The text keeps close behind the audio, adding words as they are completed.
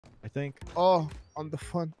think. Oh, on the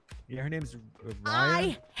phone. Yeah, her name's Ryan.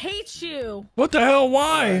 I hate you. What the hell?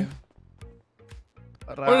 Why?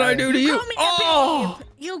 What did I do to you? Call me a babe.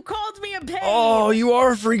 You called me a babe. Oh, you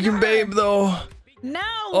are a freaking babe, though. No,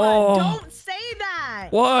 Oh. don't say that.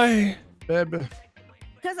 Why? Baby.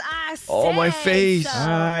 Because I said Oh, my face. so. All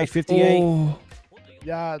right, 58. Oh.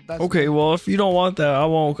 Yeah, that's Okay, well, if you don't want that, I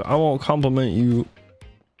won't compliment you.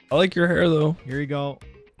 I like your hair, though. Here you go.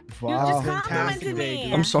 You Wow. just Fantastic complimented baby.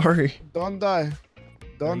 me. I'm sorry. Don't die.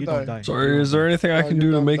 No, Don't you die. don't die. Sorry. Is there anything I No, can you do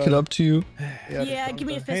to don't make it die. up to you? Yeah, don't give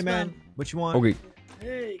me a die. fist Hey, man. bump. What you want? Okay,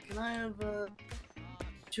 Hey, can I have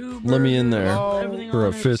two? let me in there Everything for a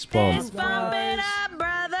on it. fist bump. Fist bump it up,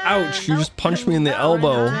 brother. Ouch! You just punched me in the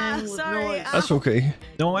elbow. Sorry. That's okay.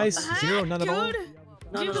 No ice? Huh? Zero? None at all? Dude, do you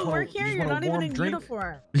no, even no. work here? You just You're want a not even warm in drink?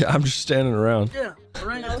 uniform. Yeah, I'm just standing around. Yeah,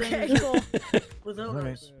 orangutan Okay, cool. without All right.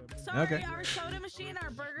 ice. Sorry, Okay. our soda machine,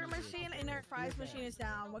 our burger machine, and our fries machine is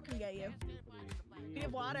down. What can get you? We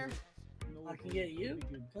have water. I can get you.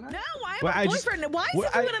 Can I? No, I have Well, a I just- boyfriend. Why is Well,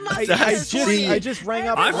 everyone in Las I Vegas just, horny? I just rang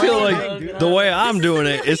up. I feel Ryan, like the way I'm doing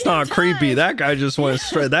it, it's not creepy. That guy just went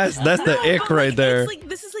straight. That's the No, ick but, right like, there. It's like,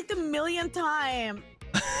 this is like the millionth time.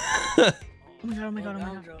 Oh my god, oh my god, oh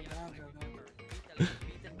my god.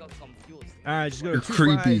 All right, just go. You're Two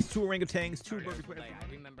creepy. Fries, 2 orangutans, 2 burgers.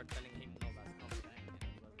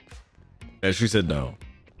 Yeah, she said no,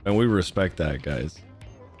 and we respect that, guys.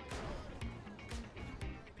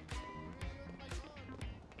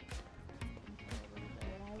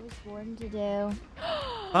 What I was born to do.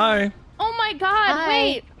 Hi. Oh my god, Hi.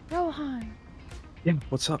 wait. Rohan. Yeah,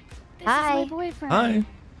 what's up? This Hi. is my boyfriend. Hi.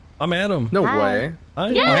 I'm Adam. No Hi. way. Hi.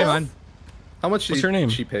 Yes. Oh, hey, man. How much What's did your name?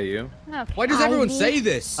 she pay you? Okay. Why does everyone Ivy? say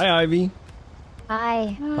this? Hi, Ivy.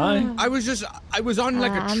 Hi. Hi. I was on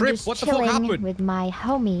like a I'm trip. just What the fuck chilling happened? with my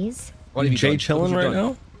homies. What have you Jay done? chilling What right have you now?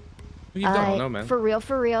 done? What have you done? no, man. For real,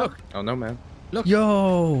 for real. Look. Oh no, man.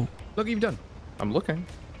 Yo. Look what you've done. I'm looking.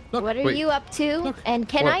 Look. What are wait. you up to? Look. And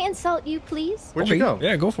can What? I insult you, please? Where'd Okay. you go?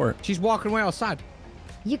 Yeah, go for it. She's walking away outside.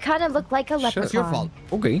 You kind of look like a leprechaun. That's your fault.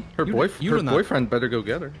 Okay. Her, You- boyf- you her done that. boyfriend better go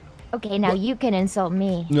get her. Okay, now you can insult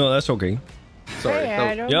me. No, that's okay. Sorry. Hey, I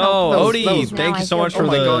that- don't Yo, know. that was- Odie, that was- thank Now you so I much feel for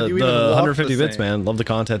Oh my the, God, you even walked 150 the bits, same. man. Love the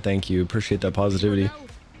content. Thank you. Appreciate that positivity.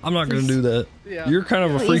 I'm not gonna do that. Yeah. You're kind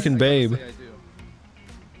of a Please. freaking babe. I do.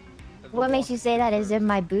 What makes you say that? Is it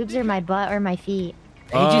my boobs or my butt or my feet?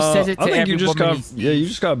 He just says it to I think every you just woman got he sees. yeah, you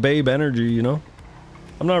just got babe energy, you know.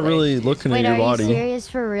 I'm not really looking Wait, at are your you body. serious?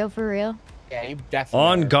 For real, for real? Yeah, you definitely.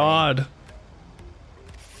 On are, God.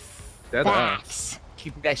 Dead ass. Facts. man.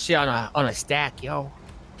 Keep that shit on a stack, yo.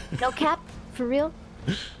 No cap? For real?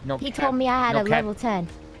 No. He cap. told me I had No a cap. level 10.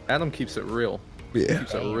 Adam keeps it real. Yeah.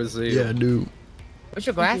 Keeps it real. Yeah, dude. What's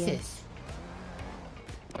your Thank you. glasses?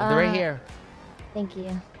 They're right here. Thank you.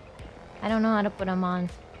 I don't know how to put them on.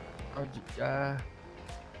 Oh,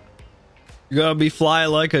 You gotta be fly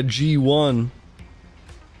like a G1.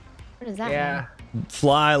 What does that yeah.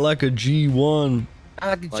 Fly like a G1. Not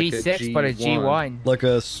like a Like a G6, but a G1. G1. Like a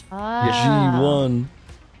mean? Ah. G1.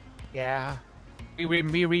 Yeah. We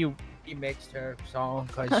remixed her song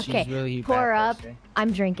because Okay, she's really pour bad up. person.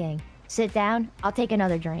 I'm drinking. Sit down. I'll take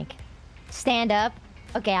another drink. Stand up.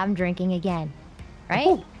 Okay, I'm drinking again. Right?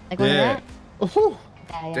 Oh, Like one yeah. of that? Oh,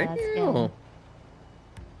 Yeah, damn. that's good.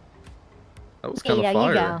 That was Okay, kind of there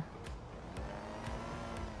you fire.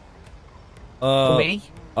 go. Me?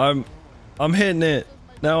 I'm hitting it.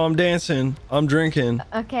 Now I'm dancing. I'm drinking.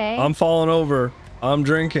 Okay. I'm falling over. I'm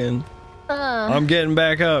drinking. I'm getting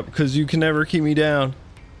back up because you can never keep me down.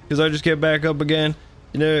 Because I just get back up again.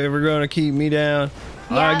 You're never going to keep me down.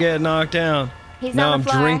 I Yeah. get knocked down. He's Now on I'm the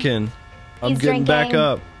floor. drinking. I'm He's getting back drinking.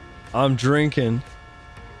 up. I'm drinking.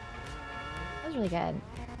 That was really good.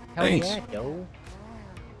 Hell Thanks. yeah, yo.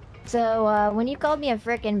 So, when you called me a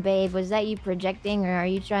frickin' babe, was that you projecting or are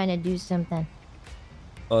you trying to do something?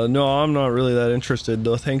 No, I'm not really that interested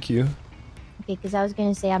though. Thank you. Okay, because I was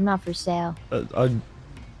gonna say I'm not for sale. I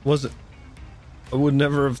wasn't. I would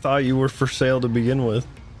never have thought you were for sale to begin with.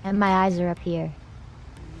 And my eyes are up here.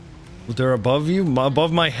 They're above you?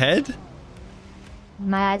 Above my head?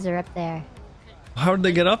 My eyes are up there. How did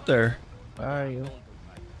they get up there? Where are you?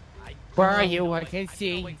 Where are you? I can't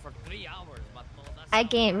see. I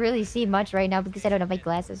can't really see much right now because I don't have my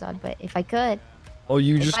glasses on, but if I could. Oh,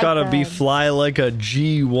 you If just I gotta be could. fly like a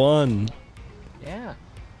G1. Yeah.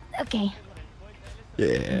 Okay.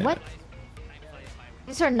 Yeah. What?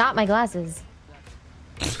 These are not my glasses.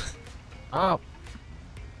 Oh.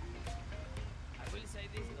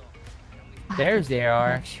 There's they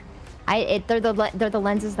are. They're the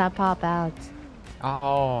lenses that pop out.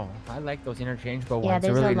 Oh, I like those interchangeable Yeah, ones.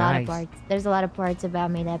 They're there's really a lot nice. of parts. There's a lot of parts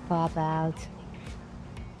about me that pop out.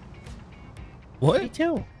 What? Me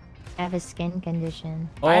too. I have a skin condition.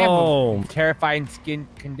 I have Oh, a terrifying skin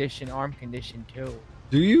condition, arm condition too.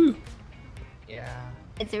 do you? Yeah.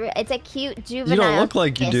 It's a cute juvenile. look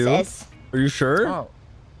like you do. kisses. Are you sure? Oh.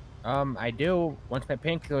 I do. Once my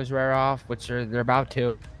painkillers wear off, which they're about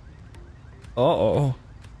to. Uh-oh.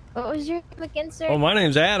 What was your name again, sir? Oh, my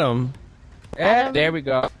name's Adam. Yeah, there we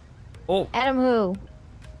go. Oh, Adam who?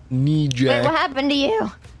 knee Wait, jack. what happened to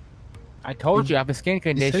you? I told you I have a skin You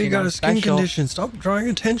condition. said you got I'm a skin special. condition. Stop drawing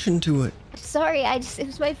attention to it. Sorry, it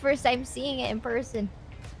was my first time seeing it in person.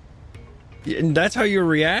 Yeah, and that's how you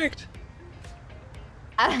react?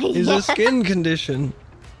 Is Yeah. a skin condition.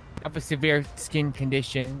 I have a severe skin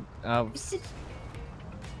condition. I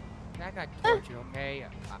got tortured, okay?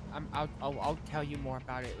 I'll tell you more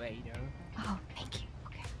about it later. Oh, thank you.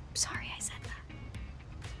 Okay. I'm sorry I said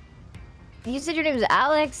that. You said your name was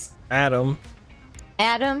Alex? Adam.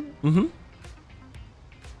 Adam? Mm-hmm.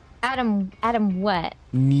 Adam what?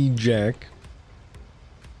 Knee jack.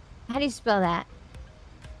 How do you spell that?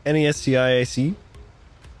 Nesciac.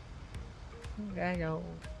 I know.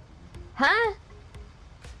 Huh?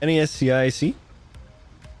 Nesciac.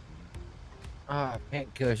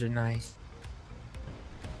 Painkillers are nice.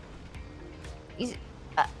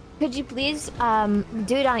 Could you please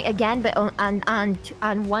do it again, but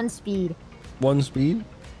on one speed? One speed.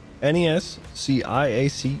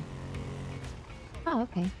 Nesciac. Oh,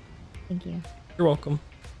 okay. Thank you. You're welcome.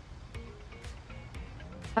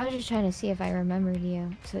 I was just trying to see if I remembered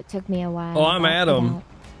you, so it took me a while. Oh, I'm Adam.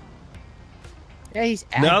 Yeah, he's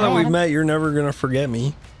Now that we've Adam. met, you're never gonna forget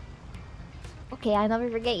me. Okay, I'll never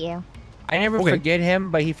forget you. I never Okay. forget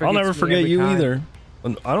him, but he forgets I'll never me forget every you time. either.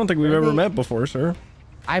 I don't think we've ever Really? met before, sir.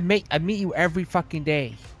 I meet you every fucking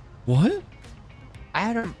day. What?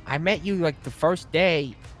 I met you like the first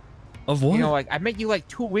day. Of what? You know, like I met you like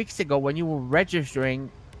 2 weeks ago when you were registering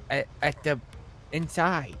at the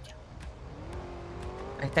inside.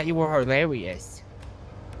 I thought you were hilarious.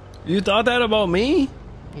 You thought that about me?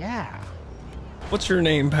 Yeah. What's your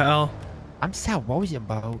name, pal? I'm Sal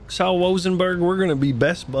Rosenberg. Sal Rosenberg. We're gonna be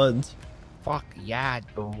best buds. Fuck yeah,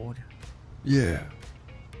 dude. Yeah.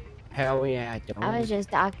 Hell yeah, dude. I was just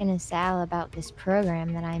talking to Sal about this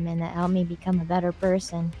program that I'm in that helped me become a better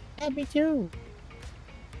person. Yeah, me too.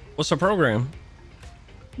 What's the program?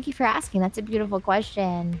 Thank you for asking. That's a beautiful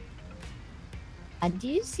question. Do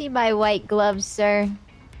you see my white gloves, sir?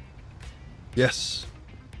 Yes.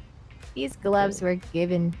 These gloves were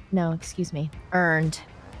earned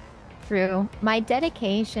through my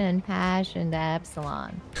dedication and passion to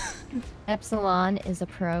Epsilon. Epsilon is a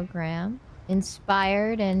program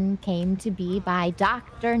inspired and came to be by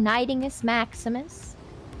Dr. Nightingus Maximus,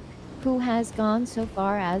 who has gone so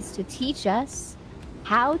far as to teach us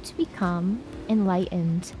how to become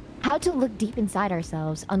enlightened, how to look deep inside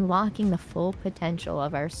ourselves, unlocking the full potential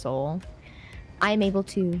of our soul. I am able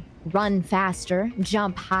to run faster,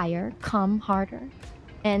 jump higher, come harder.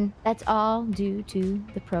 And that's all due to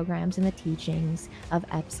the programs and the teachings of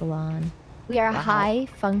Epsilon. We are a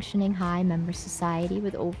high-functioning, high-member society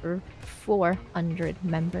with over 400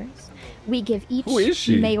 members. We give each Who is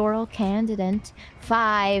she? mayoral candidate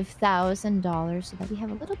 $5,000 so that we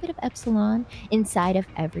have a little bit of Epsilon inside of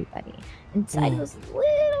everybody. Inside those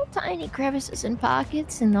little tiny crevices and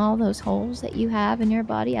pockets and all those holes that you have in your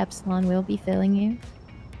body, Epsilon will be filling you.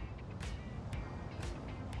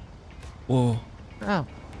 Whoa. Oh.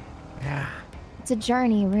 Yeah. It's a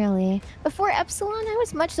journey, really. Before Epsilon, I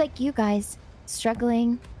was much like you guys,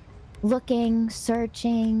 struggling, looking,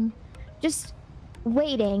 searching, just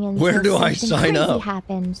waiting until Where do I something sign crazy up?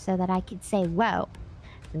 happened so that I could say, "Whoa,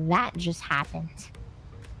 that just happened."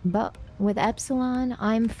 But with Epsilon,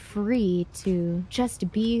 I'm free to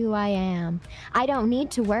just be who I am. I don't need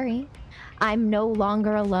to worry. I'm no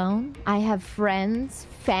longer alone. I have friends,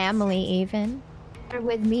 family even. They're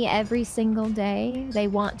with me every single day. They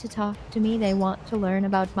want to talk to me. They want to learn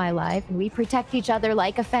about my life. And we protect each other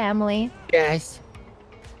like a family. Yes.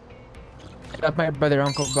 I love my brother,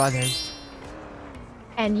 uncle, brothers.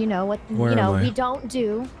 And you know what? Where am I? We don't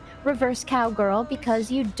do reverse cowgirl because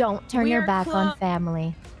you don't turn your We're back on clo-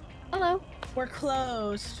 family. Hello. We're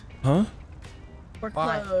closed. Huh? We're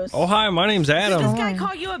Why? closed. Oh, hi. My name's Did Adam. this guy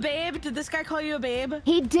call you a babe? Did this guy call you a babe?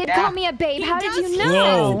 He did Yeah. call me a babe. He How did does you say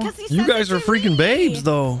know? Whoa. Because he You says guys it are to freaking me. babes,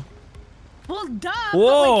 though. Well, duh. Whoa.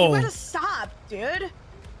 But like, you gotta stop, dude.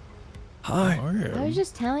 Hi. I was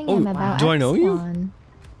just telling Oh, him about do I know you? Epsilon.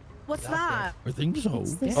 What's that? I think so.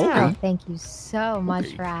 It's this Okay. girl. Thank you so much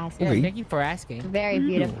Okay. for asking. Yeah, Okay. thank you for asking. Very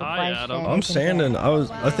beautiful Hi, question. Adam. I'm isn't standing. it?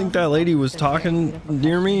 I think that lady was talking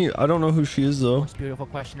near me. I don't know who she is though. Most beautiful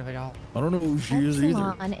question of it all. I don't know who she is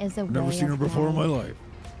either. Epsilon is a I've never way seen her of before in my life. life.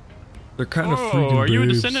 They're kind of freaking are you a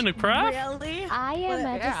babes. descendant of Kraft? Really? I am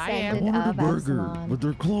a Yeah, I am. descendant of Epsilon.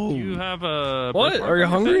 they're closed. You have a What? birthmark Are you on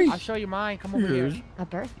your hungry? face? I'll show you mine. Come over here. A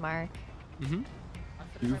birthmark. Mhm.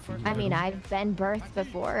 I mean, I've been birthed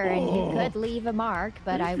before, and you could leave a mark,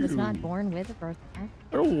 but I was not born with a birthmark.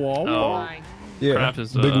 Oh, Mine. Yeah, Kraft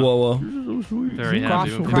is, big Wawa. very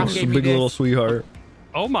happy with Kraft you. gave me Big little this. sweetheart.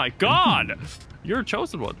 Oh my God! You're a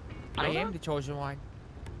chosen one. I am the chosen one.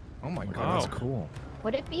 Oh my god, Wow. that's cool.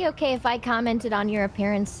 Would it be okay if I commented on your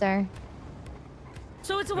appearance, sir?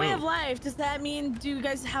 So it's a way Ooh. of life. Does that mean, do you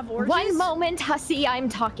guys have orgies? One moment, hussy, I'm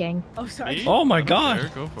talking. Oh, sorry. Me? Oh my I don't God. care,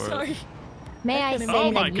 Go for it. Sorry. May I couldn't- say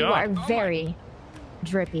Oh my that you God. are very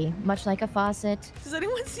drippy, much like a faucet. Does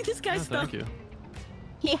anyone see this Oh, guy's thank stuff? you.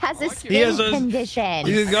 He has a He skin has a- condition.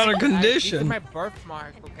 He's got a This is condition. my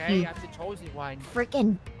birthmark, okay? I'm the chosen one.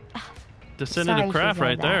 Freaking. Descendant Sorry of she Kraft said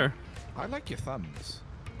right that. there. I like your thumbs.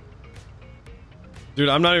 Dude,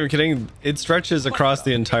 I'm not even kidding. It stretches across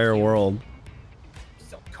the entire world.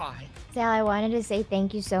 So kind. Sal, I wanted to say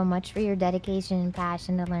thank you so much for your dedication and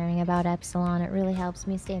passion to learning about Epsilon. It really helps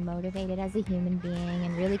me stay motivated as a human being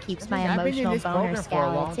and really keeps my I've been in emotional this boner program for a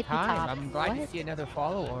scale long tippy time. top. I'm glad to What? see another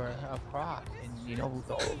follower of Croft and, you know,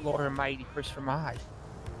 the Lord Almighty Christopher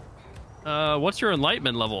Mai. What's your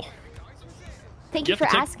enlightenment level? Thank You you for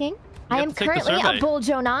have to take- asking. you I have am to take the currently a survey.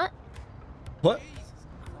 Buljonaut. What?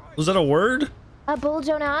 Was that a word? A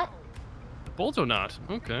Buljonaut. Bulls or not?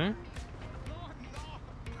 Okay.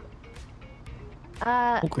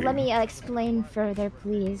 Okay. Let me explain further,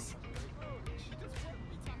 please.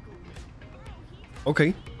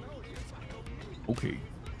 Okay. Okay.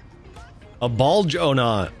 A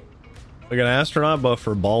bulge-o-not. Like an astronaut, but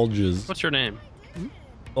for bulges. What's your name?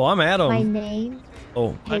 Oh, I'm Adam. My name.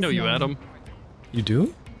 Oh, I know His you, name. Adam. you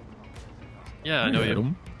do? Yeah, I know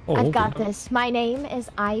you. Oh, I've okay. got this. My name is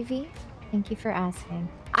Ivy. Thank you for asking.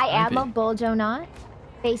 I am a Ivy. Buljonaut.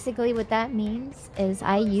 Basically, what that means is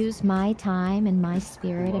I use my time and my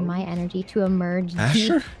spirit and my energy to emerge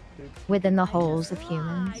Asher? deep within the holes of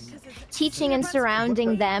humans, teaching and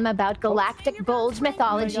surrounding them about galactic bulge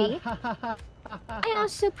mythology. I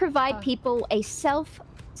also provide people a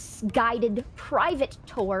self-guided private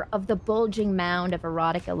tour of the bulging mound of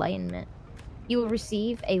erotic enlightenment. You will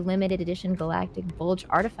receive a limited edition galactic bulge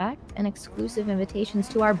artifact and exclusive invitations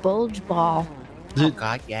to our bulge ball. Oh,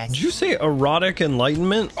 God, yes. Did you say erotic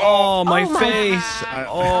enlightenment? Oh, my Oh my face. God.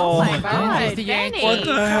 Oh, my God. God, Mr. Benny. what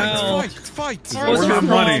the hell? Fight! Yeah, Where's that's my your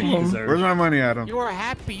money? problem. Where's my money, Adam? You are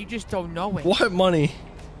happy, you just don't know it. What money?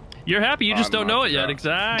 You're happy, you just don't know it yet. In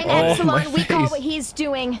Exactly. Oh, my Epsilon, we call face. what he's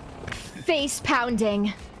doing face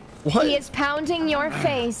pounding. What? He is pounding your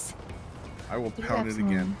face. I will Dude, pound it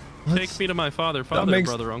Epsilon. again. Take me to my father, makes-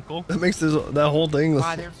 brother, uncle. That makes that whole thing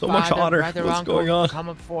Father, so much Father, hotter. brother, What's uncle, going on?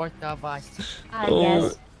 Coming forth of us. Oh.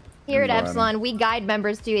 Yes. Here at Go, Adam. Epsilon, we guide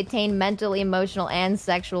members to attain mental, emotional, and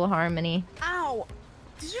sexual harmony. Ow!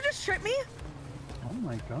 Did you just trip me? Oh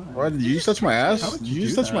my god. What? Did you just touch my How ass? would Did you you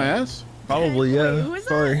just do touch my that? ass? Probably, yeah. Wait, who is that?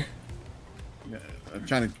 Sorry. Yeah, I'm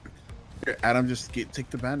trying to. Here, Adam, just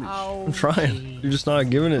take the bandage. Oh, I'm trying. You're just not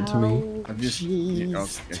giving it to me. I'm just. jeez.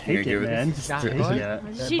 Okay, Take it, give man. Just Not take good. it.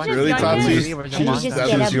 She just Really, got Traumz? it. She Can you just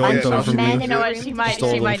that's get just a you bunch want of from men me. in You know a what? room She to might.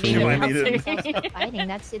 start She might need I it. need it. fighting?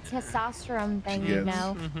 That's a testosterone thing, Yes. you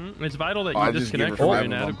know. It's vital that Oh, I you just gave disconnect her from your 5 of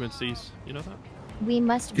them. inadequacies. You know that? We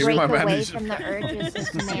must Give me break my away bandage. from the urges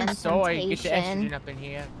of man's Soy, get the estrogen temptation. up in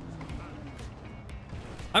here.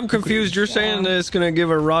 I'm confused. You're saying that it's gonna give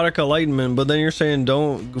erotic enlightenment, but then you're saying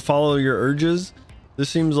don't follow your urges. This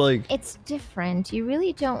seems like It's different. You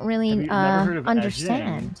really don't Have really you never heard of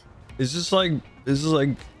understand. is this like is it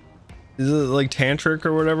like tantric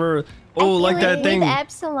or whatever? I Oh, feel like that thing. With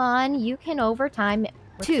Epsilon, you can over time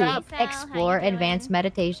to up, Sal? How explore you doing? advanced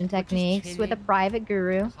meditation techniques with a private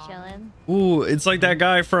guru. Chilling. Ooh, it's like that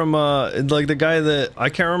guy from like the guy that I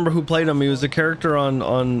can't remember who played him. He was a character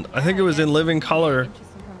on I think it was in Living Color,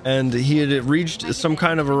 and he had reached some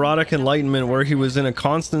kind of erotic enlightenment where he was in a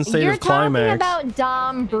constant state You're of climax. talking about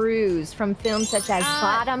Dom Bruce from films such as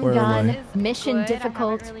Bottom Where am I? Gun, Mission Good. I haven't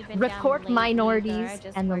Difficult, really been Report down lately either. Minorities, I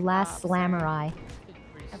just and The worked Last out, so Samurai.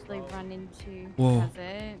 Definitely run into Whoa.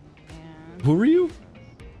 Cousin and Who are you?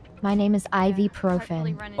 My name is Ivy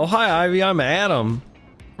hopefully Profan. run Oh, into hi, Ivy. I'm Adam.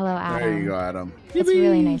 Hello, Adam. There you go, Adam. It's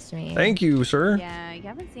really nice to meet you. Thank you, sir. Yeah, you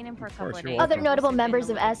haven't seen him for a couple of you're days. Other welcome. notable He's been members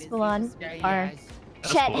a of little busy. Espelon Yeah, he are has.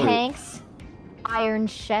 Chet cool. Hanks, Iron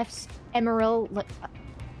Chefs, Emerald.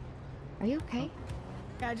 Are you okay?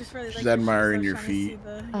 Yeah, I just really She's like your admiring shoes. I your was trying to see feet.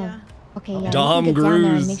 the- Oh. yeah. Okay, yeah. Dom you can get down there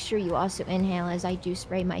and Cruise. make sure you also inhale as I do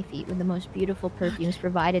spray my feet with the most beautiful perfumes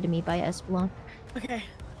provided to me by Espelon. Okay.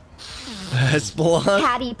 Espelon.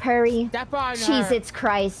 Patty Purry, Step on her. Cheez-Its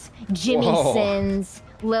Christ, Jimmy Whoa. Sins,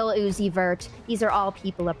 Lil Uzi Vert. These are all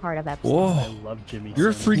people a part of Epsilon. Whoa. I love Jimmy. You're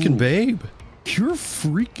a Simmons. freaking babe. You're a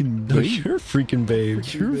freaking No, babe. you're a freaking babe.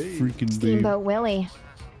 You're a freaking babe. Steamboat Willie.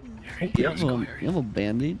 You have a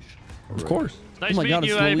bandage? Of course. Nice Oh my God, meeting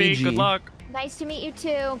you, it's AB. Luigi. Good luck. Nice to meet you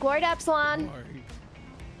too. Glory to Epsilon.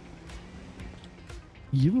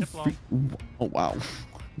 You have a freak. Oh wow.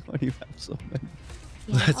 Why do you have so many?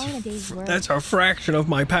 Yeah, all in a day's work. That's a fraction of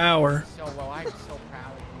my power. So well, I'm so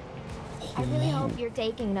proud of you. I really hope you're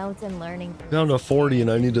taking notes and learning. Down to 40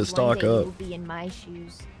 and I need to One stock day up. You'll be in my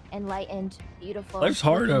shoes, enlightened, beautiful. Life's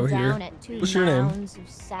hard looking out here. down at 2 What's your name? mounds of I've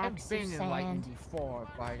sacks of been enlightened sand. before,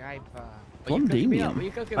 but I've I'm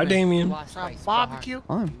Damien. Hi, Damien. lost my Barbecue.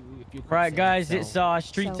 spot, I'm. if you could Right, say guys, so. it's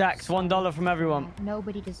street tax, $1 from everyone.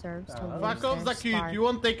 Nobody deserves to lose Fuck off, their Zaki. spark. You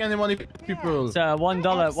won't take any money from people. It's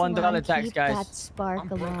 $1 Epsilon, tax, keep guys. that spark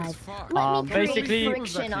alive. Let me basically- create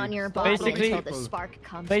friction on your body basically- until the spark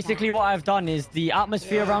comes Basically, back. what I've done is the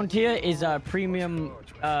atmosphere around here is premium Do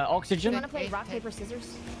you oxygen, want to play rock paper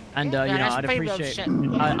scissors? and Yeah, you know, that's I'd premium appreciate.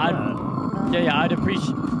 shit. I'd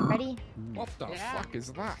appreciate. Ready? What the fuck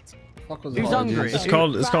is that? Fuck was Who's that? hungry? It's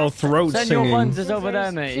called throat Send your singing. ones is over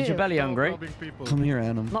there, mate. Is your belly hungry? Come here,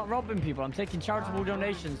 Adam. I'm not robbing people. I'm taking charitable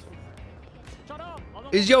donations. Shut up! I'm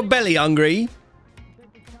not- Is your belly hungry?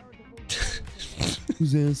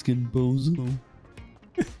 Who's asking, Bozo?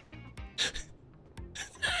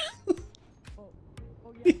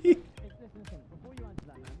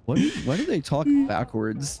 Why do they talk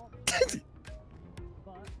backwards?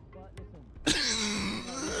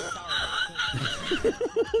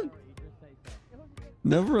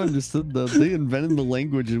 Never understood that. They invented the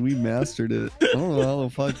language and we mastered it. I don't know how the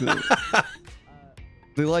fuck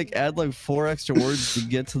they like add like 4 extra words to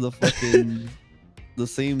get to the fucking the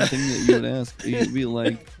same thing that you would ask. You'd be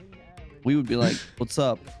like, we would be like, "What's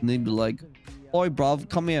up?" And they'd be like, "Oi, bruv,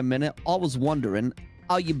 come here a minute. I was wondering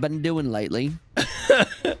how you been doing lately."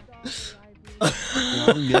 I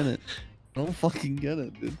don't get it. I don't fucking get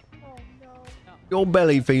it, dude. Your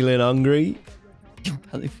belly feeling hungry? Your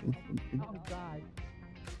belly feeling hungry.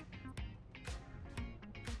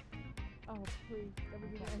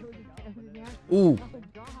 Ooh.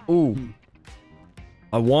 Ooh.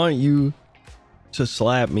 I want you to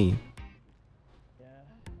slap me.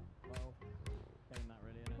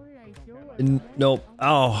 Nope.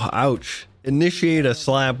 Oh, ouch. Initiate a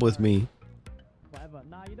slap with me.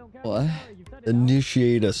 What?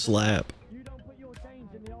 Initiate a slap.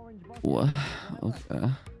 What? Okay.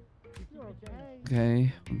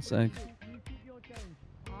 Okay, 1 sec.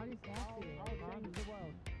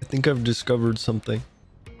 I think I've discovered something.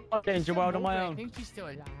 I'll change the world on my I own. think she's still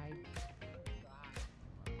alive.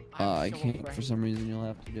 I can't. For some reason, you'll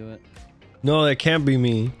have to do it. No, that can't be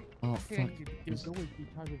me. Oh, fuck.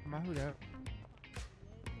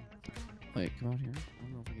 Wait, come out here. I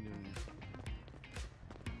don't know if I can do it.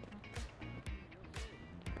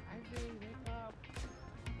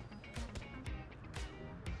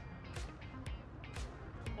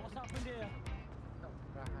 What's happened here?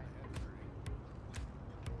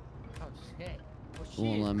 Oh shit. Well, she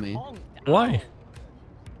Won't is let me. conked Why? out.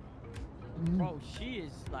 Bro, she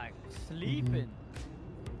is like sleeping.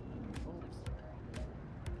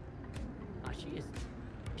 Ah, she is.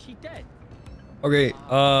 Is she dead? Okay,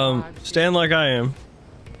 stand like I am.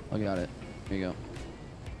 I got it. Here you go.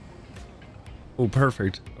 Oh,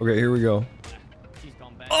 perfect. Okay, here we go. She's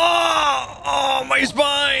gone back. Oh, my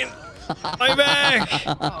spine! My back!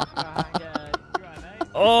 Oh, God, yeah. You're right, mate.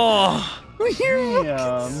 Oh! Damn.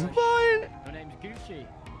 Your name's Gucci.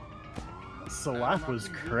 Slap was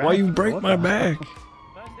crap. Why you break What my the back?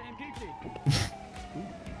 First name Gucci.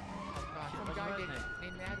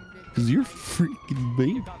 Cause you're freaking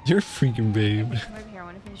babe. You're a freaking babe. Come over here. I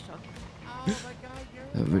want to finish talking.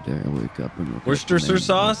 Every day I wake up and look Worcestershire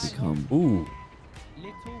sauce? Become Ooh.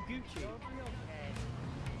 Little Gucci.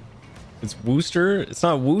 It's Worcester? It's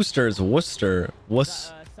not Worcester, it's Worcester.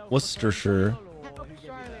 Worcestershire.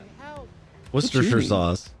 Worcestershire eating?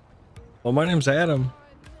 sauce. Well, my name's Adam.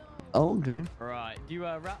 Oh, okay. Right. Do you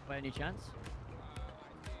rap by any chance?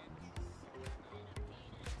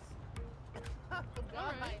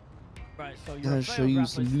 Right, so you're Gotta a show failed you rapper,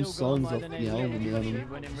 some new still going songs by off the the name album, Lil Adam. Gucci,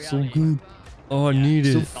 when in So reality- good. Oh, I need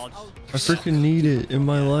it. Dodge. I freaking need it in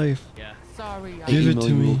my life. Yeah. Sorry. Give it Email to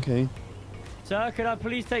you, me. Okay. Sir, could I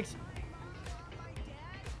please take...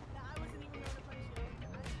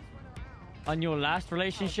 On your last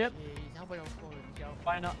relationship?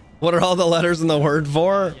 Why not? What are all the letters in the word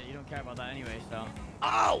for? Yeah, you don't care about that anyway, so...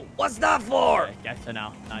 Oh, what's that for? Okay, guess so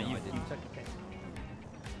now. No, you took the pick.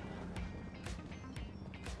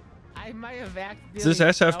 I might have accidentally. Is this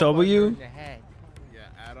SFW? in the head. Yeah,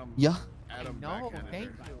 Adam. Yeah. Adam No, backhanded thank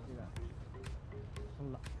her. you.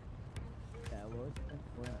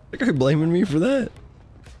 That guy blaming me for that.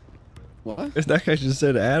 What? That guy just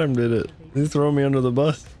said Adam did it. He's throwing me under the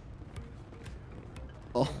bus.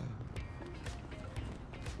 Oh.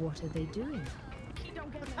 What are they doing?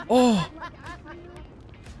 Oh.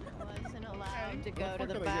 Wasn't allowed to go to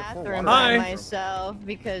the bathroom Hi. by myself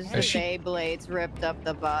because the Beyblades ripped up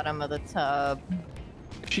the bottom of the tub.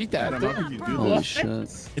 She died. Adam, how could you do Holy that?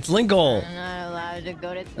 shit. It's Lingle. I'm not allowed to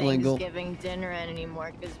go to Illegal. Thanksgiving dinner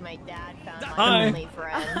anymore because my dad found my Hi. only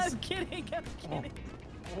friends. I'm kidding. I'm kidding.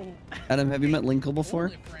 Adam, have you met Linkle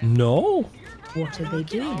before? No. What are they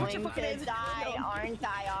doing? Going to die, aren't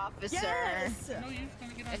I, officer? Yes.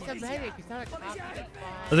 It's a medic. It's not a cop.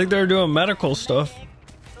 I think they're doing medical stuff.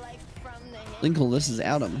 Linkle, this is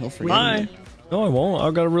Adam. He'll forget Hi. you. No, I won't.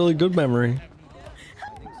 I've got a really good memory.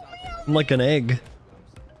 I'm like an egg.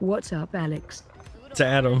 What's up, Alex? It's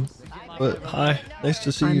Adam. But hi, nice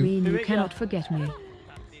to see I you. mean, you cannot forget me.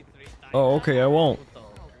 Oh, okay, I won't.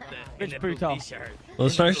 Bitch brutal. Well,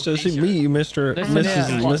 it's nice to see me, Mr. Listen Mrs.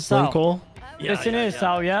 here, Miss what's up? Linkle. Listen here,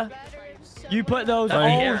 Sal, yeah? You put those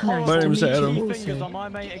Hi. old My name's Nice to Adam. meet you. fingers on my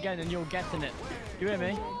mate again and you're getting it. You hear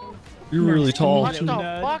me? You're really tall. What the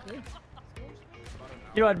fuck?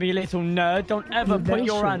 You had me, you little nerd. Don't ever You're put very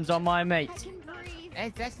your short. hands on my mate.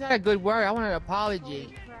 That's not a good word. I want an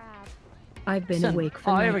apology. I've been Son, awake for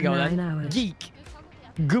oh, here we like go 9 then. hours. Geek.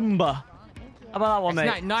 Goomba. How about that one,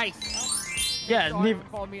 That's mate? not nice. Yeah, Don't neither...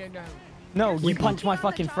 call me a nerd. No, you punched my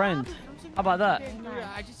fucking friend. How about that?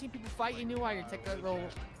 I just seen people fighting you while you take a little.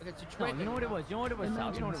 It's a No, trick. you know what it was? You know what it was,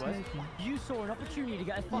 Sal? You know what it was? You saw an opportunity to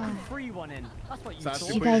get a fucking free one in. That's what you Sasha, saw.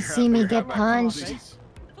 put You your guys hat see me back, get please. punched?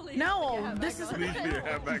 No, this is. Please put your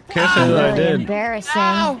hat back. Can't say that I Really did. embarrassing.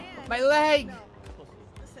 Ow! My leg!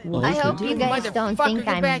 Well, I that's hope good. you guys don't think Motherfucker,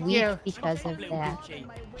 get back I'm weak here. because of that.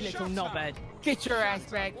 Little knobhead. Get your ass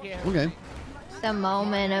back here. Okay. It's a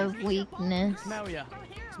moment of weakness. Smell ya.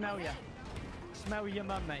 Smell ya. Smell your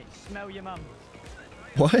mum, mate. Smell your mum.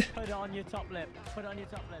 What? Put it on your top lip. Put it on your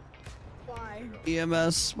top lip. Why?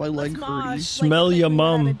 EMS, my leg hurts. Smell your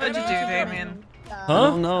mum. What'd you do, Damien? I Huh?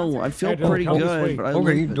 don't know. I feel Adam, pretty come this way. good, but I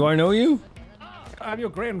Okay, limp do I know you? I'm your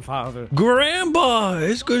grandfather. Grandpa,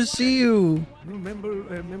 it's good to see you.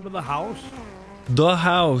 Remember the house? The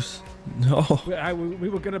house. No. We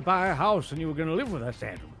were gonna buy a house and you were gonna live with us,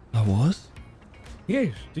 Adam. I was?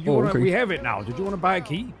 Yes. Did you Oh, want to? okay. We have it now. Did you want to buy a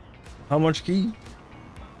key? How much key?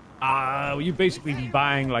 You basically be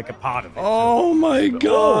buying like a part of it. Oh my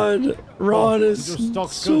god. Ron is Did your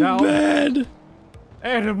stocks so go down? bad.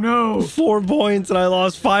 Adam, no. 4 points and I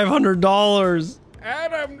lost $500.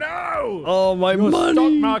 Adam, no. Oh, my Your money.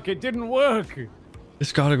 stock market didn't work.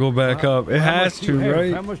 It's got to go back up. It How has much do you to, have?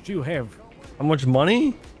 right? How much do you have? How much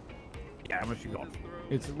money? Yeah, how much you got?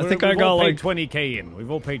 I think I got like 20K in.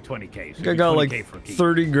 We've all paid 20K. I think I got like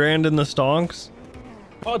 30 grand in the stonks.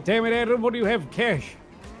 Oh damn it, Adam! What do you have cash?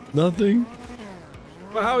 Nothing.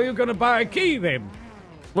 Well, how are you gonna buy a key then?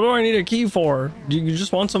 What do I need a key for? Do you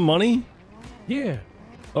just want some money? Yeah.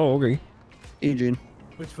 Oh, okay. Adrian.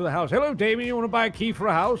 It's for the house. Hello, Damien. You want to buy a key for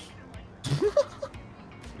a house?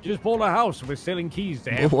 Just bought a house. We're selling keys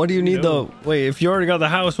to have. What do you need the... Wait, if you already got the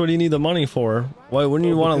house, what do you need the money for? Why wouldn't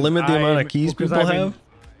you want to limit the amount of keys people have?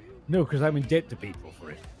 No, because I'm in debt to people for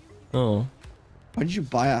it. Oh. Why did you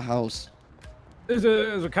buy a house? There's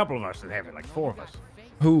a couple of us that have it, like 4 of us.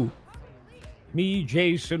 Who? Me,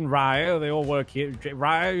 Jason, Raya, they all work here.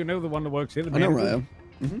 Raya, you know, the one that works here. The I know manager? Raya.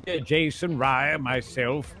 Yeah, Jason, Raya,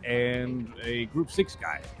 myself, and a Group 6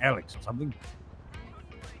 guy, Alex or something.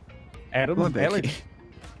 Adam, What, Becky? Alex.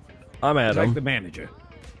 I'm He's Adam. like the manager.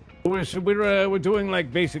 We're doing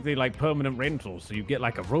like basically like permanent rentals. So you get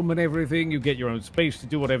like a room and everything. You get your own space to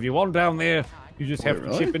do whatever you want down there. You just have Wait, to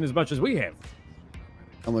really? chip in as much as we have.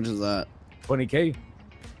 How much is that? 20K.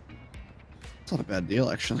 It's not a bad deal,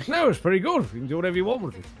 actually. No, it's pretty good. You can do whatever you want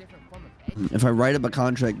with it. If I write up a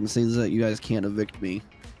contract and say that you guys can't evict me.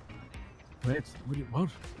 What?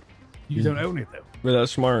 You don't own it though. But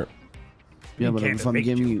that's smart. Yeah, You but can't if I'm evict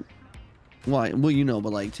giving you. you... Why? Well, you know,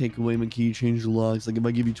 but like take away my key, change the locks. Like if I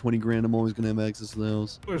give you 20 grand, I'm always gonna have access to the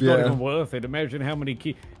house. Well, it's not even worth it. Imagine how many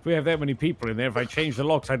keys. If we have that many people in there, if I change the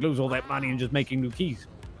locks, I'd lose all that money in just making new keys.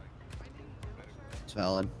 It's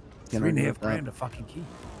valid. Can't 3.5 argue with that. grand a fucking key.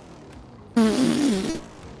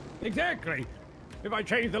 Exactly. If I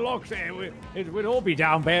change the locks, it would all be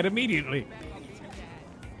down bad immediately.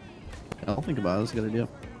 I'll think about it. It's a good idea.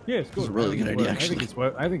 Yeah, it's good. It's a really good idea, actually.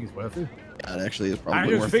 I think it's worth it. I that actually is I probably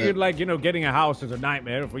just worth figured, it. like, you know, getting a house is a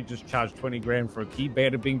nightmare. If we just charge 20 grand for a key,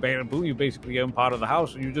 bada bing, bada boom, you basically own part of the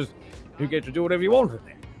house, and you get to do whatever you want in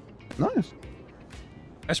there. Nice.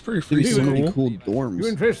 That's pretty freaking So many cool. cool dorms. You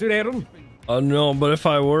interested, Adam? No, but if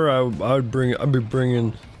I were, I'd be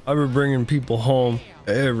bringing people home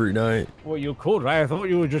every night. Well, you could, right? I thought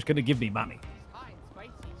you were just going to give me money.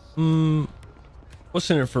 What's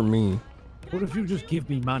in it for me? What if you just give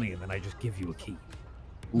me money and then I just give you a key?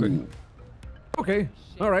 Ooh. Okay,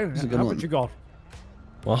 all right. That's a good How one. much you got?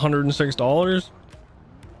 $106?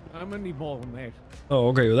 I'm gonna need more than that. Oh,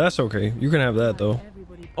 okay. Well, that's okay. You can have that though.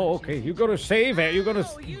 Oh, okay. You gotta save it. You gotta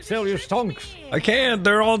sell your stonks. I can't.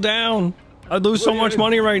 They're all down. I'd lose so much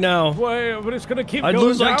money right now. Well, but it's gonna keep. I'd going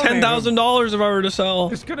lose like down, $10,000 if I were to sell.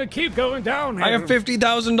 It's gonna keep going down. I have $50,000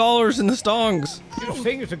 $50,000 in the stongs. You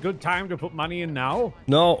think it's a good time to put money in now?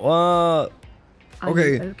 No.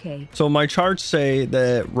 Okay. Okay. So my charts say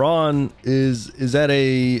that Ron is at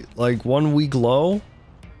a like 1 week low.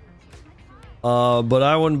 But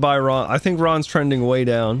I wouldn't buy Ron. I think Ron's trending way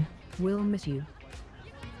down. We'll miss you.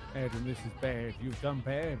 Adam, this is bad. You've done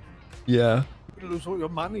bad. Yeah. You're gonna lose all your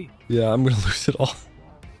money. Yeah, I'm gonna lose it all.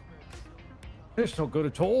 That's not good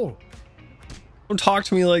at all. Don't talk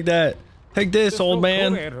to me like that. Take this, That's old not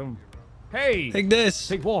man. good, Adam. Hey. Take this.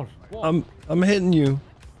 Take what? I'm hitting you.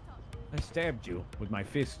 I stabbed you with my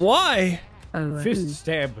fist. Why? Fist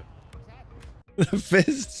stab.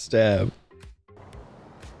 Fist stab.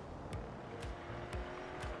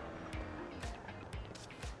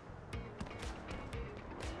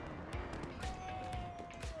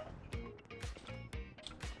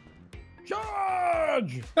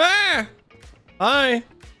 Charge! Ah! Hi.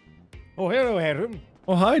 Oh, hello, Adam.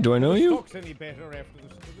 Oh, hi. Do I know the you? stock's any better after the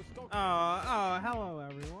stock? Hello,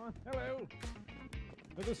 everyone. Hello.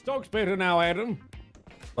 Are the stock's better now, Adam?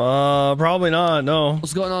 Probably not. No.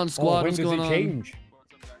 What's going on, squad? When What's does going it on? change?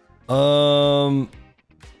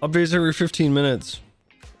 Updates every 15 minutes.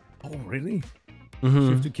 Oh, really? Mm-hmm. So you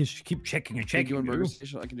have to keep checking and Checking checking. on Burger you?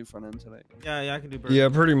 Station. I can do front end today. Yeah, I can do burgers. Yeah,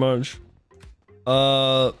 pretty much.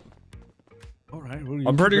 All right. Well,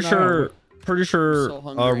 I'm pretty keep an eye sure. out. Pretty sure. So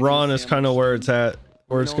hungry, I need Ron a is kind of sandwich. where it's at.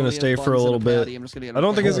 Where it's No, gonna we have stay for a buns little and a bit. patty. I'm just gonna get I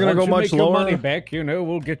don't think it's gonna Once go you much make your money lower. back, you know,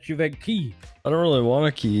 we'll get you that key. I don't really want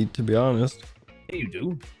a key, to be honest. Yeah, you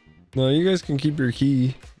do. No, you guys can keep your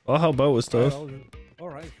key. I'll help out with stuff. All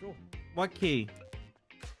right, sure. What key?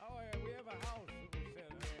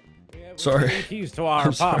 Sorry. Keys to our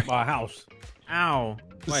I'm sorry. apartment, our house. Ow.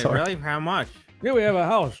 Wait, Sorry. really? How much? Yeah, we have a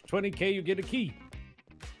house. 20K, you get a key.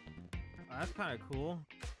 Oh, that's kind of cool.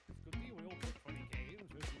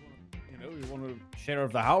 You know, you want a share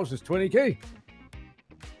of the house, it's 20K.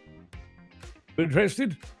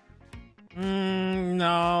 Interested?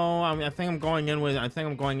 No. I think I'm going in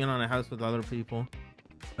on a house with other people.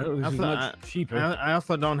 Oh, this is much cheaper. I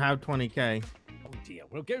also don't have 20K. Oh dear,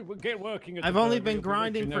 we'll get working. At I've the only burger. been We'll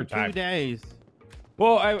grinding let you for know 2 time. days.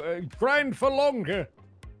 Well, I grind for longer.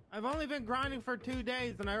 I've only been grinding for 2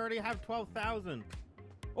 days, and I already have 12,000.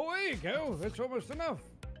 Oh, there you go. That's almost enough.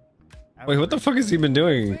 Wait, what the fuck has he been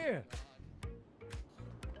doing? There.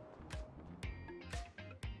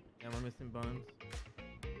 Yeah, we're missing buns.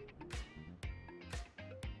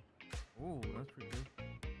 Ooh, that's pretty good.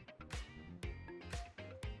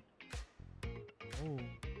 Ooh.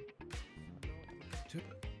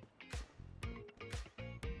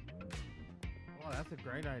 Oh, that's a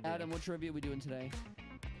great idea. Adam, what trivia are we doing today?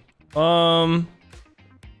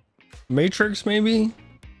 Matrix maybe?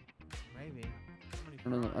 Maybe. I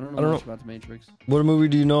don't know I don't much know. about the Matrix. What movie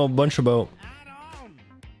do you know a bunch about?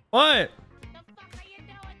 What?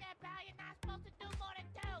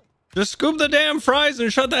 Just scoop the damn fries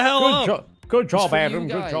and shut the hell up. Good job, It's for you Adam.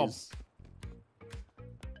 Good job. guys.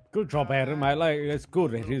 Good job, Adam. I like it. It's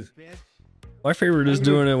good. It is. My favorite is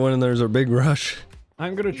doing it when there's a big rush.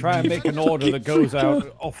 I'm gonna try and make an order that goes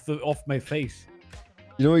out off my face.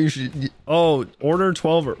 You know what you should? Oh, order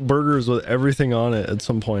 12 burgers with everything on it at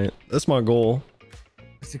some point. That's my goal.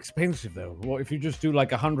 It's expensive though. What if you just do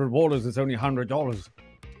like 100 waters? It's only $100.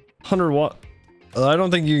 100 what? I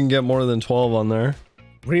don't think you can get more than 12 on there.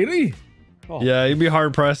 Really? Oh. Yeah, you'd be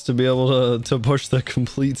hard pressed to be able to push the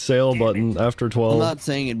complete sale button after 12. I'm not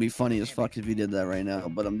saying it'd be funny as fuck if you did that right now,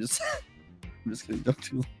 but I'm just kidding.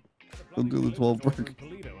 Don't do the 12 burger. It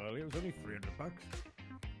was only $300.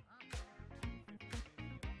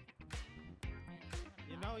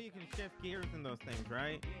 You know you can shift gears in those things,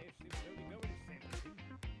 right?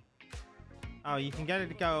 Oh, you can get it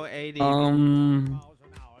to go 80.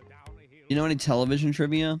 You know any television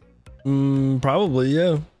trivia? Probably, yeah. I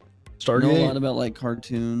know a Stargate. lot about like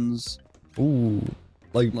cartoons. Ooh,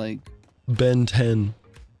 like Like Ben 10.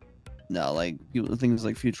 No, like things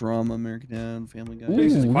like Futurama, American Dad, Family Guy. Ooh, we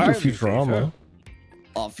do Futurama.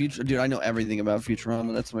 Oh, dude, I know everything about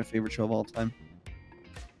Futurama. That's my favorite show of all time.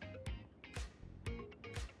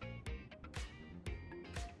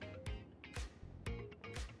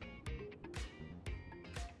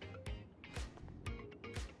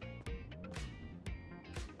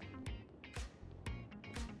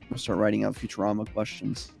 I'm gonna start writing out Futurama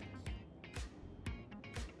questions.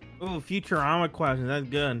 Ooh, Futurama questions. That's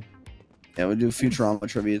good. Yeah, we'll do Futurama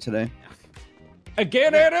trivia today.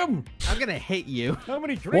 Again, Adam! I'm gonna hit you. How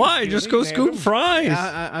many drinks? Why? do you Just need, go scoop Adam? fries.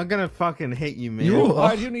 I'm gonna fucking hit you, man.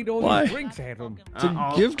 Why do you need all Why? these drinks, Adam?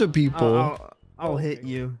 To give to people. I'll hit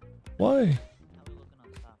you. Why?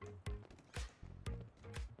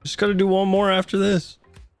 Just gotta do one more after this.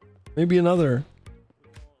 Maybe another.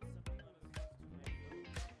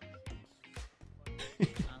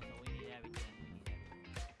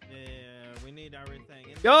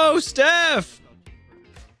 Yo, Steph!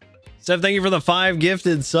 Steph, thank you for the 5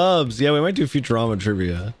 gifted subs. Yeah, we might do Futurama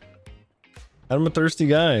trivia. I'm a thirsty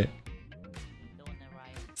guy.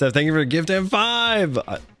 Steph, thank you for the gift and 5.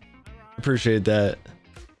 I appreciate that.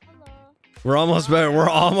 We're almost back. We're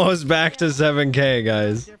almost back to 7K,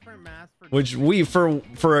 guys. Which we for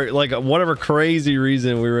like whatever crazy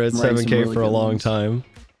reason we were at 7K really for a long time.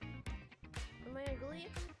 Am I ugly?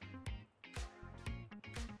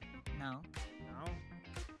 No.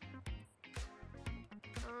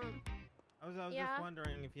 I was just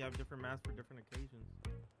wondering if you have different masks for different occasions.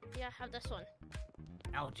 Yeah, I have this one.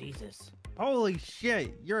 Oh, Jesus. Holy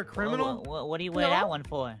shit, you're a criminal? What do you wear that one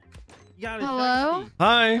for? You got Hello?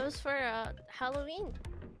 Hi. It was for Halloween.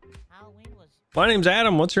 Halloween was... My name's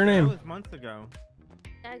Adam. What's your That name? was months ago.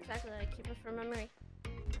 Yeah, exactly. I keep it for memory.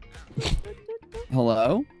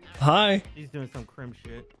 Hello? Hi. He's doing some crim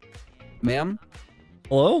shit. Ma'am?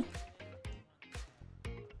 Hello?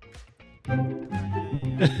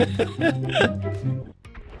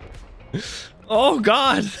 Oh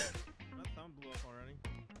God.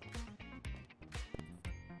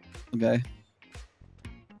 Okay.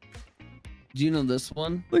 Do you know this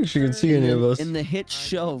one? I think she can see any of us. In the hit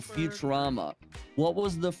show Futurama, what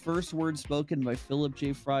was the first word spoken by Philip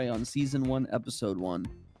J. Fry on season 1, episode 1?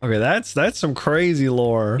 Okay, that's some crazy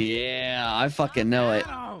lore. Yeah, I fucking know it.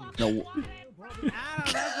 No.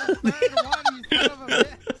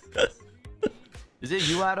 Is it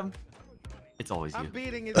you, Adam? It's always you. I'm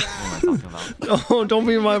beating his What am I talking about? Oh, don't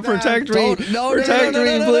be my protect me. Protect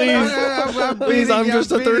me, please. Please, I'm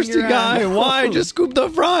just a thirsty guy. Why? Just scoop the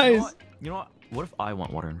fries. You know what? What if I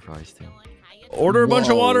want water and fries too? Order a bunch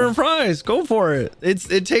of water and fries. Go for it.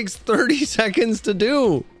 It takes 30 seconds to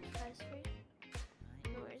do.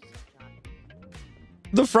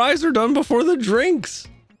 The fries are done before the drinks.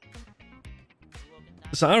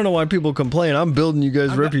 So I don't know why people complain. I'm building you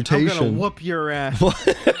guys' reputation. I'm gonna whoop your ass.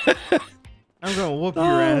 I'm gonna whoop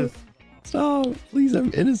your ass. Stop. Please,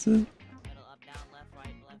 I'm innocent.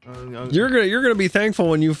 You're gonna be thankful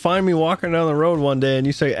when you find me walking down the road one day and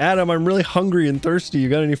you say, Adam, I'm really hungry and thirsty. You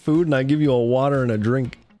got any food? And I give you a water and a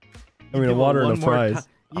drink. I mean, a water and a fries.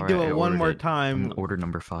 You do it one more time. Order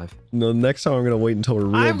number 5. No, next time I'm gonna wait until we're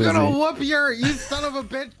real busy. I'm gonna whoop you son of a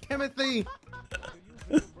bitch, Timothy.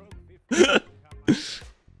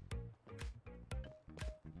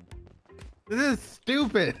 This is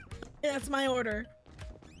stupid. Yeah, that's my order.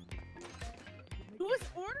 Who was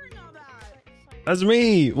ordering all that? That's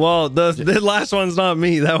me. Well, the last one's not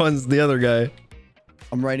me. That one's the other guy.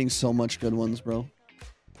 I'm writing so much good ones, bro.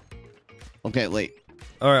 Okay, wait.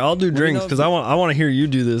 All right, I'll do drinks because I want to hear you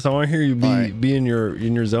do this. I want to hear you be in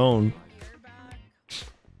your zone.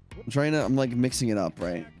 I'm like mixing it up,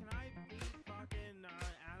 right?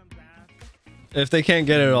 If they can't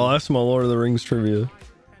get it, I'll ask them a Lord of the Rings trivia.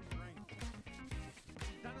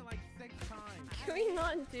 Can we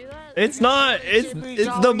not do that? It's not. It's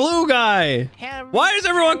the blue guy. Why does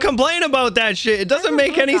everyone complain about that shit? It doesn't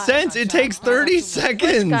make any sense. It takes 30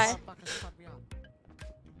 seconds.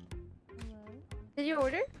 Did you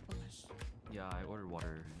order? Yeah, I ordered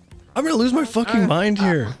water. I'm gonna lose my fucking mind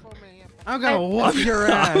here. I'm gonna whoop your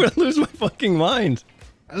ass. I'm gonna lose my fucking mind.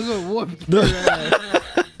 I'm gonna whoop your ass.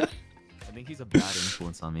 I think he's a bad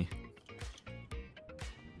influence on me.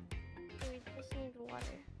 We just need water.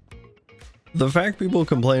 The fact people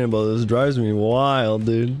complain about this drives me wild,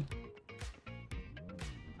 dude.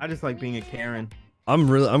 I just like being a Karen. I'm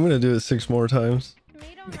gonna do it 6 more times.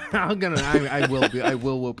 I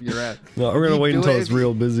will whoop your ass. No, we're gonna wait until it's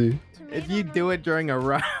real busy. If you do it during a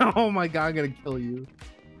round, oh my god, I'm gonna kill you.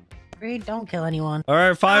 Reed, don't kill anyone. All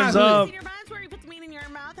right, 5's up. Where he puts meat in your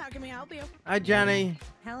mouth, how How can we help you? Hi, Jenny.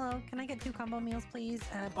 Hello, can I get 2 combo meals, please?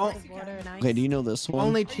 Oh. Water and ice. Okay, do you know this one?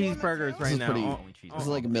 Only cheeseburgers right This is now. pretty. This is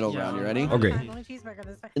like a middle ground. You ready? Okay. Only cheeseburger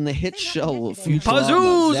this In the hit show Futurama,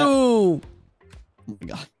 Pazuzu! Oh my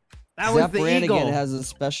god. That was Zap the Brannigan eagle. has a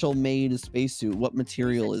special made spacesuit. What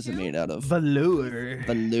material is it made out of? Velour.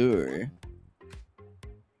 Velour.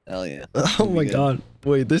 Hell yeah. Oh my god.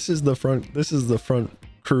 Wait, this is the front. This is the front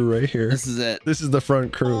crew right here. This is it. This is the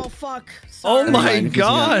front crew. Oh fuck. Oh Sorry. my You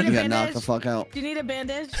god. got knocked the fuck out. Do you need a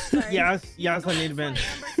bandage? Sorry. Yes, I need a bench.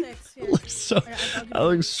 Number 6. Here. So, that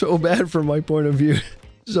looks so bad from my point of view.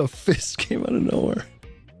 Just a fist came out of nowhere.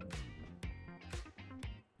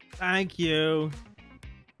 Thank you.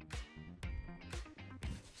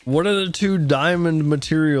 What are the 2 diamond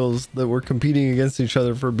materials that were competing against each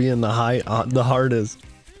other for being the hardest?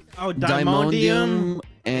 Oh, diamondium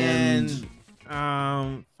and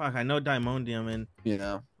fuck, I know diamondium and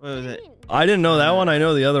yeah. What was it? I didn't know that one. I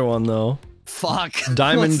know the other one though. Fuck.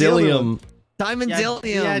 Diamondillium. Diamondillium.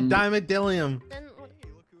 Yeah, diamondillium.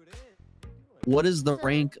 What is the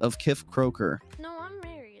rank of Kif Croker? No, I'm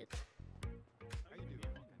married.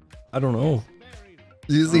 I don't know.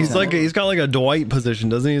 He's like he's got like a Dwight position,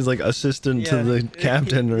 doesn't he? He's like assistant to the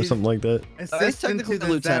captain or something like that. Assistant to the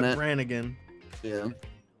lieutenant. Zap Brannigan. Yeah.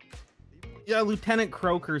 Yeah, Lieutenant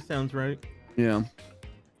Croker sounds right. Yeah.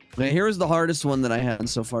 Okay, here's the hardest one that I had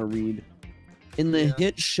so far, Reed. In the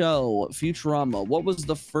hit show Futurama, what was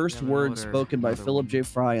the first word spoken by Philip J.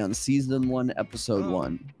 Fry on season 1, episode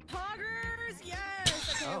 1?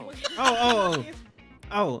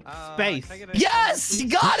 Space. Yes, you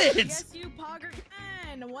got it. Yes, you pogger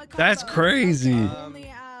can. What That's crazy.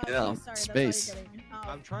 Yeah, space.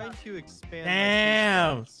 I'm trying to expand.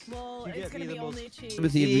 Damn. Well, to it's get gonna me be the most. only cheese.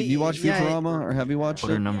 Timothy, do you watch Futurama or have you watched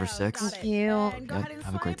Order it? number 6. Thank you. Yeah,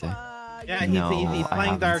 have a great day. Yeah, No, he's I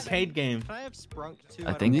playing the haven't. arcade game. Can I have Sprunk too?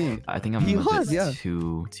 I think I'm He a was, bit yeah.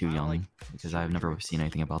 too young because I've never seen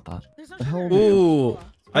anything about that. The hell Ooh,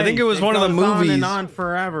 I think it was one of the goes on movies. and on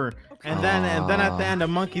forever, and then at the end, a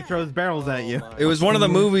monkey throws barrels at you. It was one of the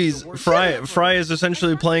movies. Fry is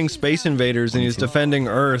essentially playing Space Invaders, and he's defending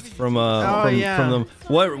Earth from from them.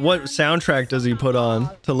 What soundtrack does he put on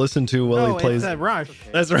to listen to while he plays? It's a Rush.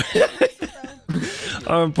 That's right. I'm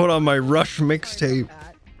gonna put on my Rush mixtape.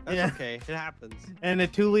 That's okay. It happens. And a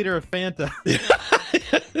 2-liter of Fanta.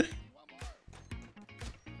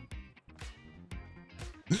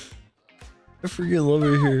 I freaking love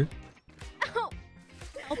it here.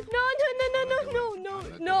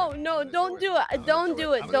 No, don't do it. Don't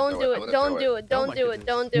do it. Don't do it. Don't do it. Don't do it.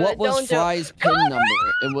 Don't do it. What was Don't do it. Fry's pin number?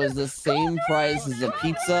 It was the same price as a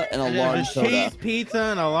pizza and a large soda. Cheese pizza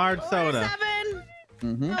and a large soda.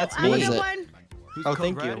 That's I what get is it? one. Oh,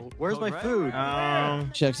 thank you. Where's my food?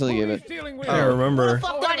 She actually gave it. I remember.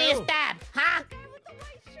 What gun is that? Huh?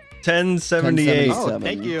 1078. 1077. Oh,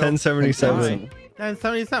 thank you. 1077.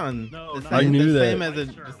 1077. No, I knew that.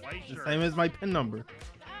 The same as my pin number.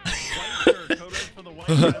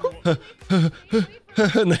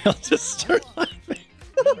 And they all just start laughing.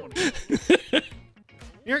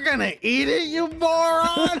 You're gonna eat it, you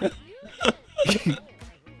moron!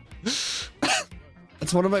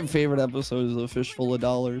 That's one of my favorite episodes of Fish Full of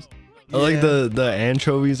Dollars. I like the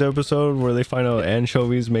anchovies episode where they find out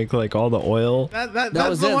anchovies make like all the oil.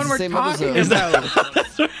 That's the one we're talking Is about.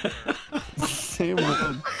 Same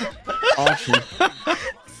one. Awesome.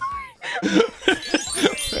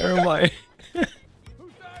 Where am I?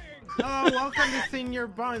 Oh, welcome to Senior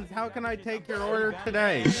Buns. How can I take your order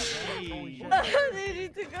today? They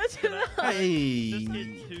need to go to the Hey. Just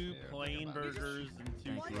get 2 plain burgers and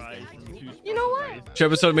 2 fries and 2 You know what? Which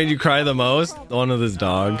episode made you cry the most? The one with his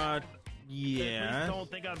dog. Yeah. Don't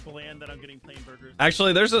think I'm bland that I'm getting plain burgers.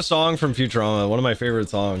 Actually, there's a song from Futurama, one of my favorite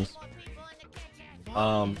songs.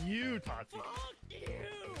 You, Tati.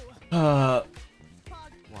 Wow.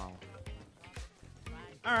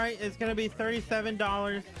 All right, it's gonna be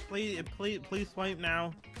 $37. Please swipe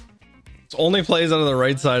now. It only plays out of the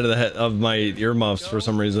right side of the head of my earmuffs for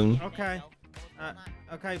some reason. Okay.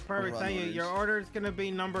 Okay, perfect. Thank you. Your order is gonna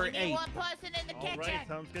be number 8. All right,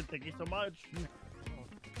 sounds good. Thank you so much.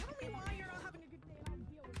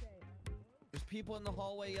 There's people in the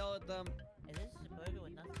hallway, yell at them. Is this a burger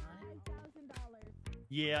with nothing on it?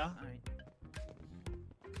 Yeah.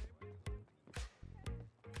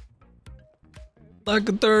 Like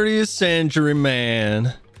a 30th century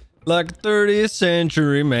man. Like a 30th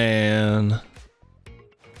century man.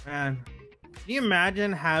 Man, can you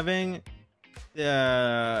imagine having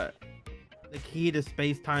the key to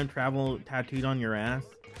space-time travel tattooed on your ass?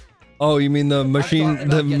 Oh, you mean the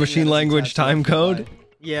machine language time code?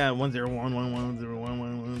 Yeah,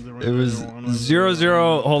 10111011101. It was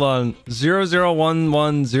 00. Hold on.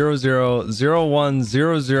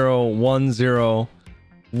 001100010010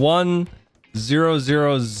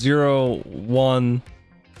 10001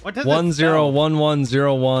 What does it spell?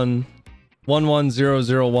 101101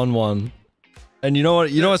 110011. And you know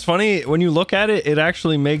what? You know what's funny? When you look at it, it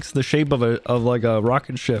actually makes the shape of like a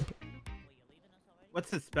rocket ship.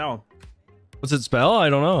 What's it spell? What's it spell? I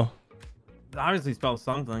don't know. It obviously spells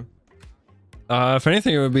something. If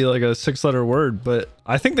anything, it would be like a 6-letter word, but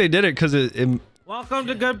I think they did it because it. Welcome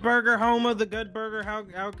to Good Burger, home of the Good Burger.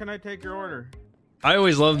 How can I take your order? I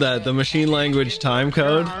always love that, the machine language time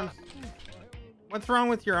code. What's wrong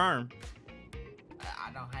with your arm?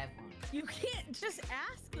 I don't have one. You can't just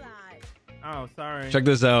ask that. Oh, sorry. Check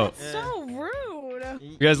this out. That's so rude.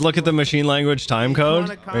 You guys look at the machine language time code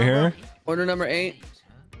right here. Order number 8.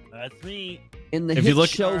 That's me. In the If hit you look-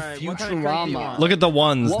 show Alright, what kind of cake do you Futurama, want? Look at the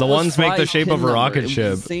ones. what The was ones make the Fry's shape pin of a number? rocket It was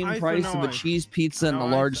ship. the same Ice or price no of a ice? cheese pizza and No a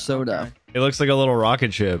large ice? soda. It looks like a little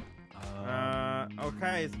rocket ship.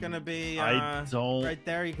 Okay, it's gonna be I don't right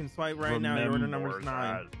there. You can swipe right now. Your order number's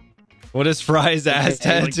 9. What is Fry's ass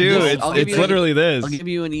Okay, tattoo? this- I'll give It's you- literally this. I'll give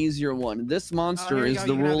you an easier one. This monster here you is go,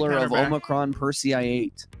 the you can have the ruler of counter back. Omicron Persei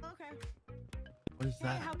 8. What is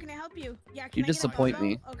that? How can I help you? Yeah, can You I get a disappoint photo?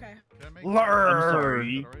 me. Okay. I'm sorry.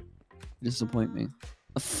 You disappoint me.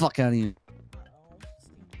 The fuck out of you.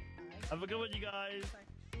 Have a good one, you guys.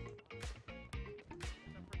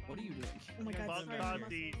 What are you doing? Oh my god. Fuck sorry,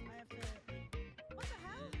 Nazi.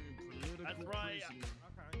 That's right.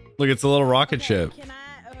 Look, it's a little rocket ship. Can I,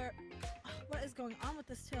 what is going on with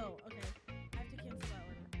this till? Okay. I have to cancel that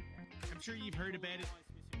order. I'm sure you've heard about it.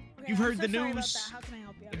 Okay, You've I'm heard so the sorry about news. that. How can I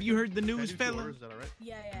help you? Have you heard the news, fella?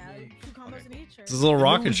 Yeah. 2 combos in each. Or? It's a little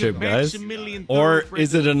rocket news ship, of guys. Maximilian Or Thoroughbred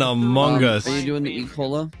is it an Among Us? Are you doing the E.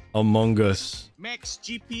 Cola? Among Us. Max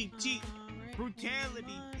GPT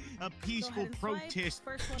brutality. A peaceful protest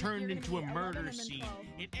turned into a murder scene.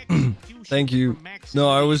 Thank you. No,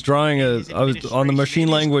 I was drawing I was on the machine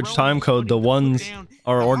language time code. The ones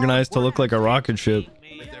are organized to look like a rocket ship. I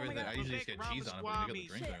usually just get cheese on it, but you get the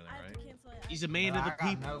drink and everything, right? He's a man of the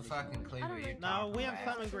people. No fucking clue what you're No, we have talking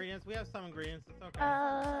some about. ingredients. We have some ingredients. It's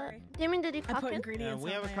okay. Damon, did he I pop put in? ingredients.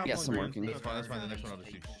 we have a on couple Yes, I'm working. That's fine. That's fine. The next one I'll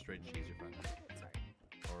just do straight cheese. You're fine.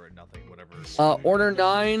 Or nothing. Whatever. Order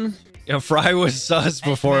 9. Yeah, Fry was sus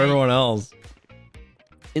before everyone else.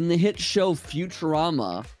 In the hit show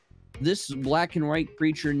Futurama, this black and white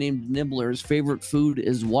creature named Nibbler's favorite food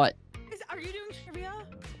is what? Are you doing trivia?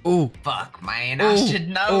 Ooh. Fuck, man. I Ooh. should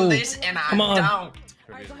know Ooh. this, and I Come on. don't.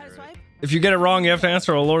 Alright, go ahead, swipe. If you get it wrong, you have to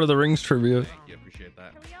answer a Lord of the Rings trivia. Thank you. Appreciate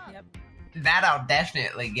that. Yep. That I'll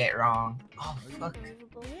definitely get wrong. Oh, fuck.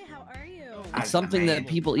 Hey, how are you? It's something that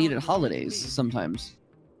people eat at holidays sometimes.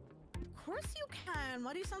 Of course you can.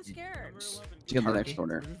 Why do you sound scared? You get the next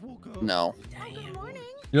order. No. Good morning.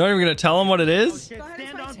 You're not even gonna tell them what it is? Go ahead and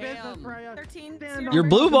swipe. business, Freya. 13. You're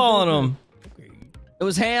blue balling them. It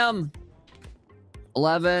was ham.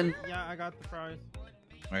 11. Yeah, I got the fries.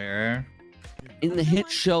 Where? In the hit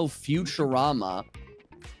show Futurama.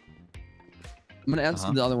 I'm gonna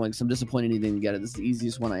answer the other one because I'm disappointed he didn't get it. This is the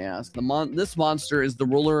easiest one I asked. This monster is the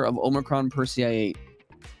ruler of Omicron Persei 8.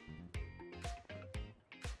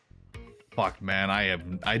 Fuck, man.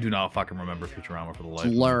 I do not fucking remember Futurama for the life.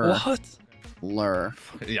 Lur. What? Lur.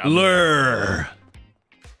 Yeah, Lur.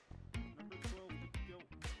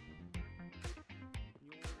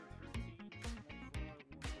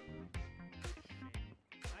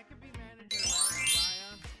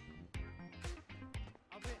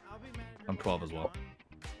 I'm 12 as well.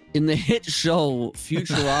 In the hit show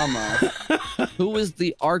Futurama, who is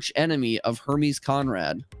the arch enemy of Hermes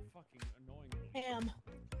Conrad? Ham.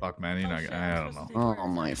 Fuck, man. You're not. I don't know. Oh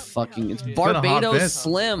my fucking! It's been a hot Barbados bit.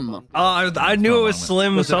 Slim. Oh, I knew it was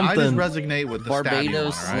Slim Listen, I something. just resonate with the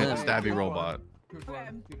Barbados stabby one, right? Slim. Stabby robot. Okay.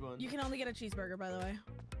 You can only get a cheeseburger, by the way.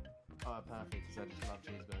 Oh, perfect, because I just love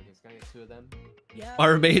cheeseburgers. Can I get 2 of them? Yeah.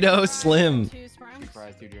 Barbados Slim. 2 Spranks. 2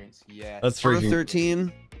 fries, 2 drinks. Yeah. That's Order freaking.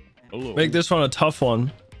 13. Make this one a tough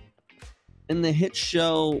one. In the hit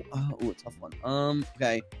show, oh, a tough one.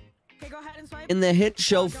 Okay. Okay, go ahead and swipe. In the hit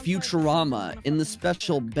show Futurama, in the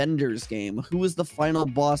special Benders game, who is the final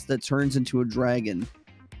boss that turns into a dragon?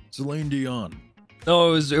 Celine Dion.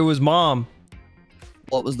 No, it was Mom.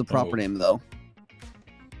 What was the proper name though?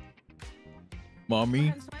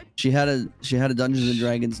 Mommy. She had a Dungeons and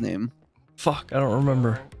Dragons name. Fuck, I don't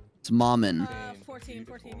remember. It's Mommin. 14,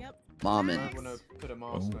 yep. Mommin. I want to put a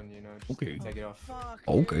mask on, you know. Just Okay. Take it off. Fuck.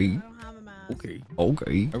 Okay. I don't have a mask. Okay.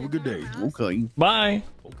 Okay. Have a good day. Okay. Bye.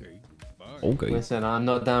 Okay. Bye. Okay. Listen, I'm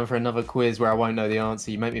not down for another quiz where I won't know the answer.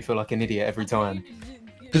 You make me feel like an idiot every time.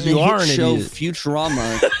 Because In you the are hit an show idiot.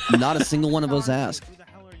 Futurama, not a single one of us asked.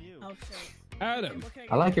 Adam.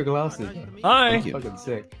 I like your glasses. Hi. That's fucking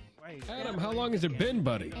sick. Adam, how long has it been,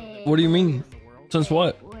 buddy? What do you mean? Since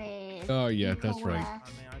what? Oh yeah, that's right.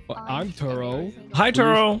 Well, I'm Turo. Hi,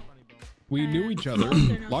 Turo. We knew each other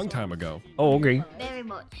a long time ago. Oh, okay. Very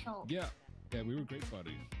much so. Yeah, we were great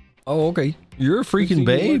buddies. Oh, okay. You're a freaking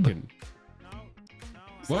babe.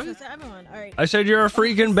 What? I said you're a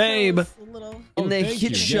freaking babe. In the thank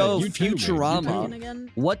hit you. show Yeah, you too, man. You Futurama,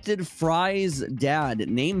 what did Fry's dad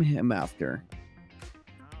name him after?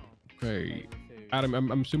 Okay, Adam,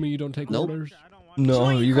 I'm assuming you don't take Nope. orders. No,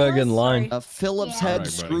 you gotta get in line. A Phillips Yeah. head Alright, buddy.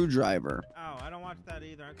 screwdriver. Oh, I don't watch that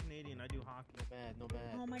either. I'm Canadian. I do hockey. No bad, no bad.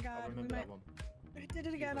 Oh my god. I'll remember that one. I did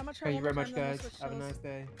it again. I'm gonna try Thank you one very more much, time, then I'll guys. switch Have a shows. nice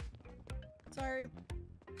day. Sorry.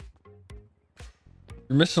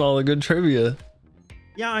 You're missing all the good trivia.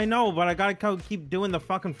 Yeah, I know, but I gotta keep doing the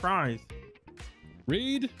fucking fries.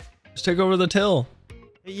 Reed, Just take over the till.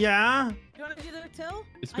 Yeah. You want to do the till?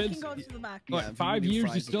 It's I been can go to the back. what, if you 5 do years?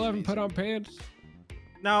 fries, You still it'd be haven't put on pants?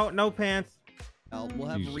 No pants. We'll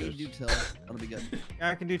have Jesus. Reed do till. That'll be good. Yeah,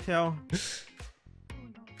 I can do till.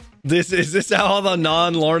 This how all the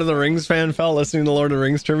non Lord of the Rings fan felt listening to Lord of the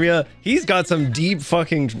Rings trivia. He's got some deep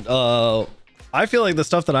fucking. I feel like the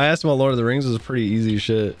stuff that I asked about Lord of the Rings was pretty easy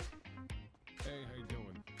shit. Hey, how you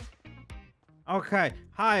doing? Okay.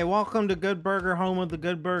 Hi, welcome to Good Burger, home of the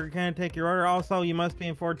Good Burger. Can I take your order? Also, you must be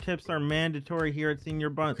informed tips are mandatory here at Senior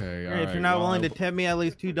Bunch. Okay, If alright, you're not willing to well- tip me at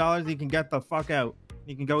least $2, you can get the fuck out.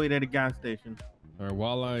 You can go eat at a gas station. All right,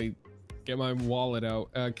 while I get my wallet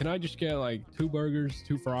out, can I just get like 2 burgers,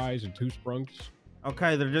 2 fries, and 2 sprunks?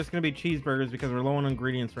 Okay, they're just gonna be cheeseburgers because we're low on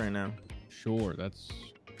ingredients right now. Sure, that's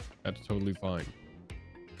totally fine.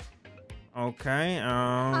 Okay.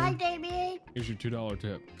 Hi, Damien. Here's your $2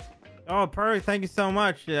 tip. Oh, perfect. Thank you so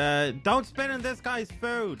much. Don't spit in this guy's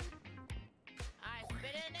food.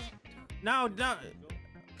 No.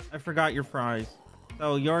 I forgot your fries.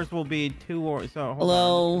 So yours will be 2 or so. Hold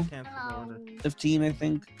Hello. on. Cancel the order. 15, I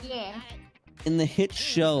think. Yeah. In the hit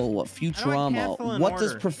show cancel Futurama, in what does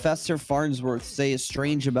order? Professor Farnsworth say is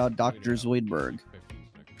strange about Dr. Zoidberg?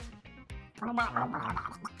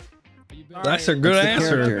 That's a good That's the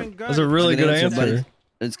answer. character. That's a really good but answer.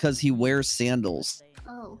 It's because he wears sandals.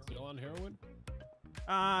 Oh. Still on heroin?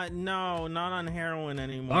 No, not on heroin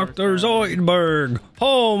anymore. Dr. Zoidberg,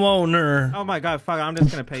 homeowner. Oh my god, fuck! I'm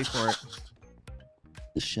just gonna pay for it.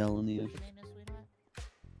 The shell in the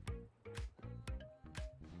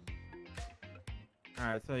All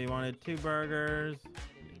right, so you wanted 2 burgers.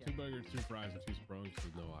 2 burgers, 2 fries, and 2 sprunks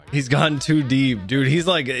with no ice. He's gone too deep, dude. He's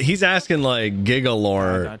asking like I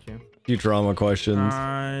Gigalore got you. Futurama questions.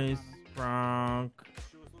 Fries, sprunk.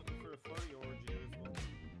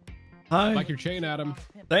 Hi. Like your chain, Adam.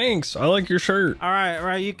 Thanks. I like your shirt. All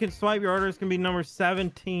right. You can swipe your order. It's gonna be number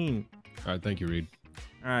 17. All right, thank you, Reed.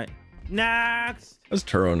 All right. Next. That's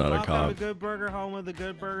Turo, not a Welcome cop. to Good Burger, home of the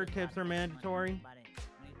Good Burger. Tips are mandatory.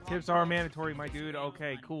 Tips are mandatory, my dude.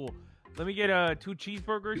 Okay, cool. Let me get 2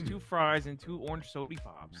 cheeseburgers, 2 fries, and 2 orange soda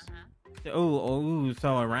pops. Oh,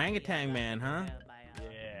 so orangutan man, huh?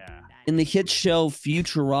 Yeah. In the hit show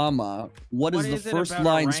Futurama, what is the is it first about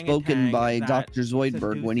line spoken orangutan by that Dr.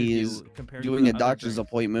 Zoidberg when he is compared to doing a other doctor's drinks?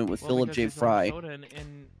 appointment with Well, Philip because J. it's Fry? orange soda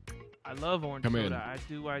and I love orange Come soda. in.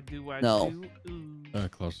 I do. No. Ooh.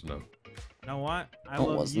 Close enough. You know what? I No, it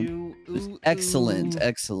love wasn't. you. It's Ooh, excellent, ooh.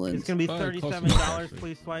 excellent. It's gonna be Close $37. enough.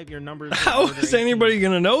 Please swipe your numbers. How is anybody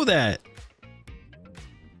gonna know that?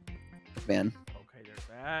 Man, Okay, there's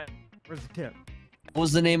that. Where's the tip? what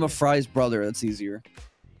was the name of Fry's brother? That's easier.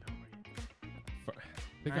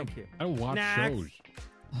 Thank you. I don't watch Next. shows.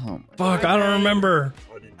 Oh, Fuck, I don't remember.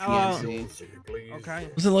 Oh, okay.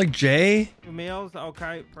 Was it like Jay? 2 meals.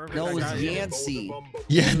 Okay, perfect. no, I it was got you. Yancey.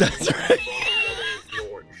 Yeah, that's right.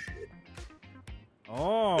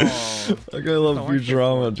 Oh. Like I love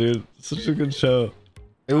Futurama, dude. Such a good show.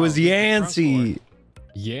 It was Yancey.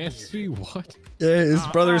 Yancey? What? Yeah, his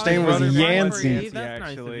brother's name was brother, Yancey. That's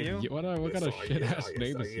nice of Actually. you. What kind of shit ass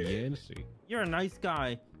name is Yancey? You're a nice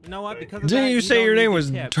guy. You know what? Because of Didn't that, you say don't your need name the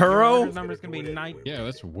was tip. Turo? Your order number's gonna be 9. Yeah,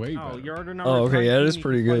 that's way Oh, better. your order number. Oh, okay, yeah, that is 19.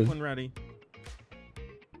 pretty You can good. swipe when ready.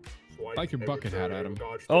 I like your bucket hat, Adam.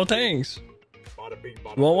 Oh, thanks.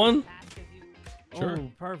 You want one? Sure.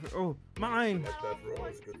 Oh, perfect. Oh, mine.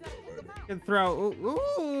 Can throw.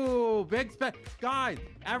 Ooh, big spec. Guys,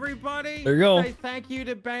 everybody. There you go. Say thank you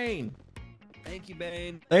to Bane. Thank you,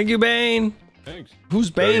 Bane. Thank you, Bane. Thanks. Who's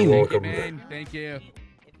Bane? Thank you.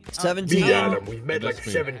 17. We've met like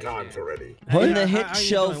 7 times already. In the Hey, hit how you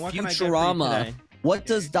show doing? What can I get for you Futurama, today? what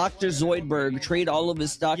does Dr. Zoidberg trade all of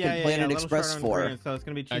his stock in Planet little Express short on for? ingredients, So it's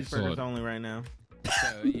gonna be cheeseburgers Excellent. only right now.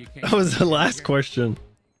 That was the last question.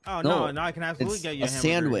 Oh No, no, I can absolutely it's get you a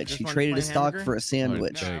sandwich. He traded his stock for a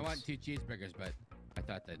sandwich. I want 2 cheeseburgers, but I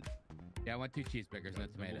thought that. Yeah, I want 2 cheeseburgers, no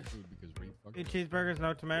tomatoes. 2 cheeseburgers,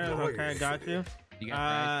 no tomatoes. Okay, I got you. You got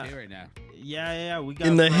fries too, right now? Yeah, we got.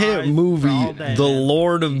 In the hit fries movie, for all day, The man.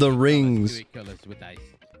 Lord of the Rings.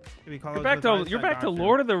 You're back to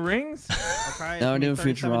Lord of the Rings. Okay, No, we're doing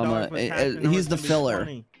 $37 Futurama. with tax, and He's the it's gonna be filler.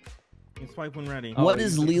 20. You can swipe when ready. What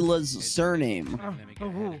is Leela's surname?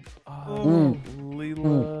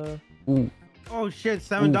 Leela. Oh shit,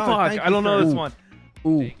 $7. Fuck, Thank I you, don't know sir. this one.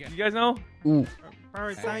 Ooh. You guys know? All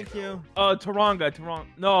right, thank you. Taranga.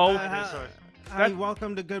 No. Hi,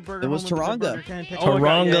 welcome to Good Burger. It was home of the Good Taranga. Burger. Can I take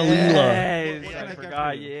Taranga Yes, What can I I get for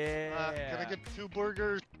forgot. you? Yeah. Can I get 2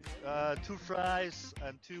 burgers, 2 fries,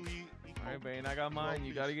 and 2 All right, Bane, I got mine.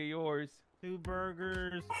 You gotta get yours. 2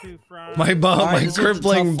 burgers, 2 fries. My All right, my this one's a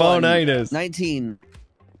crippling tough one. bonitis. 19.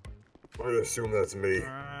 I assume that's me.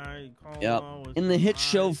 Yep. In the hit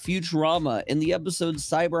show Futurama, in the episode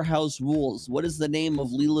Cyber House Rules, what is the name of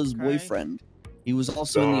Leela's boyfriend? He was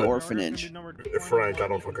also in the orphanage. Frank, I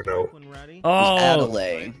don't fucking know. Oh,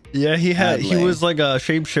 Adelaide. yeah, he Adelaide. was like a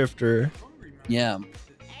shapeshifter. Yeah.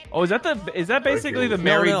 Oh, is that basically the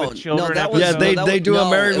Married with Children? No, that was, Yeah, they do a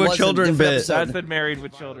Married with Children bit. That's the Married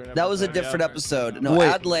with Children. That was a episode, different yeah. episode. No, Wait.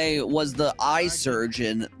 Adlai was the eye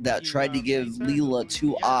surgeon that tried to give Leela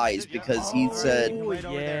 2 eyes because he said,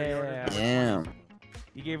 Yeah. "Yeah."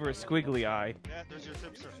 He gave her a squiggly eye. Yeah, there's your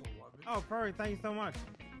tip, sir. Oh, perfect. Thank you so much.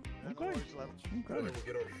 Okay.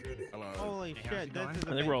 Holy shit, this is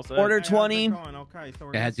I think we're all set. Order 20. Okay, so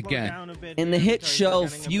we're Yeah, gonna it's a slow gun. down a bit In the here hit because show we're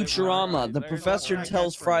getting a bit Futurama, hard. the professor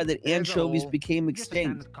tells Fry that anchovies became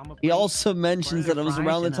extinct. He also mentions that it was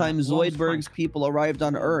around the time Zoidberg's people arrived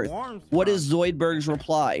on Earth. What is Zoidberg's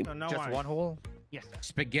reply? So no Just ice. one hole? Yes, sir.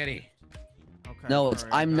 Spaghetti. Okay, No, it's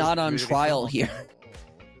alright. I'm not on trial here.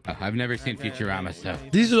 Oh, I've never seen Futurama, so.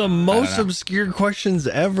 These are the most know. obscure questions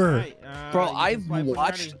ever. Right, Bro, you can I've swipe when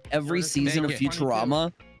watched ready. every Order season of Thank you.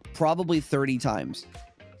 Futurama probably 30 times.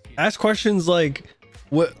 Ask questions like,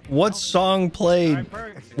 what song played?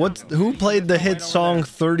 Who played the hit song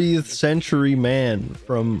 30th Century Man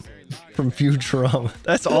from Futurama?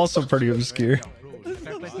 That's also pretty obscure.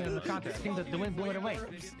 Start placing it on the counter. I think the wind blew it away.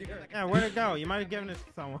 Yeah, where'd it go? You might have given it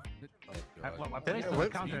to someone. I placed it on the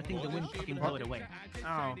counter. I think the wind fucking blew it away.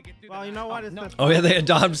 Oh, well, you know what? It's the Oh yeah, they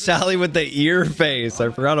adopt Sally with the ear face. I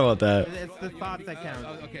forgot about that. it's the thought that counts.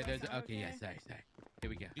 Oh, okay, yeah, sorry. Here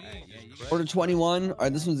we go. Order 21. All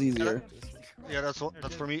right, this one's easier. Yeah,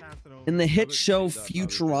 that's for me. In the hit show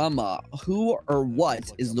Futurama, who or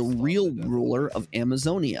what is the real ruler of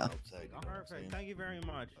Amazonia? Perfect. Thank you very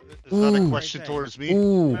much. Is that a Ooh. question towards me?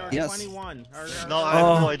 Ooh. Yes. 21. No, I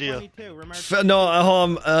have no idea. 22. Remember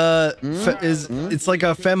It's like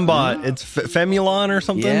a fembot. It's Femulon or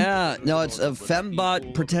something. Yeah, no, it's a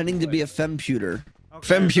fembot pretending to be a femputer.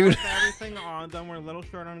 Okay, Femputer. so everything on them. We're a little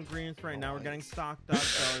short on ingredients right now. We're getting stocked up.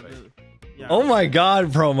 So yeah. Oh my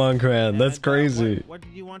God, Pro Monk Man, that's And, crazy. what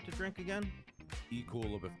did you want to drink again?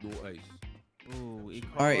 E-cola with no ice. Ooh,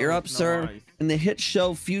 All right, you're up, sir. In the hit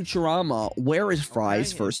show Futurama, where is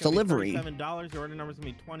Fry's first delivery? $7. Your order number's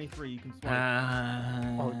gonna be 23. You can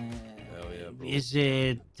swipe. Is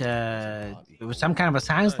it some kind of a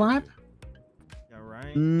science lab? Yeah,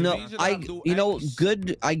 right. No,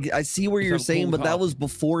 good. I see where you're saying, but that was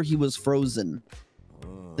before he was frozen.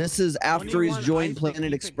 This is after he's joined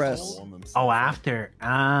Planet Express. Oh, after.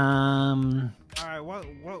 All right,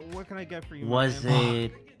 what can I get for you? Was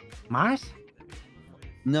it Mars?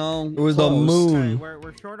 No, It was the close. moon.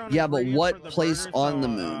 We're short on Yeah, but ingredients what for the place burgers, on so, the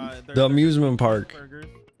moon? The amusement park. burgers.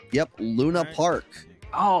 Yep, Luna Park.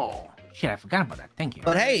 Oh, shit, I forgot about that. Thank you.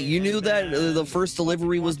 But hey, you knew that the first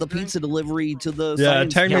delivery was the pizza delivery to the. Yeah,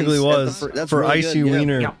 it science technically place at the was that's for really Icy good, yeah.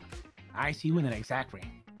 Wiener. Yep. I see you in it exactly.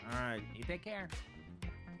 All right. You take care.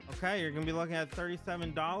 Okay, you're gonna be looking at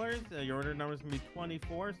 $37. Your order number's gonna be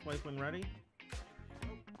 24. Swipe when ready.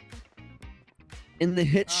 In the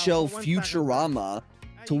hit show one second. Futurama,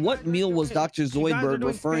 to what meal was Dr. You guys are Zoidberg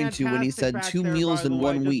doing referring to when he fantastic said back 2 there, meals by the in way.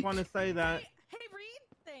 1 Just week? want to say that. Hey, Reed.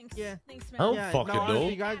 Thanks. Yeah. Thanks, man. Oh, Yeah, fucking no, honestly, no.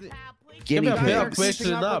 you guys, Guinea you guys are better pigs. question mixing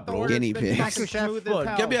than up that, with the bro. words. Guinea It's been pigs. fucking smooth as Look,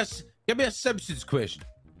 hell. give me a substance question.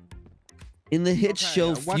 In the hit Okay,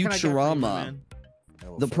 show what can I get for you, Futurama, man?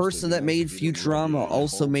 the person that made Futurama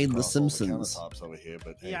also made The Simpsons.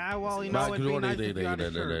 Yeah, well, you Nah, know, it'd be nice if you got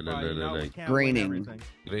a shirt, but, you know, we can't win Graining.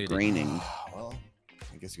 everything. Graining. Well,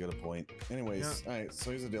 I guess you got a point. Anyways, all right. So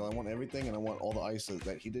here's the deal. I want everything, and I want all the ice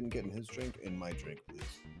that he didn't get in his drink in my drink, please.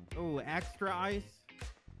 Ooh, extra ice.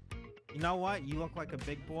 You know what? You look like a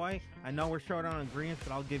big boy. I know we're short on ingredients,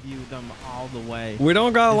 but I'll give you them all the way. We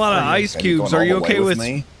don't got a lot of ice Are you cubes. going Are you all the way okay with with?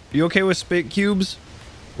 me? You okay with spit cubes?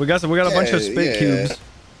 We got a bunch of spit cubes.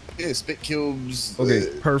 Yeah, spit cubes. Okay,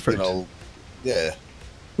 perfect. You know, yeah.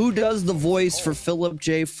 Who does the voice for Philip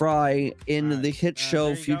J. Fry in the hit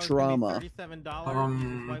show Futurama?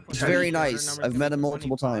 It's very nice. I've met him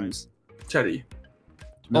multiple times. Teddy.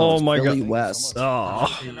 No, Oh it's my Billy God. West.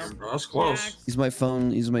 Oh. That's close. He's my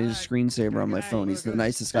phone. He's my screensaver on my phone. He's the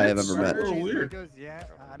nicest guy I've ever met. A little weird.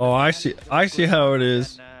 Oh, I see. I see how it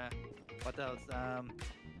is. What else?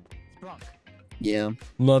 Sprunk. Yeah. I'm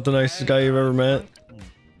not the nicest guy you've ever met.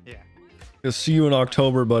 Yeah. I'll see you in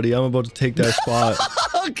October, buddy. I'm about to take that spot.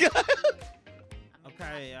 Oh God.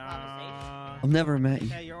 Okay. I've never met you.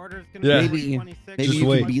 Okay, your order's gonna Yeah. be Maybe Just you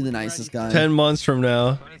wait. could be the nicest guy. 10 months from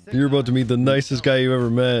now, you're about to meet the nicest guy you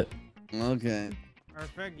ever met. Okay.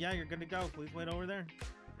 Perfect. Yeah, you're good to go. Please wait over there.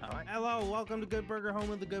 Hello, welcome to Good Burger,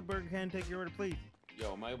 home of the Good Burger. Can take your order, please.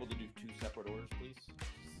 Yo, am I able to do 2 separate orders, please?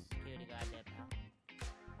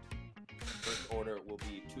 First order will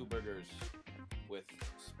be 2 burgers with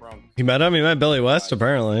sprung. You met him? You met Billy West,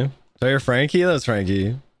 apparently. So you're Frankie? That's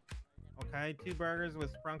Frankie. Okay, 2 burgers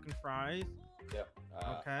with sprunk and fries. Yep.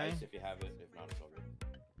 Okay. Ice if you have it. If not, it's all good.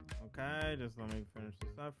 Okay, just let me finish this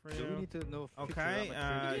up for you. Do we need to know? Okay,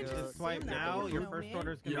 just swipe now. Your first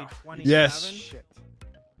order is gonna be 27. Yes.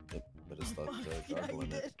 But it's not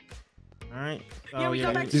gargling it. All right. Yeah, we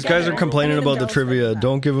go back These together. guys are complaining about the trivia.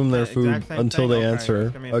 Don't give them their Exact food same until thing? they Okay, answer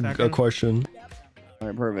just give me a a second. question. All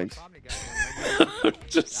right, perfect.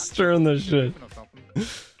 Just stirring the shit.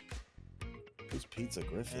 Who's Pizza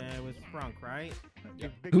Griffin? It was sprunk, right?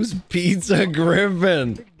 Who's Pizza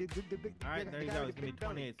Griffin? All right, there you go. It's gonna be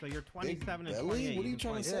 28. So you're 27 and Belly? 28. What are you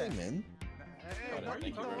trying to say, man? Thank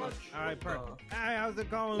you very much. All right, perfect. Hey, how's it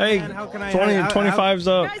going, Hey, man? How can I? 25's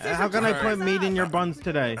up. How can I put meat in your buns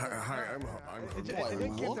today? Hi, I'm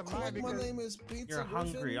my name is Pizza You're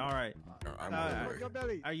hungry. All right.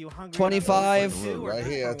 Are you hungry? 25. Right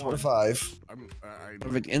here, 25.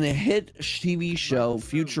 Perfect. In the hit TV show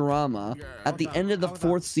Futurama, at the end of the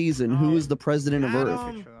 4th season, who is the president of Earth?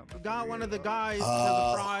 Adam, got one of the guys for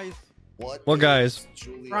the fries. What guys?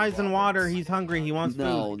 Fries and water. He's hungry. He wants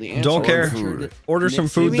No, food. the answer Don't care. Richard Order some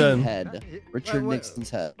food Nixon's then. Head. Richard Nixon's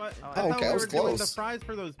head. But Oh, I thought okay, I we was were doing the close. fries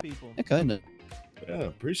for those people. Yeah, kind of. Yeah,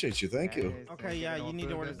 appreciate you. Thank you. Okay, yeah, you need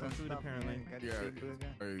to order some food apparently.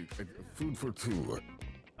 Food for 2.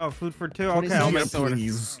 Oh, food for 2. Okay, I'll make the order.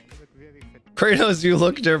 Kratos, you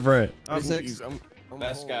look different. Oh,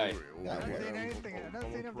 Best guy.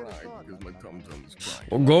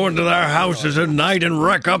 We'll go into their houses at night and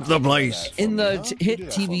wreck up the place. In the hit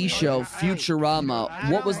TV show Futurama,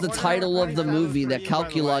 what was the title of the movie that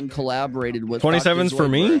Calculon collaborated with? 27's for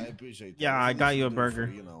me? Yeah, I got you a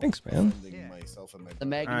burger. Thanks, man. The All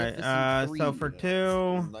Magnificent right, Three. so for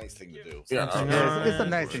 2. Nice thing to do. Yeah. It's a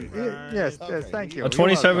nice thing. Yes, thank you. A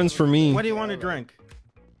 27's for me. What do you want to drink?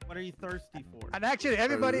 What are you thirsty for? And actually,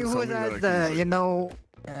 everybody who Something has, that I can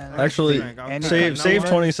Actually, any save kind of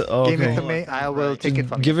 20. Oh, give it to okay. me. I will take it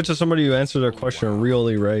from Give you. it to somebody who answered their question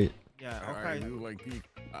really right. Yeah, okay.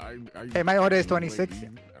 Hey, my order is 26.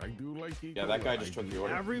 Yeah, that guy just took the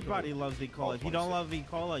order. Everybody loves E. coli. If you don't love E.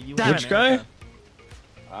 coli, you Which guy?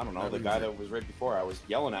 I don't know, the guy that was right before. I was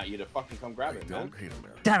yelling at you to fucking come grab it, man.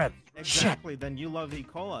 Damn it. Exactly, then you love E.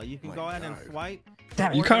 coli. You can go ahead and swipe.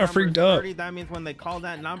 Damn it. You kind of freaked up. That means when they call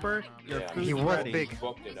that number, your Yeah. food's He was ready. big.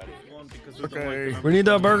 Booked it. I didn't- Okay. We need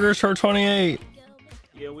the burgers for 28.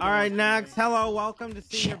 All right, next. Hello, welcome to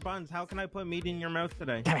Senior Buns. How can I put meat in your mouth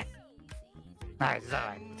today? Damn it. Nice, it's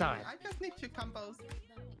alright. It's alright. I just need 2 combos.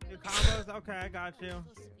 2 combos? Okay, I got you.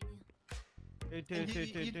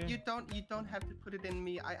 And you don't have to put it in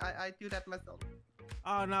me. I do that myself.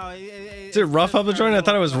 Oh no! Is it rough up the joint? I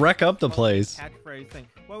thought it was wreck up the place. Catchphrase thing.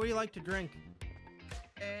 What would you like to drink?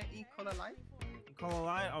 E. Cola Light. Cola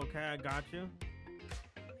Light. Okay, I got you.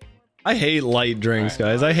 I hate light drinks,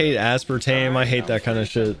 guys. I hate aspartame. I hate that kind of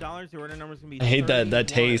shit. $30, your order number's gonna be I hate that 31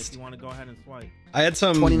 taste. If you want to go ahead and swipe. I had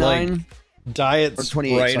some 29 like diet or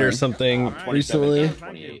 28, Sprite or sorry. something All right, recently.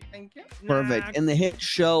 28. Thank you. Perfect. In the hit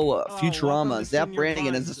show Futurama, welcome to Zap Senior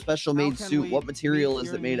Brannigan has a Buns. special How made can suit. we What material meet is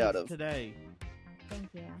your it made out needs of? Today. Thank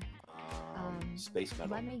you. Space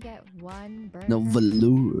metal. Let me get 1 burger. No,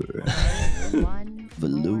 velour. 1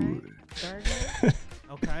 Velour. more burger.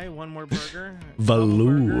 Okay, 1 more burger.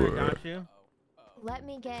 Velour. Burger, I got you. Let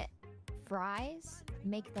me get fries.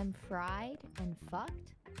 Make them fried and fucked.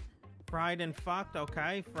 Fried and fucked.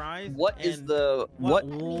 Okay, fries. What is and the what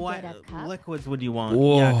Let me what get a cup. liquids would you want?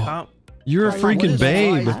 Whoa. Yeah, cup. You're a What freaking is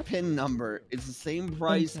babe. Fry's PIN number? It's the same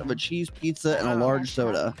price of a cheese pizza and a large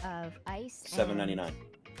soda. $7.99.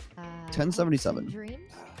 1077.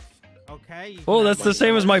 Okay. Oh, that's the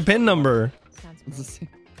same as my PIN number.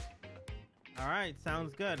 All right,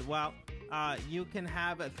 sounds good. Well, you can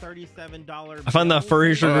have a $37. I find that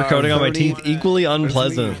furry sugar coating on my 30. teeth equally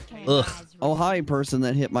unpleasant. Ugh. Oh, hi, person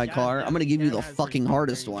that hit my car. I'm gonna give you the fucking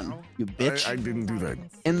hardest one, you bitch. I didn't do that.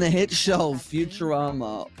 In the hit show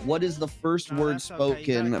Futurama, what is the first word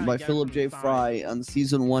spoken by Philip J. Fry on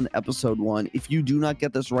season 1, episode 1? If you do not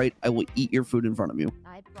get this right, I will eat your food in front of you.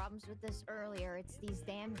 I had problems with this earlier. It's these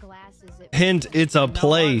damn glasses. Hint, it's a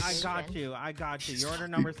place. I got you. I got you. Your order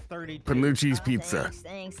number's 32. Panucci's pizza.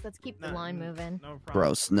 Thanks. Let's keep the line moving.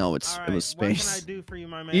 Gross. No, it was space. What can I do for you,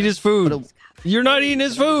 my man? Eat his food. You're not eating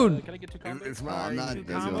his food. It's not. I'm not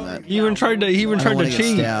doing that. He even tried to. He even tried to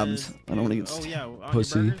cheat. Stabbed. I don't want to get stabbed.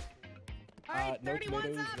 Pussy. Alright,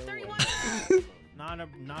 31's up, 31.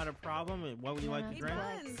 Not a problem. What would you like to drink?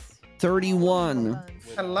 31.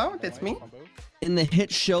 Hello, that's me. In the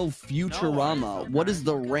hit show Futurama, what is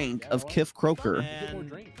the rank of Kif Kroker?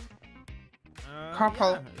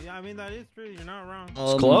 Corporal. Yeah, I mean that is true. You're not wrong.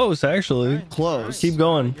 It's close, actually. Close. Keep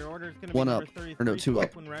going. One up. Or no, 2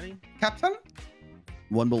 up. Captain?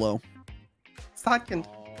 1 below. Second.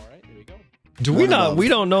 Do we not? We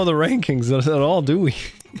don't know the rankings at all, do we?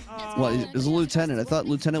 Well, he's a lieutenant. I thought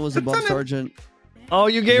lieutenant was above sergeant. Oh,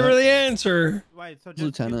 you gave her the answer. Wait, so just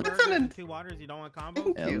Lieutenant. Lieutenant. 2 waters. You don't want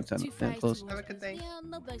combo? Yeah, lieutenant. Yeah, close. Have a good day. Yeah,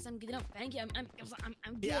 no bugs. I'm good enough. Thank you. I'm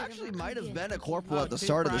He good. actually might have been a corporal at the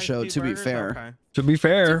start of the show, to be fair. To be 2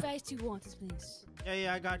 fair. fries, 2 waters, please.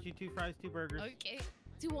 Yeah, I got you. 2 fries, 2 burgers. Okay.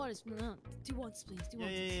 2 waters, no. 2 waters, please. 2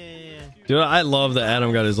 waters. Yeah. Dude, I love that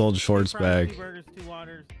Adam got his old shorts 2 fries, 2 back. burgers, 2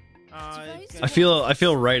 waters. I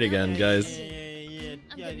feel right again, guys.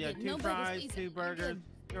 Yeah. 2 fries, 2 burgers.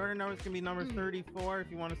 Your order number's gonna be number 34 if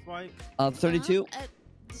you want to swipe. 32.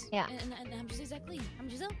 Yeah. And how much exactly? How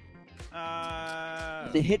much is that?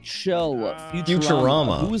 The hit show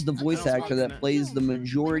Futurama. Who is the voice actor that plays the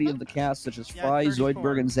majority of the cast, such as Fry,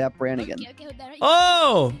 Zoidberg, and Zap Brannigan?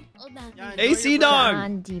 Oh! AC Dog.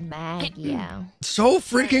 John DiMaggio. So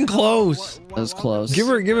freaking close. That was close. Give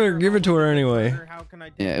it to her anyway.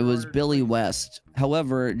 Yeah, it was Billy West.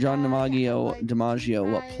 However, John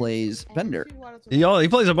DiMaggio what plays Bender. He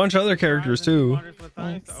plays a bunch of other characters too.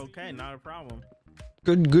 Okay, not a problem.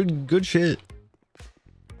 Good shit.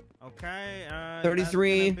 Okay.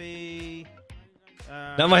 33.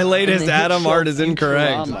 Now my latest Adam art is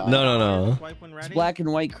incorrect. Futurama. No. This black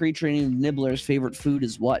and white creature named Nibbler's favorite food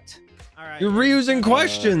is what? You're reusing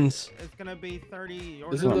questions. It's gonna be 30.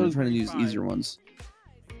 I'm trying to use easier ones.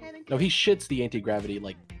 No, he shits the anti-gravity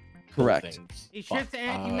like. Correct. He shits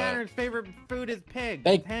antimatter's favorite food is pig.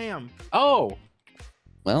 Thank- Ham. Oh.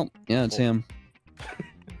 Well, yeah, it's him.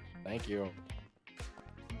 Thank you.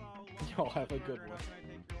 Y'all have a good one.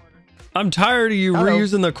 I'm tired of you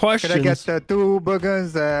reusing the questions. Could I get the 2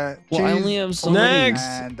 burgers? Well, I only have so Next.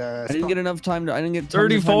 many. And, I didn't get enough time to. I didn't get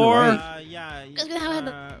 34.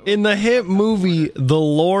 In the hit movie The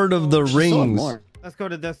Lord of the Rings, Let's go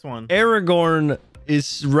to this one. Aragorn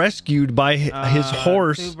is rescued by his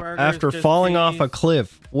horse 2 burgers, after just falling off a cheese.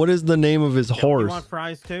 cliff. What is the name of his You horse? want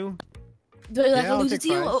fries too? Do I like Yeah, I'll lose it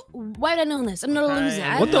take to you? fries. Why would I know this? I'm not a loser.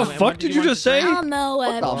 I What don't the know. fuck did you just say? I don't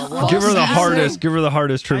know. Give her the hardest. Give her the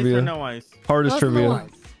hardest Ice or trivia. no ice? Hardest What's no trivia. ice?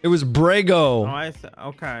 It was Oh, Brago. ice.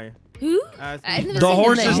 Okay. Who? I've never The seen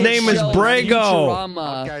horse's that. name is Show Brago.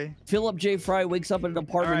 Futurama. Okay. Philip J. Fry wakes up in an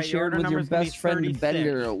apartment Alright, your shared order with your number's gonna be best friend 36.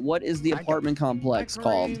 Bender. What is the apartment complex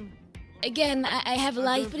called? Again, I have a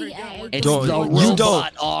life, but It's Don't- the you don't-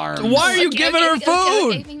 robot arms. Why are you giving her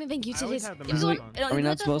food? Thank you. Are we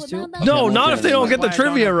not supposed to? No, Okay, not if they don't get the Why I don't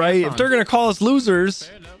trivia have right. headphones. If they're gonna call us losers,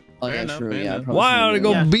 Oh, yeah, true. Yeah. probably why should ought to do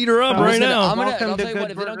go that. beat her up I'm right just gonna- now? I'm gonna, Welcome I'll to tell you what,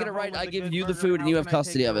 Good if they don't get it Burger right, Home I with give the you Good the Burger. food and you How have can I take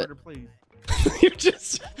custody your of it. order, please? You're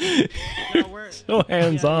just No, we're- so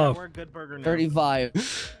hands yeah, off. we're Good Burger now.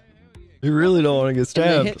 35. You really don't want to get In the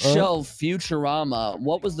stabbed. hit huh? show Futurama,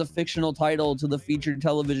 what was the fictional title to the featured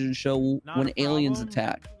television show Not When a Aliens problem.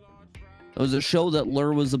 Attack? It was a show that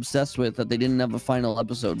Lur was obsessed with that they didn't have a final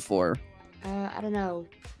episode for. I don't know.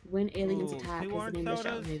 When aliens Ooh, attack 2 is the orange name of the show,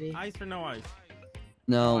 sodas? maybe. Ice or no ice?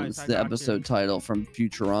 No, Nice, it's I the got you. episode title from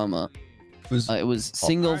Futurama. It was All Single right, it's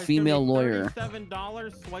gonna be Female Lawyer.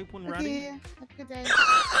 $37. Swipe when ready. Have a good day.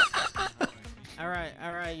 All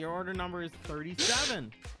right. Your order number is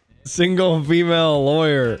 37. Single female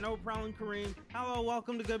lawyer. No problem, Kareem. Hello,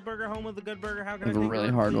 welcome to Good Burger, home of the Good Burger. How I can I have a take your really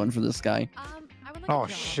order, hard please? one for this guy. I would like Oh a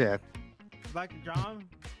job. shit. Like a job?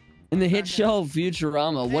 In the hit show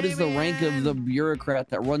Futurama, what is the rank of the bureaucrat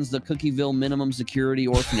that runs the Cookieville Minimum Security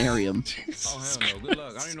Orphanarium? Oh, hell no. Good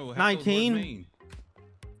luck. I don't even know what 19.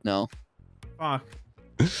 No. Fuck.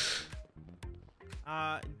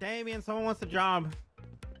 Damien, someone wants a job.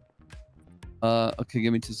 Okay,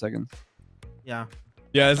 give me 2 seconds. Yeah.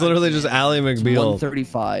 Yeah, it's literally just Ally McBeal.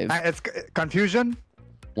 135. It's confusion.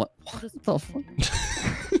 What the fuck?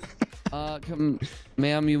 Come,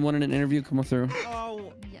 ma'am, you wanted an interview? Come through.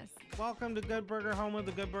 Oh, yes. Welcome to Good Burger, home of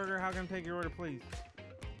the Good Burger. How can I take your order, please?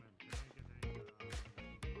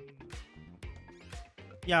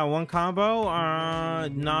 Yeah, one combo.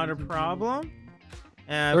 Not a problem.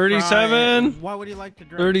 37. What would you like to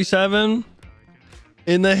drink? 37.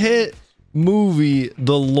 In the hit movie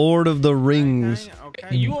The Lord of the Rings,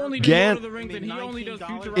 You only do Lord of the Rings and he only does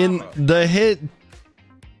Futurama.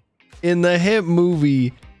 in the hit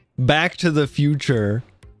movie Back to the Future,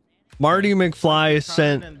 Marty McFly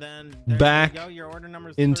sent back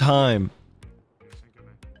in time.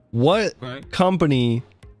 What company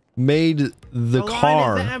made the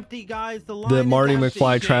car that Marty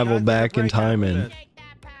McFly traveled back in time in?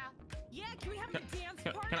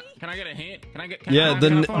 Can I get a hint? Yeah,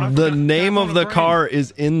 the name of the car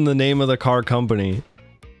is in the name of the car company.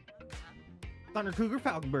 Thunder Cougar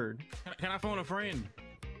Falconbird. Can I phone a friend?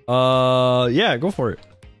 Yeah, go for it.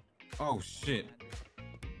 Oh shit.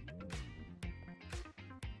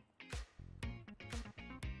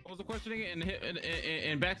 What was the question again?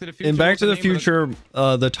 In Back to the Future. In Back to the Future,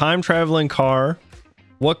 the time traveling car,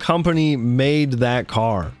 what company made that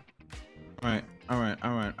car? All right.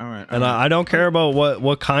 And I don't care about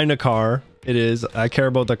what kind of car it is. I care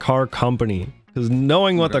about the car company, because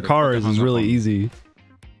knowing what the car is really easy.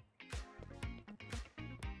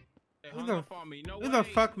 Who the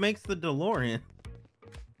fuck makes the DeLorean?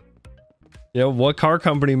 Yeah, what car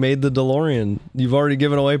company made the DeLorean? You've already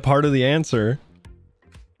given away part of the answer.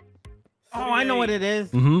 Oh, I know what it is.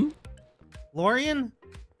 Mm-hmm. Lorian?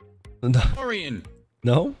 Lorian.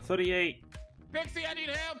 No? 38. Pixie, I need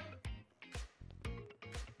help.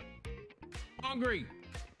 Hungry.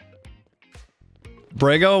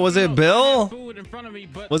 Brago, was it Bill?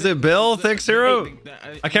 Was it Bill, Thick Syrup?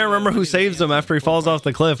 I can't remember who saves him after he falls off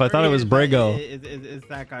the cliff. I thought it was Brago. Is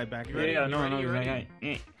that guy back here? Yeah, no, that guy.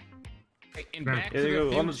 In Back There you to go.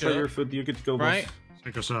 the On the Future, trigger foot, you get to go, right? boss.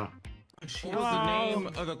 Thank you, sir. What was the name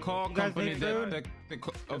of the car company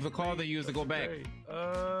of the car they used to go back?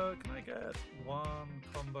 Can I get one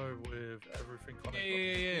combo with everything on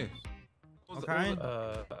it? Yeah. Okay.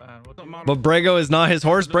 But Brago is not his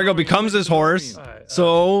horse. Brago becomes his horse.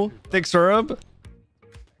 So, Thick Syrup,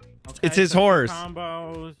 it's his horse.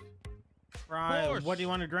 Combos. Right. What do you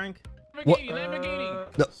want to drink? What?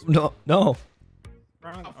 No.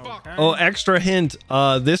 Oh, extra hint.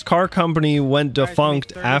 This car company went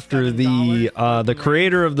defunct after the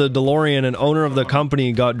creator of the DeLorean and owner of the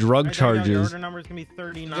company got drug charges. Order number is gonna be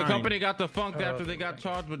 39. The company got defunct after they got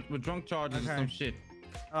charged with drunk charges and some shit.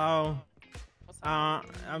 Oh.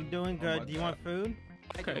 I'm doing good. Do you want food?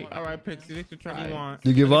 Okay, all right, Pixie. Let's try. What do you want?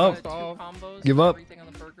 You give up? Give up?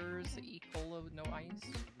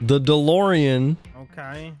 The DeLorean.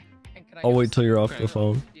 Okay. I'll wait till you're off the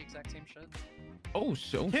phone. Oh,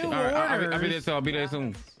 shit. All right, I'll be there soon. I'll be there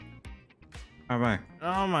soon. All right.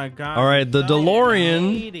 Oh my god. All right, the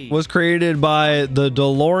DeLorean was created by the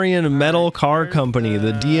DeLorean Metal Car Company,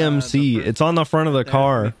 the DMC. It's on the front of the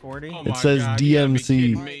car. It says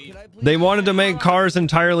DMC. They wanted to make cars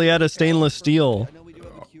entirely out of stainless steel,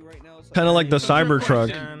 kind of like the Cybertruck.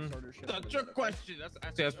 That's your question.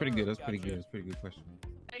 That's pretty good. That's pretty good. That's a pretty good question.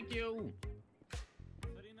 Thank you.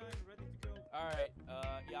 All right.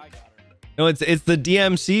 Yeah, I got her. No, it's the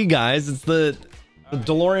DMC, guys. It's the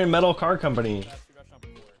DeLorean Metal Car Company.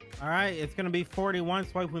 All right, it's gonna be 41.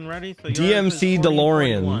 Swipe when ready. So DMC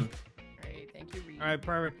DeLorean. All right,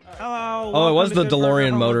 perfect. Hello. Oh, it was the welcome to Good Burger, DeLorean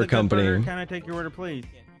home of Motor the Good Company. Burger. Can I take your order, please?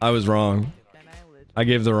 I was wrong. I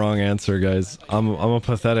gave the wrong answer, guys. I'm a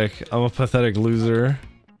pathetic loser.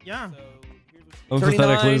 Yeah. I'm a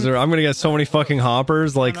pathetic loser. I'm gonna get so many fucking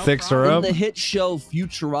hoppers like Thick Syrup. In the hit show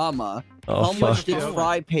Futurama, Oh, how much fuck. did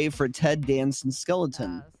Fry pay for Ted Danson's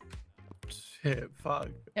skeleton? Shit, fuck.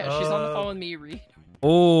 Yeah, she's on the phone with me, Reed.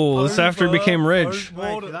 Oh, this after he became rich.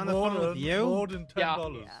 Wait, she's on the phone with you? More than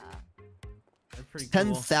 $10. That's pretty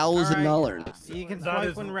cool. $10,000. You can That swipe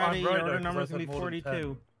is- when I'm ready. right Your there, order 'cause number is I gonna said be more than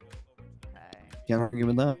 42. Can't argue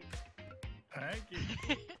with that.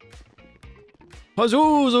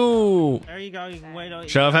 Pazuzu! There you go. You can wait.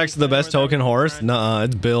 Shadowfax is the best token horse? Nuh-uh,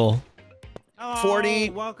 it's Bill. 40.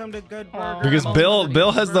 Welcome to Good Burger. Because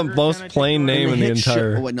Bill has the most plain name in the hit show-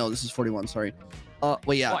 entire. Oh wait, no, this is 41. Sorry.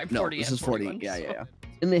 Wait, yeah, Oh, I'm no, 40 this and is 40. 41, Yeah.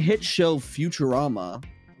 In the hit show Futurama,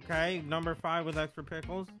 Okay, number 5 with extra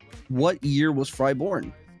pickles. what year was Fry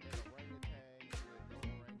born?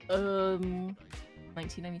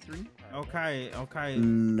 1993. Okay.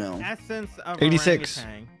 No. Essence of 86.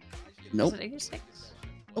 orangutan. Nope. Was it 86?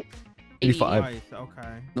 Nope. 85. Nice,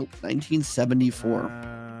 okay. Nope.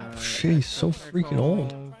 1974. She's so freaking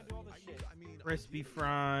old. Crispy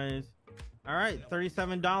fries. All right,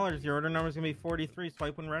 $37. Your order number is gonna be 43.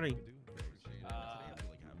 Swipe when ready.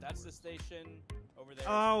 That's the station over there.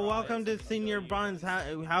 Oh, welcome to Senior Buns.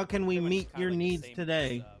 How can we meet your needs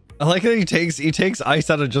today? I like that he takes ice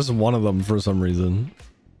out of just one of them for some reason.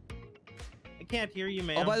 I can't hear you,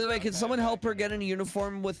 man. Oh, by the way, can someone help her get in a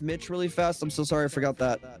uniform with Mitch really fast? I'm so sorry, I forgot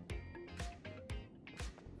that.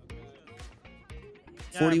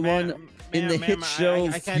 41 in the hit show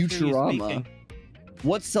I can't hear you Futurama. speaking.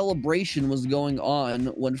 What celebration was going on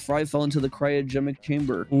when Fry fell into the cryogenic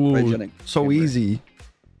chamber? Ooh, Cryogenic so chamber. easy.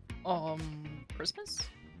 Christmas?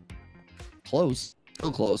 Close.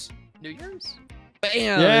 So close. New Year's?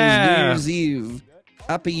 Bam! Yeah. New Year's Eve.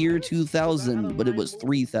 Happy year 2000, but it was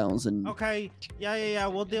 3000. Okay. Yeah.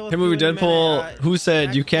 We'll deal with Hey, movie you in a Deadpool. minute. Who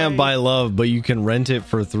said you can't buy love, but you can rent it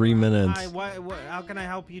for 3 minutes? Hi, what, how can I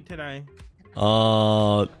help you today?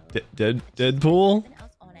 Deadpool.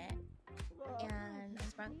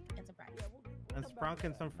 And sprunk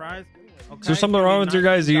and some fries. Okay, Is there something wrong with your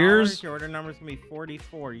guys' $19. ears? Your order number is gonna be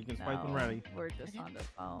 44. You can swipe when ready. We're just on the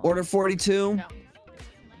phone. Order 42.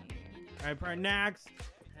 All right, next.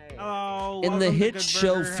 Hello. In the welcome to hit Good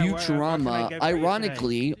show Burger. What can I Futurama, get for you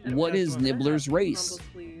ironically, today? what is Nibbler's race?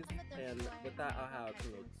 Please. And with that, I'll have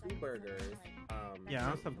 2 burgers.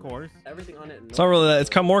 Yes, of course. Everything on it. It's not really that. It's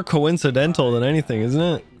kind of more coincidental than anything, isn't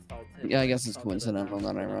it? Yeah, I guess it's coincidental,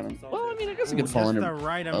 not ironic. Well, I mean, I guess it could fall Just under the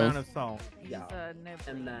right both. amount of salt. Yeah.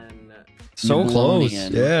 And then. So close.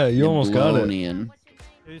 Niblonian. Yeah, you almost got it. Niblonian.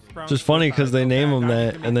 Just funny because they name him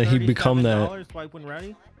that, and then he become that. $37. Swipe when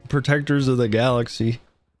ready. Protectors of the galaxy.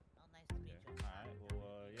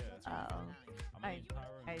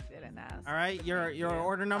 I didn't ask. All right, your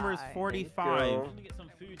order number is 45.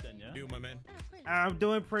 I'm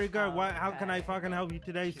doing pretty good. What? How can I fucking help you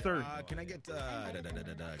today, sir? Can I get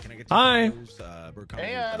Hi.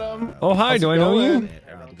 Hey, Adam. Oh, hi. How's Do it I know going? you?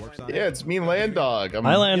 Yeah, it's me, Land Dog.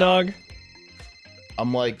 Hi, Land Dog.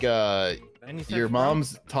 I'm like your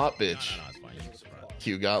mom's top bitch.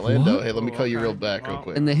 You got Lando. What? Hey, let me call you real back real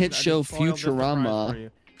quick. In the hit show Futurama,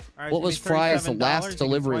 what was Fry's last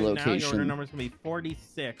delivery Your order location? number is gonna be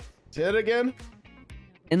 46. Say it again.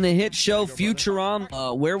 In the hit show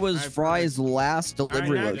Futurama, where was Fry's last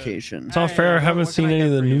delivery location? It's not fair. I haven't seen any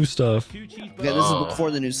of the new stuff. Yeah, this is before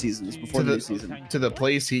the new season. It's before the new season. To the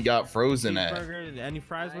place he got frozen at. Burger, any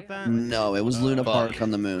fries with that? No, it was Luna Park on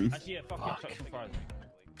the moon.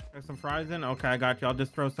 There's some fries in? Okay, I got you. I'll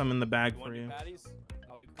just throw some in the bag for you.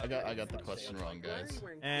 I got the question wrong, guys.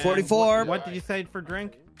 And 44. What did you say for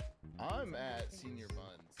drink? I'm at Senior Buns.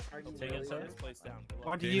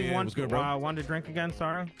 What do you want? Want to drink again?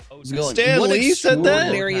 Sorry. Stan What Lee said that?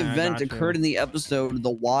 extraordinary Okay, I event got you. occurred in the episode The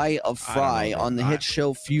Why of Fry on the hit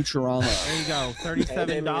show Futurama? There you go.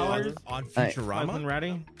 $37. On Swipe Futurama? when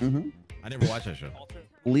ready. I never watched that show.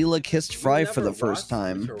 Leela kissed Fry for the first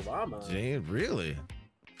time. Damn, really?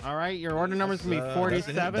 All right, your order number is gonna be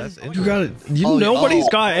 47. You got it. Nobody's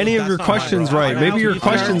got any of your questions right. Maybe your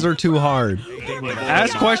questions are too hard.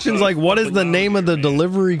 Ask questions like, "What is the name of the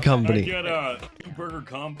delivery company?" Get a 2-burger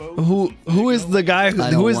combo. Who is the guy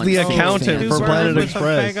who is the accountant for Planet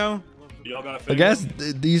Express? I guess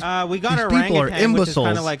these We got these a people are orangutan, which is kind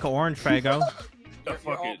imbeciles. of like orange Fago.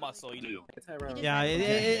 Muscle, you do. Yeah,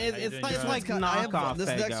 it's like knockoff This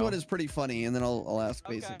next Faygo. one is pretty funny, and then I'll ask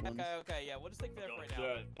basic ones. Okay, yeah, we'll just take that right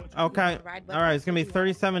now. Okay. All right, it's gonna be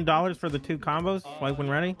 $37 for the 2 combos. Swipe when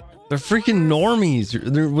ready. They're freaking normies.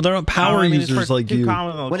 They're not power I mean, it's users for like 2 you.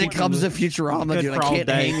 combos. When it comes to Futurama, Good dude, for I all can't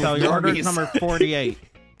day. hang So with your order is normies. number 48.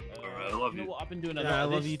 I love you. I've been doing a Yeah, lot I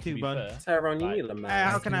of love this, you to too, be bud. fair. Tyrone, you need a Hey,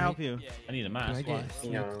 mask. how can I help you? I need a mask. Why?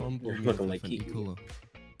 You know, you're looking like Kiki.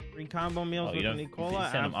 3 combo meals Oh, with you an don't- Nicola?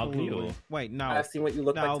 you said I'm ugly, Absolutely. or- Wait, no. I've seen what you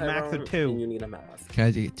look No, like, max Tyrone, of 2. and you need a mask. Can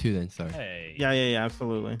I get 2 then? Sorry. Hey. Yeah,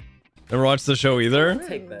 absolutely. Never watched the show either.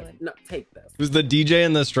 Take this. No, take this. Who's the DJ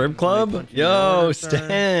in the strip club? Yo,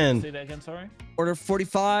 Stan. Say that again, sorry? Order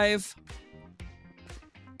 45.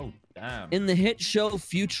 Oh, damn. In the hit show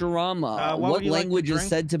Futurama, what what would you like to language is drink?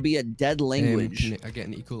 said to be a dead language? Can I get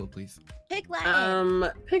an E-Cooler, please?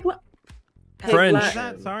 Piglet. Piglet. French. What is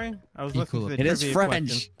that? Sorry? I was listening to the It is trivia French.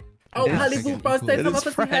 question. Oh, It is. Hollywood Bros. Say It some is of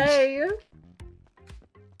us. French. Hey.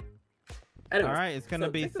 Anyways, All right, it's gonna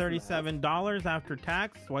so be take this mask. $37 after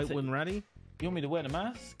tax. Swipe when ready. You want me to wear the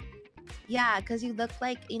mask? Yeah, because you look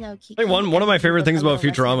like, you know, I think one of my favorite things about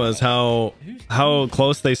Futurama is how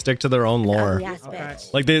close they stick to their own lore. yes,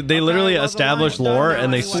 bitch. Like they literally establish lore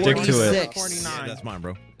and they stick to it. 46. Yeah, that's mine,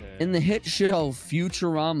 bro. In the hit show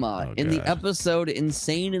Futurama, in the episode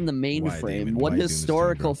Insane in the Mainframe, what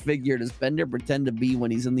historical figure does Bender pretend to be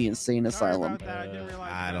when he's in the insane asylum?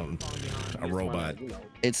 I don't. A robot.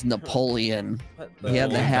 It's Napoleon. He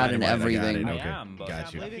had the hat and everything. Okay,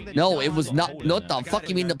 got you. No, it was not. What the fuck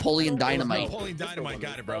you mean Napoleon Dynamite? Napoleon Dynamite,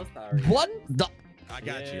 got it, bro. What the? I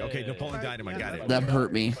got you. Okay, Napoleon Dynamite, got it. That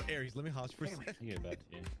hurt me. Aries, let me house for a second.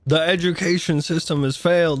 The education system has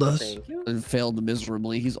failed us. It failed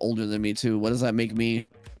miserably. He's older than me too. What does that make me?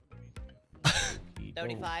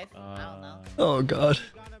 35. I don't know. Oh god.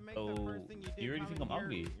 So you already think I'm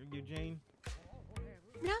ugly? Eugene.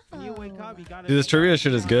 No. When you wake up, you gotta. Dude, this trivia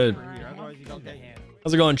shit is good. Otherwise you don't get him.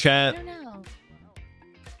 How's it going, chat?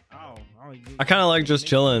 I kind of like just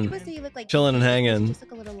chilling, chilling and hanging. Just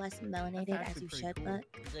look a little less melanated as you should, but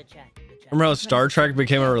Good chat. Remember how Star Trek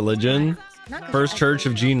became a religion? First church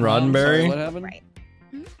of Gene Roddenberry. What happened?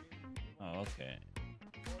 Oh, okay.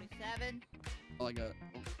 47. Oh, I got.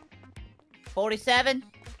 47.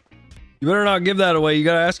 You better not give that away. You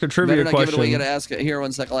gotta ask a trivia Better not give it question. away. You gotta ask it. Here,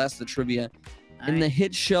 1 sec. I'll ask the trivia. In the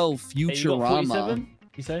hit show Futurama.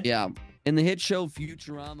 You say? Yeah. In the hit show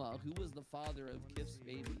Futurama, who was the father of Kif's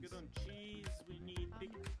babies?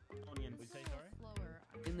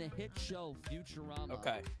 In the hit show Futurama.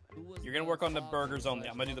 Okay. You're gonna work on the burgers only.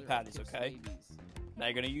 I'm gonna do the patties, okay? Now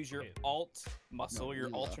you're gonna use your alt muscle, your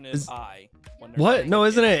alternate eye. when they're What? ready. No,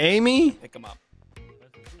 isn't it Amy? Pick them up.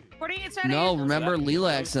 No, remember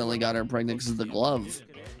Leela accidentally got her pregnant because of the glove.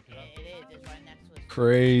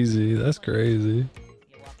 Crazy. That's crazy.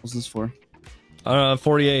 What's this for?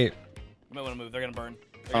 48. You might want to move. They're gonna burn.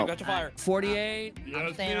 There Oh. you go. Got your fire. 48.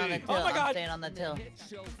 I'm staying on the till. Oh my God. I'm staying on the till.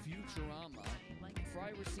 Show Futurama. Fry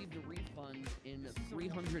received a refund in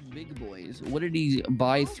 300 big boys. What did he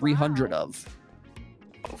buy 300 of?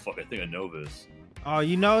 Oh fuck! I think I know this. Oh,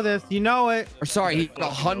 you know this. You know it. Or sorry, he got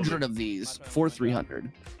 100 of these for 300.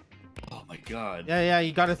 Oh my god. Yeah,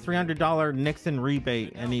 you got a $300 Nixon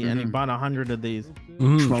rebate, and he bought 100 of these.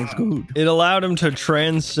 Mhm. It allowed him to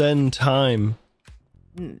transcend time.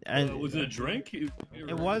 And Was it a drink? it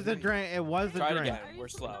was a drink. It was a Try it drink. again. We're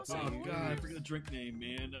slow. So Oh you, god, I forget the drink name,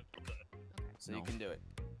 man. so you can do it.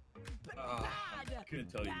 I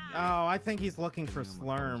couldn't tell you. Oh, I think he's looking for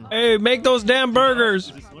Slurm. Hey, make those damn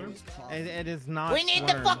burgers. It is not. We need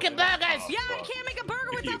the Slurm. fucking burgers. Yeah, I can't make a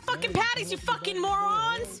burger without fucking patties, you fucking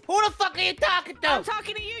morons! Who the fuck are you talking to? I'm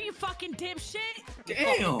talking to you, you fucking dipshit!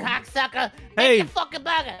 Damn. Cocksucker. Hey. Make the fucking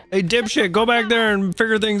burger. Hey, dipshit, go back there and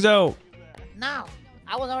figure things out. No,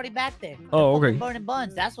 I was already back there. Oh, Fucking okay. burning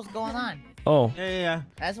buns. That's what's going on. Oh, Yeah.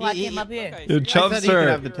 That's why I came up here. Okay, Dude, so Chubb, I said he could sir.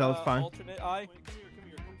 have the tail. It's fine. alternate eye.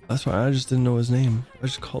 That's fine. I just didn't know his name. I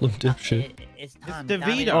just called him dipshit. It's Tom. DeVito.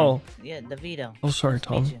 Tommy. Oh, Yeah, DeVito. oh, sorry, Nice to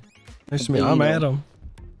Tom. meet you. Nice to meet you. I'm DeVito. Adam.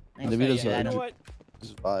 Nice to DeVito's meet you, You know Adam. what? This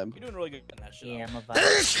is vibe. You're doing really good in that shit. Yeah, I'm a vibe.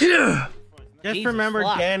 Just Jesus remember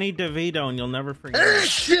fuck. Danny DeVito, and you'll never forget.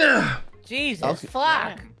 it. Jesus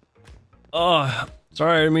fuck. Oh,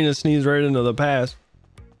 sorry. I didn't mean to sneeze right into the past.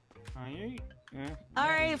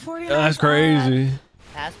 Alright, 49. That's crazy.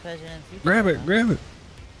 Past, present, and future. Grab it. Grab it.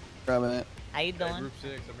 Grabbing it. How you doing? Group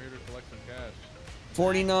 6, I'm here to collect some cash.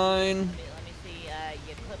 49. Let me see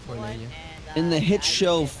your clipboard and In the hit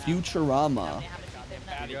show Futurama,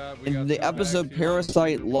 in the episode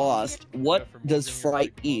Parasite Lost, what does Fry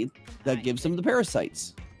eat that gives him the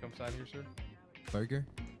parasites? Come sign here, sir. Burger?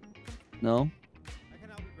 No?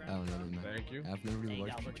 I don't know. Thank you. I've never really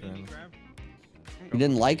watched Futurama. You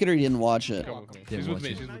didn't like it or you didn't watch it? Come with me. Didn't She's with watch me.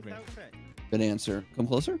 it. She's with me. Good answer. Come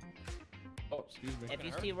closer. Oh, excuse me. if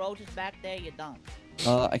you see roaches back there, you don't.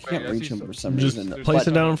 I can't reach him for some Just reason. place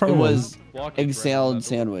but it down in front it of him. was egg salad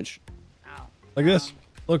sandwich. Like this.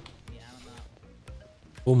 Look.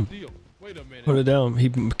 Boom. Deal. Wait a minute. Put it down. He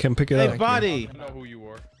can pick it Hey, up. buddy. I know who you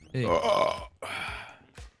are. Hey.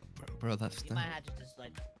 Bro, that's You might have to just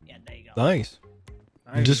like, yeah, there you go. Nice.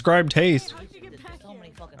 Describe taste. There's so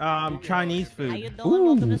many fucking Chinese How you food. doing?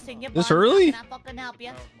 Welcome to Sing Your This Bar. early? Can I fucking help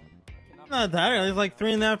you? Not that early. It's like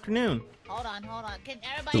 3 in the afternoon. Hold on. Can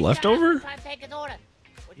everybody The shut leftover? up? Try to take his order.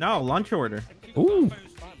 No, lunch order. Ooh.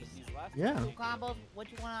 Yeah. 2 combos. What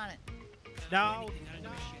you want on it? No.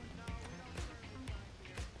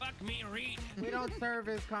 Fuck me, Reed. We don't serve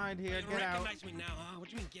his kind here. You Get out. recognize me now, huh? What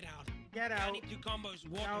do you mean, get out? Get I out. need 2 combos.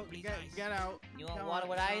 Water, Out. please, Get, ice. get out. You want Come water on.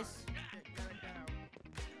 with ice?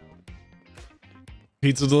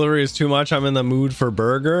 Pizza delivery is too much. I'm in the mood for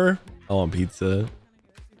burger. I want pizza.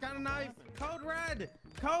 He's got a knife. Code red.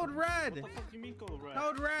 Code red. What the fuck do you mean code red?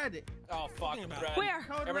 Code red. Oh fuck, red. Where?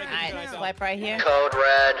 Code Everybody red. get Alright, guys out. swipe right here. Code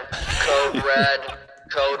red. Code red.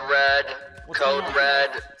 Code red. Code red.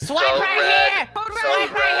 Swipe Code right red. here. Code Code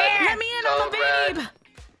Swipe right red. here. Let me in, I'm a Code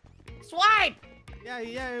babe. Swipe. Yeah,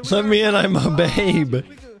 yeah. Let me in, I'm a babe.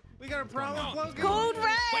 We got a problem, Logan. Code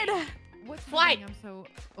red. What's Swipe. happening? I'm so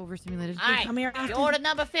overstimulated. Alright, come here you after. order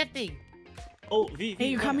number 50. Oh, V. Hey,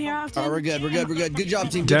 you come here often? We're good. We're good. We're good. Good job,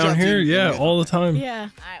 team. Good Down job, here, team. yeah, We're good. all the time. Yeah.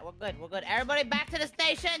 Alright, we're good. We're good. Everybody back to the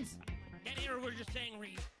stations. Get here, we're just saying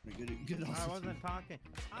read. Good. I wasn't talking.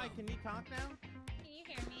 Hi, can you talk now? Can you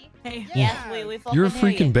hear me? Hey. Yes, we fucking You're a hear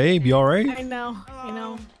you. freaking babe. You all right? I know. I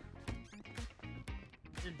know.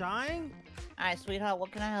 You're dying? Alright, sweetheart,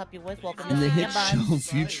 what can I help you with? Welcome In to the hit Skin show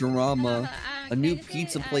Futurama, a new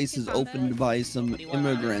pizza place is opened by some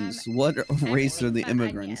immigrants. What race are the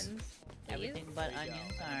immigrants? Everything but onions,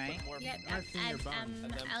 alright. Yep,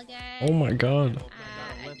 I'll get Oh my god.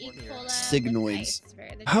 E-cola Signoids.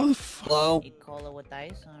 How the fuck? Hello? Eat cola with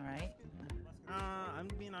ice, alright.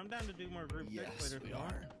 I'm down to do more group six later. we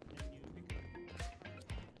are.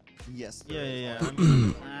 Yes. Yeah, yeah, yeah.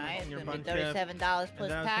 Alright, it's Your gonna be bun chip. $37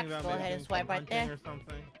 plus And I was tax. thinking about Go ahead maybe and doing swipe some right there. hunting or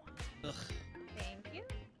something. Thank you.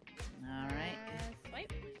 Alright.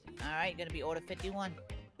 Swipe. Alright, gonna be order 51.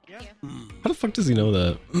 Yeah. How the fuck does he know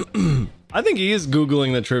that? I think he is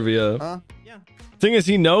Googling the trivia. Huh? Yeah. Thing is,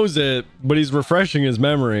 he knows it, but he's refreshing his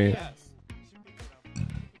memory.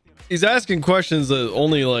 He's asking questions that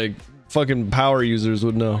only like fucking power users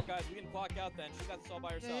would know. Guys, we can clock out then. She got this all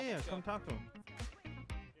by herself. Yeah, yeah, Let's go. come talk to him.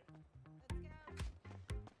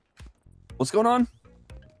 What's going on?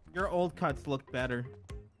 Your old cuts look better.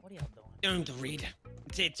 What are y'all doing? Don't read.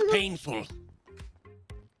 It's painful.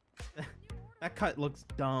 That cut looks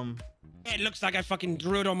dumb. It looks like I fucking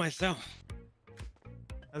drew it on myself.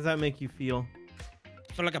 How does that make you feel?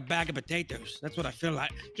 I feel like a bag of potatoes. That's what I feel like.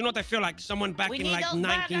 Do you know what I feel like? Someone back We in need like those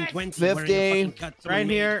 1920 burgers. wearing a 50. fucking cut Right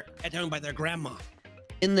here. at home by their grandma.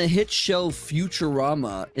 In the hit show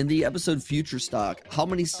Futurama, in the episode Future Stock, how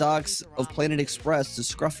many stocks of Planet Express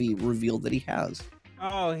does Scruffy reveal that he has?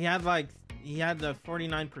 Oh, he had the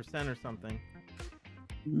 49% or something.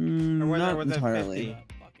 Mm, Or was not it entirely. 50?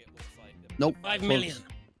 Nope. 5 million.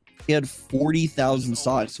 He had 40,000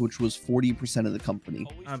 stocks, which was 40% of the company.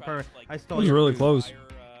 I That stole was your really food. close.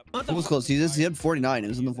 What It the was close. He had 49. It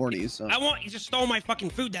was in the 40s. So. I want you just stole my fucking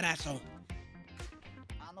food, that asshole.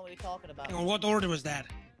 I don't know what you're talking about. Hang on, what order was that?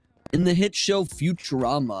 In the hit show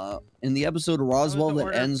Futurama, in the episode Roswell the that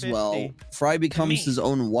order ends 50. well, Fry becomes me. his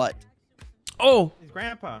own what? Oh, His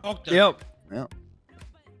grandpa. Doctor. yep. Yeah.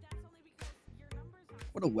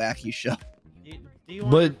 What a wacky show. Do you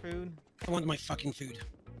want But- your food? I want my fucking food.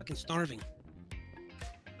 Fucking starving.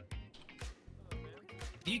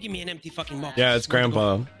 Do you give me an empty fucking box? Yeah, it's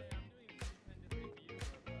grandpa.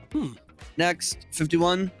 Next,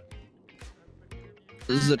 51.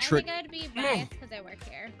 This is a trick. I think I'd be biased because I work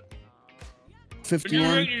here.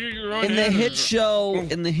 51. In the hit show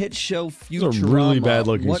is a Futurama, really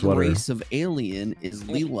bad-looking what sweater. race of alien is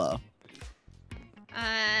Leela?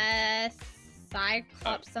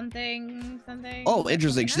 Cyclops something. Oh,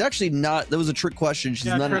 interesting. She's actually not. That was a trick question. She's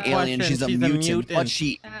Yeah, not an trick alien. question. She's a She's a mutant, but mutant.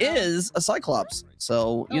 she Oh. is a Cyclops.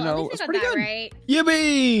 So you Oh, know, at least it's I got pretty that good. right.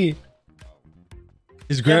 Yippee!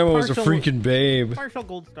 His grandma was a partial- freaking babe. Partial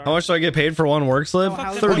gold star. How much do I get paid for one work slip? Oh,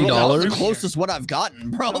 how's it- That was $30. the closest what I've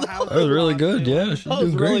gotten, bro. So That how's That was the really vlog good. doing? Yeah, she's was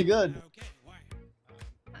doing really great. good.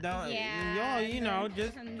 No, Yeah, you know,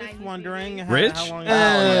 just some wondering Rich? how long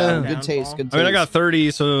Yeah. it's been Good taste. downfall. Good taste. I mean, I got 30,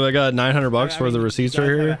 so I got $900 for the receipts you right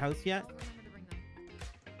guys have a here. house yet?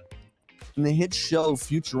 In the hit show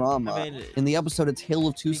Futurama, I mean, in the episode A Tale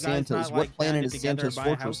of Two you guys Santas, not, what like, planet banded is together Santa's to buy a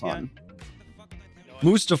fortress house yet? on?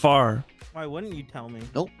 Mustafar. Why wouldn't you tell me?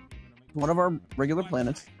 Nope. One of our regular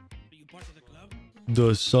planets.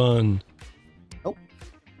 The sun. Nope.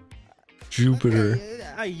 Jupiter.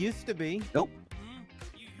 I used to be. Nope.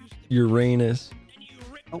 Uranus.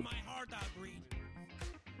 Nope.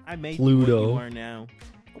 I made Pluto. you what you are now.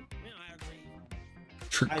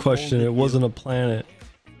 Trick I question. molded It wasn't a planet.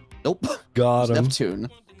 Nope. Got It's him. Neptune.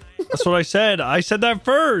 That's what I said. I said that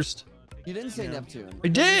first. You didn't say Neptune. I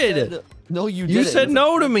did. No, you You didn't. said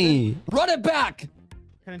no to me. Run it back.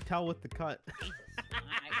 Couldn't tell with the cut.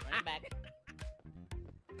 Alright, run it back.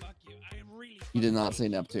 You did not say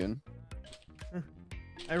Neptune.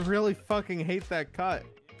 I really fucking hate that cut.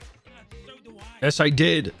 Yes, I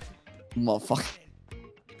did. Motherfucker.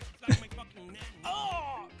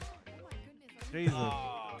 Jesus.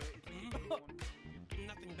 Oh,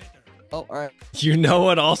 all right. You know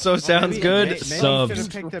what also sounds maybe- good? maybe you Subs. should've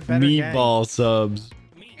picked a better Meatball subs.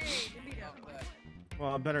 Well,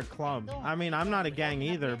 a better club. I mean, I'm not a gang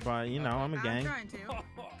either, but you know, I'm a gang. trying to.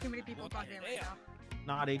 Too many people talking right now.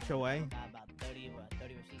 Not HOA. About 30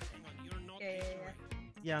 receipts. Yeah.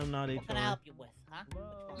 Yeah, I'm not What can I HOA. help you with, huh?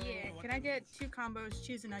 Yeah, can I get 2 combos,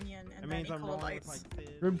 cheese and onion, That and then means I'm cola rolling with lights?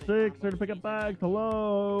 like Group 6, here to pick up bags.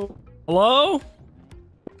 Hello. Hello?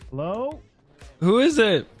 Hello. Who is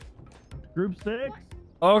it? Group 6.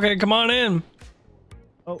 Okay, come on in.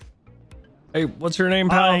 Oh. Hey, what's your name,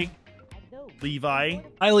 pal? Hi. Levi.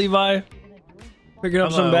 Hi, Levi. Picking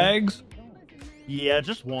up some Hello. bags? Yeah,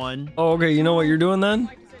 just one. Oh, okay. You know what you're doing then?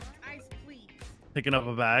 Picking up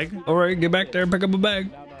a bag. All right, get back there and pick up a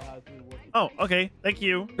bag. Oh, okay. Thank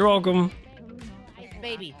you. You're welcome.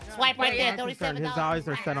 Baby, swipe right there. His $37. eyes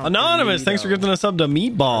are set on Anonymous, thanks for giving us up to I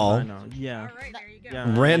Meatball. know. Yeah.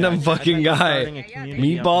 Random Yeah, fucking it's like guy. starting a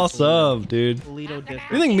community up Meatball in Toledo. sub, dude. Toledo district.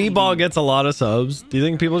 Do you think Meatball gets a lot of subs? Do you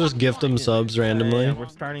think people just gift him subs randomly? Yeah, we're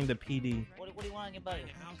starting the PD. What do you want on your buddy?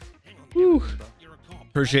 Whew.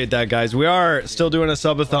 Appreciate that, guys. We are still doing a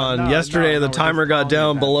subathon. Yesterday, the timer got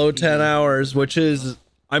down below 10 hours, which is,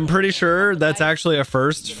 I'm pretty sure that's actually a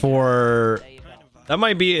first for... That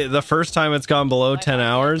might be the first time it's gone below 10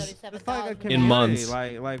 hours in months.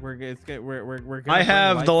 Like we're gonna I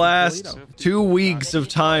have bring the life to last Toledo. 2 weeks of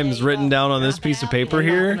times written down on this piece of paper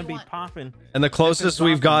here. Gonna be popping. And the closest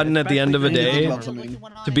we've gotten at the end of a day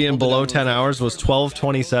to being below 10 hours was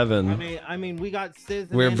 12:27. I mean, we got Sis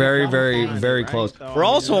and We're Andy very, Wallace very, on it, very right? close. So, We're I mean,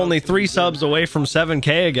 also only 3 subs away from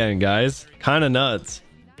 7K again, guys. Kind of nuts.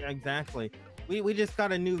 Yeah, exactly. We just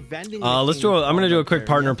got a new vending. Let's do. I'm gonna do a quick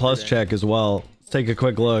Partner Plus check as well. Let's take a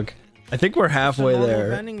quick look. I think we're halfway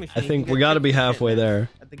there. I think we got to be halfway there.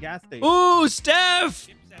 At the gas station. Ooh, Steph!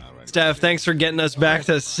 Steph, thanks for getting us back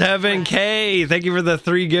to 7K. Thank you for the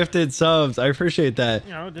 3 gifted subs. I appreciate that.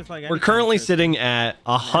 You know, just like We're any currently concert. sitting at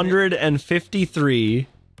 153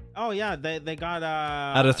 Oh yeah, they got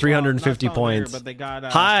out of 350 well, not on here, points. but they got,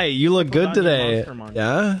 Hi, you look people good got your today. Monster Munch.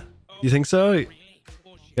 Yeah? You think so?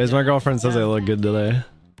 Guys, my girlfriend says I look good today.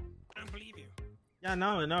 Yeah,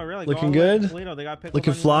 no, really. Looking Go all the way to good? Toledo. They got pickles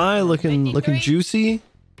Looking on your fly? Monster Munch. Looking juicy?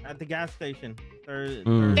 At the gas station.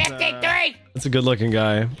 Mm. 53. That's a good looking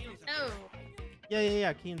guy.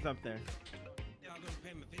 Yeah. Keen's up there.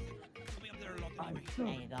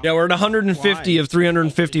 Yeah, we're at 150 of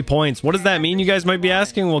 350 points. What does that mean? You guys might be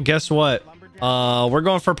asking. Well, guess what? We're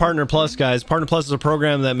going for Partner Plus, guys. Partner Plus is a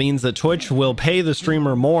program that means that Twitch will pay the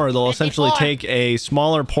streamer more. They'll essentially take a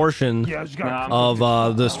smaller portion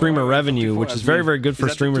of the streamer revenue, which is very, very good for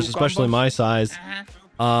streamers, especially my size.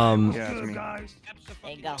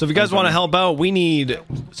 So if you guys want to help out, we need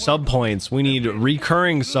sub points. We need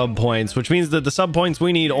recurring sub points, which means that the sub points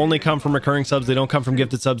we need only come from recurring subs. They don't come from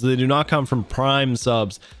gifted subs. They do not come from prime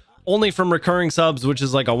subs. Only from recurring subs, which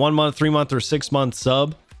is like a 1 month, 3 month, or 6 month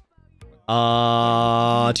sub.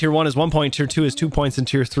 Tier 1 is 1 point, tier 2 is 2 points, and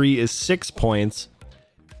tier 3 is 6 points.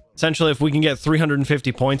 Essentially, if we can get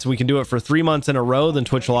 350 points and we can do it for 3 months in a row, then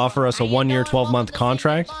Twitch will offer us a 1 year, 12-month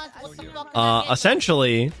contract.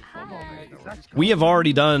 Essentially, we have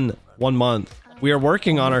already done 1 month. We are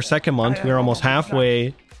working on our 2nd month. We are almost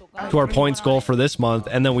halfway to our points goal for this month,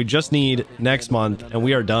 and then we just need next month, and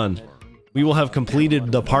we are done. We will have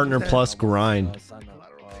completed the Partner Plus grind.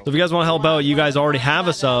 So if you guys want to help out, you guys already have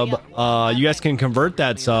a sub. You guys can convert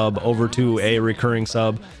that sub over to a recurring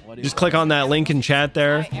sub. Just click on that link in chat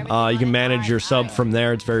there. You can manage your sub from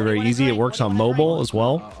there. It's very, very easy. It works on mobile as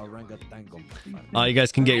well. You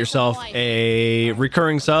guys can get yourself a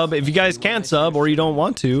recurring sub. If you guys can't sub or you don't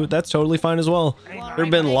want to, that's totally fine as well. There have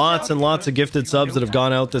been lots and lots of gifted subs that have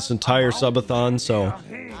gone out this entire subathon, so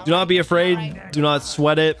do not be afraid. Do not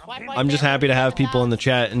sweat it. I'm just happy to have people in the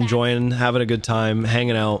chat enjoying, having a good time,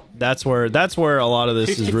 hanging out. That's where a lot of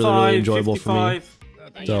this is really, really enjoyable for me.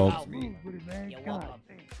 So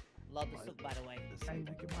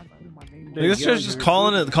this guy's just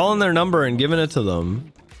calling their number and giving it to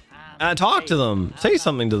them. Talk to them. Say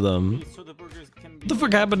something to them. What the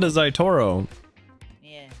fuck happened to Zaitoro?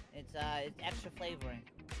 Yeah, it's extra flavoring.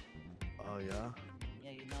 Oh yeah.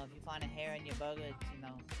 Yeah, you know, if you find a hair in your burger,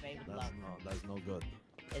 it's made with love. That's no good.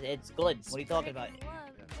 It's good. What are you talking about?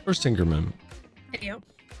 Where's Tinkerman? Yep.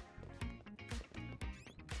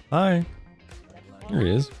 Hi. Here he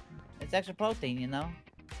is. It's extra protein, you know.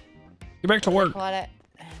 Get back to work. Fuck,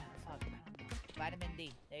 vitamin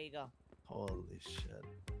D. There you go. Holy shit.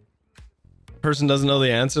 Person doesn't know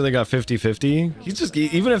the answer. They got 50-50. He's just,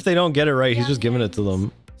 even if they don't get it right, he's just giving it to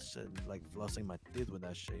them. Shit, like flossing my teeth with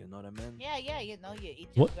that shit, you know what I mean? Yeah, you know, you eat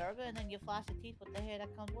your What? burger and then you floss your teeth with the hair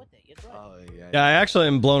that comes with it. You're good. Oh yeah. Yeah, I actually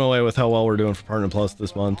am blown away with how well we're doing for Partner Plus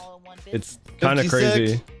this month. It's kind of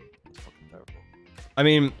crazy. I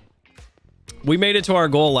mean, We made it to our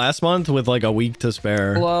goal last month with like a week to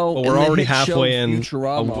spare. Hello, but we're and the already hit show halfway in.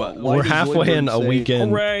 Futurama. Why We're does halfway in Zoidberg a say,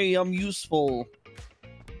 weekend. Hooray, I'm useful.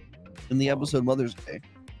 In the episode Mother's Day.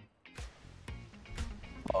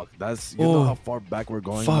 Fuck, that's you know how far back we're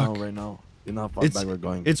going now, Fuck. right now. You know how far It's back we're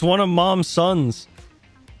going. it's one of Mom's sons.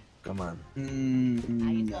 Come on.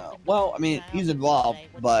 No. Well, I mean, he's involved,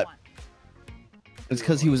 but it's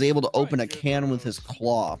because he was able to open a can with his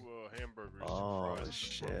claw. Oh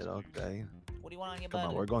shit. Okay. What do you want on your Come on,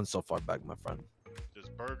 burger? we're going so far back, my friend.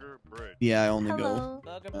 Just burger, bread. Yeah, I only Hello.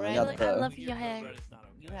 go. Burger I bread. got I the- love your hair.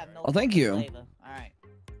 You have no Oh, thank you. flavor. All right.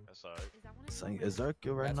 That's alright. Saying, is there a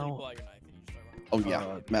queue right now? Oh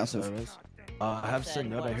yeah, massive. There is? I have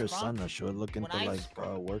Senora here, son. She was looking for like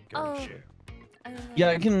work and Oh. shit. Yeah,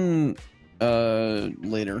 I can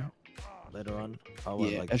later. Later on.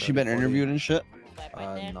 Yeah. Has she been interviewed and shit?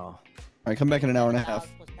 No. All right, come back in an hour and a half.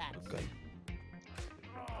 Okay.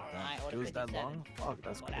 It was that long? Fuck,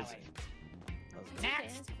 that's crazy.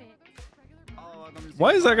 Next.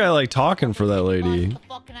 Why is that guy like talking for that lady?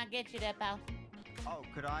 What can I get you there, pal?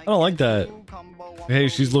 I don't like that. Hey,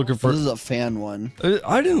 she's looking for. This is a fan one.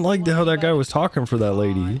 I didn't like how that guy was talking for that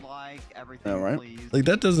lady. All right. Like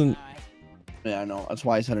that doesn't. Yeah, I know. That's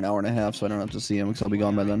why I said an hour and a half, so I don't have to see him because I'll be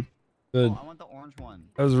gone by then. Good.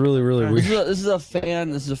 That was really weird. This is a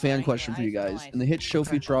fan question for you guys. In the hit show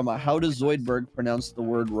Futurama, how does Zoidberg pronounce the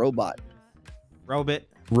word robot? Robot.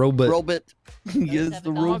 Robot. Robot. Yes,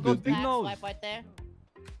 the robot. Big nose. Right there.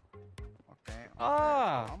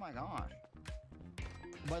 Ah. Oh my gosh.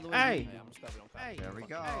 By the way, Hey. There we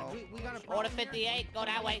go. We got a Order 58. Go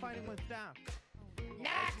that way.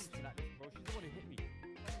 Next. Next.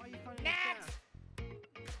 Next.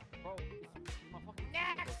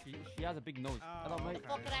 She has a big nose. Hello, mate. What the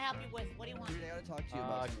fuck can I help you with? What do you want? I gotta talk to you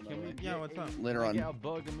about something, Can we Yeah, what's up? later on. get a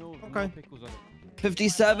burger meal with Okay. no pickles on it?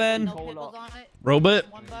 57. No pickles on it? Robot.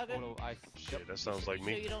 One burger? Polo ice. Shit, that sounds like So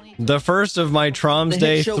me. you don't need The first of my Traumz The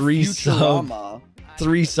Day hit show 3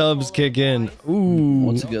 Futurama. subs kick in. Ooh.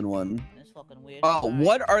 What's a good one? That's fucking weird.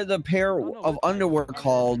 What are the pair of underwear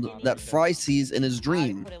called that Fry sees in his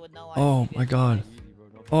dream? Oh my god.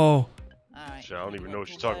 Oh. Shit, I don't even know what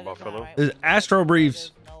you're talking about, fellow. It's Astro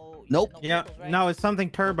Briefs. Nope. Yeah. No, it's something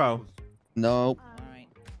turbo. Nope.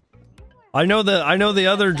 I know the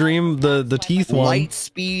other dream, the teeth one. Light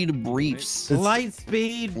speed briefs. Light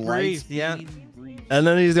speed briefs. Yeah. And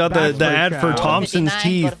then he's got the ad for Thompson's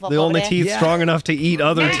teeth, the only teeth Yeah. strong enough to eat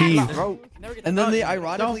other teeth. And then they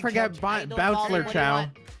ironically Don't forget Bouncler Chow.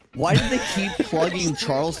 Why did they keep plugging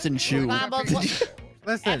Charleston Chew?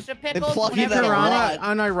 Listen, Extra pickles, plug you that a Futurama lot.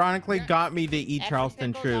 unironically got me to eat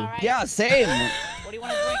Charleston Chew. Yeah, same. What do you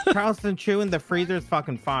want to drink? Charleston Chew in the freezer is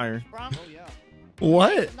fucking fire.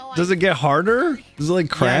 What? Does it get harder? Does it like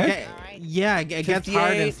crack? Yeah, it gets hard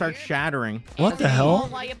 58. and starts shattering. What the hell?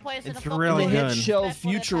 It's In really the hit good. show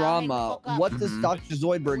Futurama, what does Dr.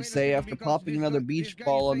 Zoidberg say after popping another beach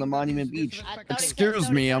ball on the Monument Beach?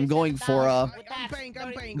 Excuse me, I'm going for a...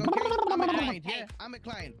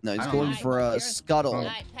 No, he's going for a scuttle.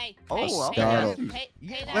 Oh, Scuttle.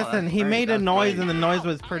 Listen, he made a noise and the noise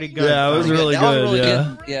was pretty good. Yeah, it was really That was good. really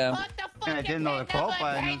Yeah. good. Yeah. I didn't know the quote,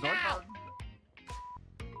 but I knew Zoidberg.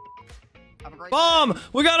 Bomb!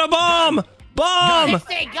 We got a bomb! Bomb!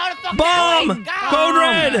 Bomb! Code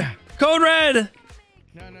red! Code red!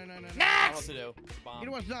 Next! It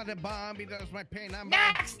was not a bomb, it was my pin number.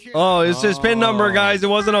 Next! Oh, it's his pin number, guys. It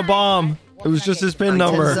wasn't a bomb. It was just his pin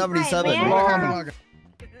number. 1077.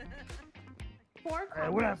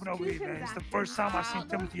 What happened over here, man? It's the first time I've seen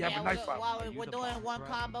Timothy have a knife out. Well, we're doing one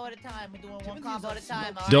combo at a time. We're doing one combo at a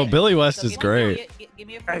time. all Yo, right? Billy West is Give me- great. give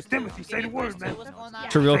me a Hey, first Timothy, say the word, man.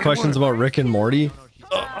 Trivial questions about Rick and Morty.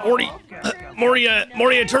 Morty, Morty,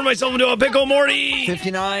 I turned myself into a pickle, Morty.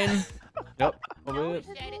 59. Yep.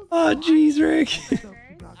 Oh, jeez, Rick.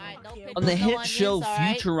 On the hit show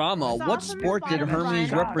Futurama, what sport did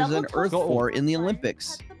Hermes represent Earth for in the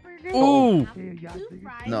Olympics? Ooh.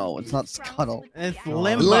 No, it's not scuttle. It's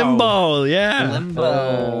limbo. Limbo, yeah.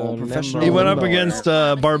 Limbo. Professional He went up limbo. against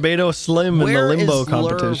Barbados Slim in the Where limbo is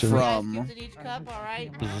Lure competition. from?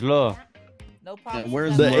 Zlur. Yeah,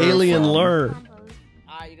 where's The Lure alien from? lure.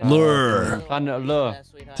 Lure. Planet Lure.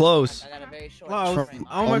 Close. Close. From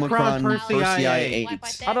Omicron Persei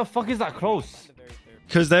 8. How the fuck is that close?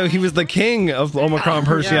 Because he was the king of Omicron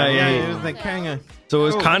Persei. Yeah, he was the king of... So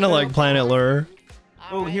it was kind of like Planet Lure.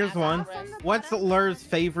 Oh, here's one. What's Lure's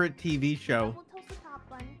favorite TV show?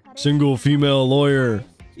 Single female lawyer.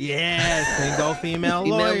 Yeah, single female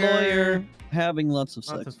Female lawyer. lawyer. Having lots of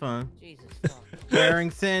Lots sex. of fun.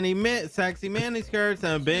 Wearing sexy mini skirts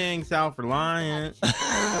and being self-reliant.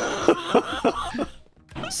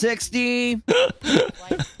 60.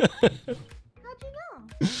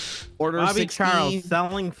 Order Bobby 60. Charles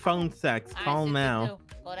selling phone sex. Call now.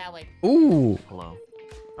 Go that way. Ooh. Hello.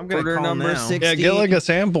 I'm gonna Order call number now. 60. Yeah, get like a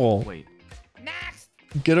sample. Wait.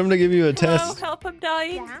 Get him to give you a Hello, test. help, I'm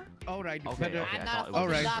dying. All right. Okay. I'm not a All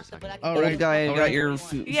right. doctor, but I can All right. Guy all got right. your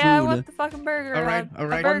Yeah, I food. want the fucking burger. All right, all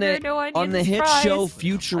right. A burger, no onions, On the hit fries. show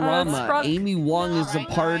Futurama, sprung- Amy Wong is a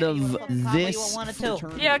part of this. one or two.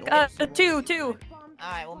 fraternity. Yeah, two.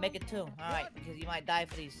 All right, we'll make it 2. All right, because you might die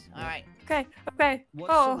for these. All right. Okay. What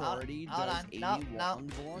Oh, sorority Hold does on. Amy No.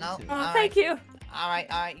 Wong belong to? oh thank you. All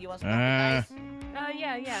right. You want some ice?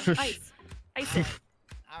 Yeah. Ice. Ice it.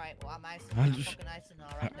 All right, well, I'm icing. I I'm just- fucking icing.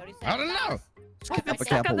 All right, 30 seconds. I don't know. I've been Kappa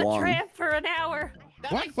stuck on the Wong. tram for an hour.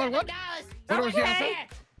 What? $37. What was you gonna say?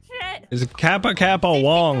 Shit. Is it Kappa Kappa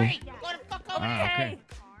Wong? Go the fuck over Okay.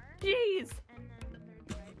 there. Jeez.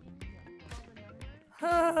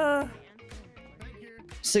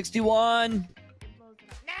 61.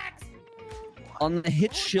 On the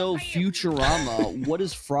hit show Futurama, what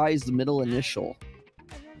is Fry's middle initial?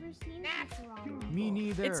 Me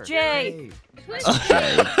neither. It's Jay.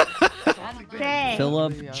 Jay.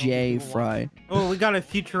 Philip J. Fry. Oh, we got a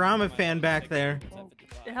Futurama fan back there.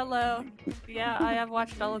 Hello. Yeah, I have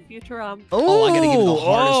watched all of Futurama. Oh, I gotta give you the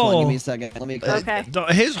hardest one. oh. Give me a second. Let me. Okay.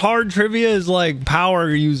 His hard trivia is like power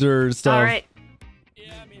user stuff. All right.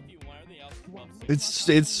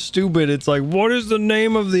 It's stupid. It's like, what is the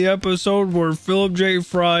name of the episode where Philip J.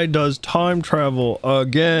 Fry does time travel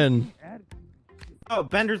again? Oh,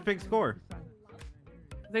 Bender's big score.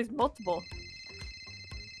 There's multiple.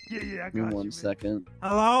 Yeah, I Give me got 1 second.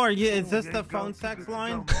 Hello, are you? Is this the phone sex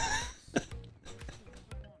line?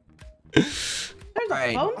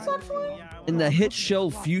 Right. In the hit show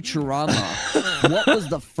Futurama, what was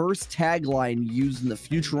the first tagline used in the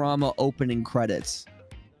Futurama opening credits?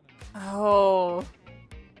 Oh,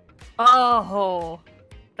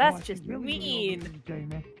 that's just mean.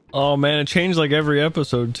 Oh man, it changed like every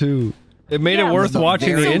episode too. It made it worth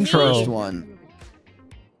watching the very intro. first one.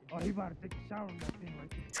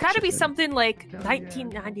 It's got to be something like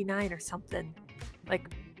 1999 or something. Like,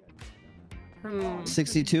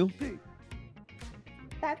 62.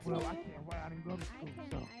 That's me.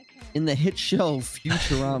 In the hit show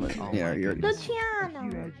Futurama. Yeah, you're.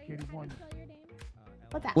 Luciano.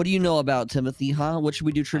 What's that? What do you know about Timothy? Huh? What should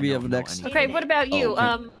we do trivia of next? okay, what about you?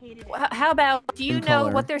 Oh, How about, do you In know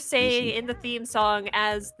color. what they're saying in the theme song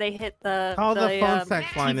as they hit the Call the phone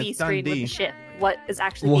sex line, TV it's screen with Dundee. the ship? What is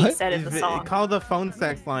actually being said in the song? Call the phone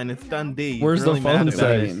sex line. It's Dundee. Where's the phone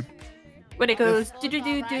sex? When it goes,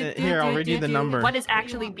 Here, I'll read you the number. What is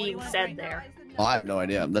actually being said there? Oh, I have no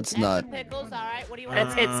idea. That's not. It's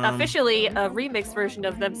officially a remix version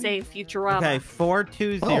of them saying Futurama. Okay,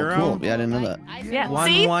 420. Oh, cool. Yeah, I didn't know that. Yeah,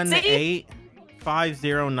 118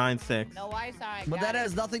 5096. But that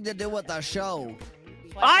has nothing to do with the show.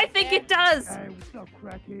 I think it does.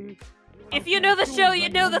 If you know the show, you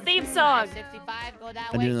know the theme song.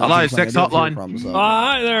 Hello, sex hotline.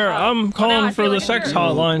 Hi there. I'm calling for the sex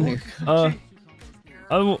hotline.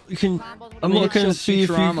 I'm looking to see if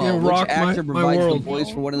you can rock my world. The voice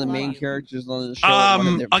for one of the main characters on the show.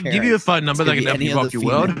 I'll give you a phone number that can help you rock your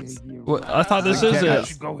world. What? I thought this is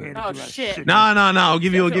it. Oh shit. No. I'll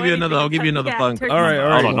give you another phone. All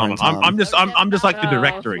right. Hold on. I'm just like the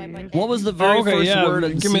directory. What was the very first word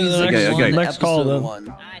of give me the season one, next call episode then.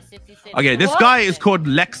 one? Okay, this guy is called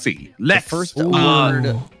Lexi. Lex. The first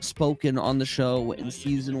word spoken on the show in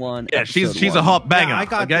season 1. Yeah, she's a hot banger. Yeah, I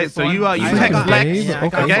got okay, this so one. you I text got Lex. this. Yeah, I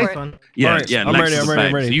got Okay. this one. Yeah, Alright, yeah. I'm Lex ready, is I'm the ready, same.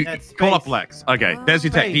 I'm ready. So you It's call up space. Lex. Okay, there's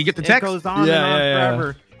your text. Do you get the It text? goes on Yeah, and on yeah.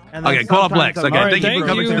 forever. And then Okay, call up sometimes Lex. the Okay, line thank you for zeros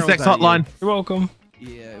coming to the zeros sex at you. hotline. You're welcome. Yeah,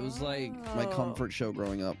 it was like my comfort show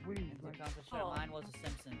growing up. Mine was The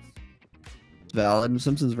Simpsons. Valid.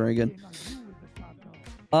 Simpsons very good.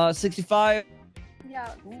 65. Yeah,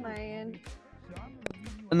 man.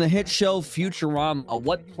 In the hit show Futurama,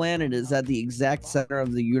 what planet is at the exact center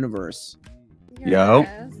of the universe? Yo.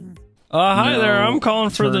 Hi there. No, I'm calling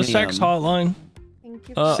for the sex Turnium.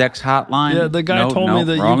 hotline. Sex hotline? Yeah, the guy No, told no, me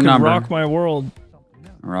that you wrong can number. rock my world.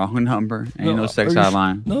 Wrong number. Ain't no sex are you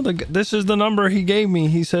hotline. No, this is the number he gave me.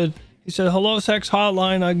 He said, hello, sex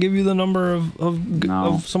hotline. I'll give you the number of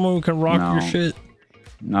someone who can rock your shit.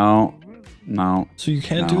 No. So you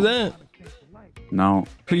can't do that? No.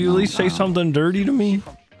 Could you at least say something dirty to me?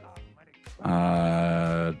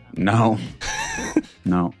 No.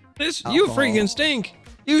 No. You freaking stink.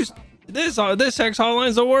 This sex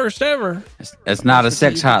hotline's the worst ever. It's not a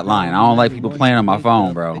sex hotline. I don't like people playing on my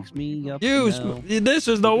phone, bro. This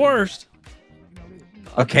is the worst.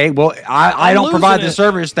 Okay, well, I don't provide the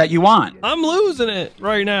service that you want. I'm losing it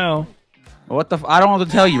right now. What the? I don't know what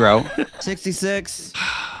to tell you, bro. 66.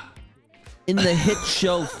 In the hit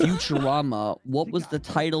show Futurama, what was the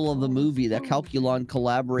title of the movie that Calculon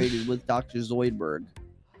collaborated with Dr. Zoidberg?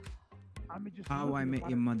 How I Met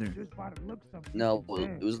Your Mother. No,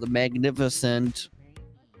 it was the Magnificent.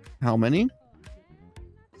 How many?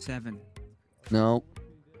 7. No.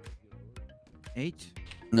 8.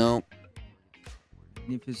 No.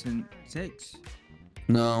 Magnificent 6.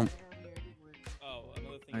 No.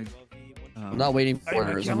 I'm not waiting for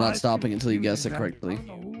orders. I'm not stopping until you guess it correctly.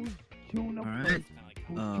 Alright.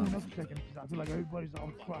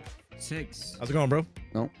 6. How's it going, bro?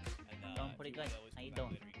 No. Pretty good. How you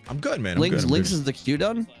doing? I'm good, man. I'm Links, good. I'm Links good. is the Q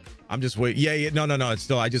done? I'm just waiting. Yeah. No. It's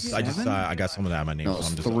still. I got some of that in my name. No, So it's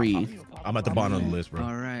I'm just 3. I'm at the bottom of the list, bro.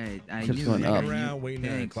 Alright. I Keeps knew going it. up. Around waiting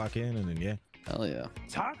to clock in, and then yeah. Hell yeah.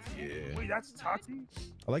 Tati? Yeah. Wait, that's Tati?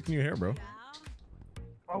 I like the new hair, bro.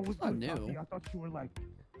 Oh, what's not good, Tati? new. I thought you were like.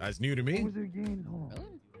 That's new to me. What was it again? Hold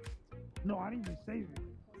on. No, I didn't even save it.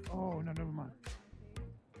 Oh, no, never mind.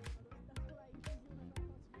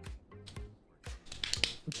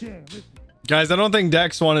 But yeah, listen. Guys, I don't think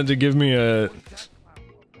Dex wanted to give me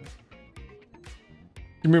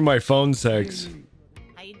my phone sex.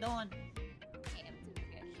 How you doing?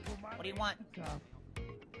 What do you want?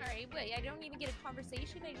 Alright, wait, I don't even get a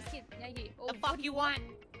conversation. I just get. The fuck you want?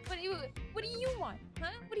 What do you want? Huh?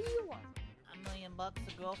 What do you want? $1 million,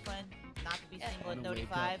 a girlfriend, not to be single at I'm gonna wake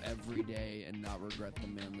 35. up every day and not regret the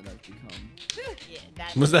man that I've become. Yeah,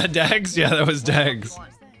 that Was that Dags? Yeah, that was Dags.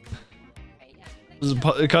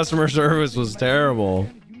 Customer service was terrible.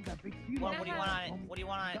 What do you want on it? What do you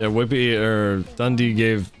want on it? Yeah, Whippy or Dundee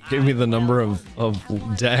gave me the number of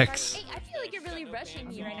Dex. Hey, I feel like you're really rushing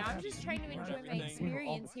me right now. I'm just trying to enjoy my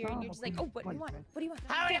experience here, and you're just like, oh, what do you want? What do you want?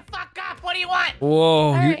 Hurry the fuck up! What do you want? Whoa,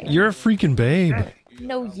 Alright. you're a freaking babe.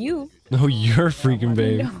 No, you. No, you're a freaking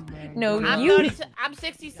babe. No, I'm you. 30, I'm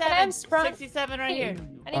 67. I'm sprung. 67 right here.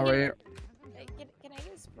 I didn't Alright. Can I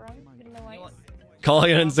get a sprung? In the ice? Call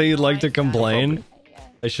in and say you'd like to complain.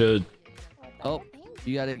 I should. Oh,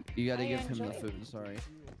 you gotta give him the food. Sorry.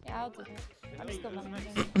 Yeah, I'll do that. I'm just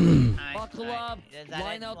going Buckle up,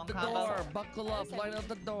 line out the door. Buckle up, line out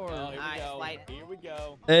the door. Here we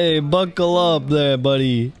go. Hey, buckle up there,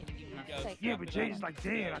 buddy. Yeah, but Jay's like,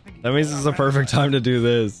 damn, I think. That means it's the perfect time to do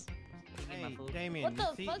this. Hey, Damien, What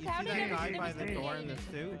the you fuck? see How did that I guy get by this the thing? door in the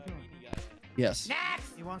suit? Yes.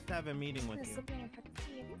 He wants to have a meeting with you.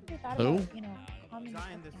 Who? The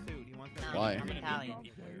guy in the suit. He wants to have Why? a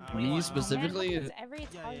meeting. Me specifically? Every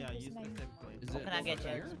Italian Yeah, you person I What can I get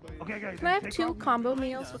you? Okay, guys. Can I have 2 combo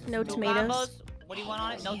meals with no tomatoes? Combos? What do you want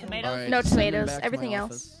on it? No tomatoes? Alright, No send him tomatoes. back to Everything my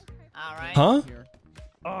else. office. Alright.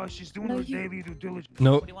 Huh? She's doing her daily due diligence.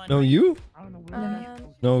 No, no you? I don't know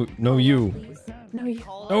what No, no you. No you.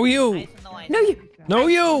 No you. No you. No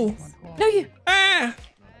you. No you. Ah!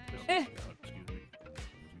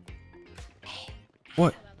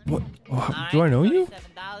 What? What? Do I know you?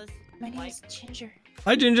 My name is Ginger.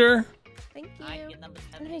 Hi, Ginger. Thank you.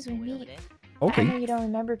 Sometimes we meet. Okay. I know you don't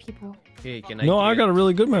remember people. Hey, can No, I got a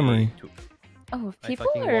really good memory Oh, of I people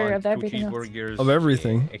fucking or want of 2 everything else? cheeseburgers, of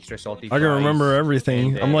everything. extra salty I can fries, remember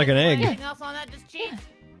everything. and I'm like an then- egg. Anything else on that? Just cheese?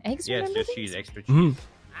 Eggs Yes, remember just things? cheese, extra cheese. Mhm.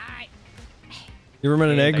 You ever met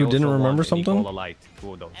an And egg I who didn't also remember want any something? Cola Light,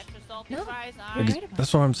 2 of those. Extra salty No. fries? You're Alright. right about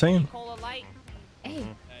That's what I'm saying. Cola light? Hey,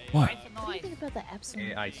 What? Ice and no what do you ice. think about the Epsom?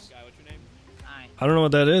 Ice. I don't know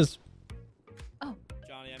what that is.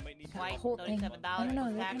 Johnny, I might need That whole thing. I don't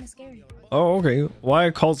know. They're kind of scary. Oh, okay. Why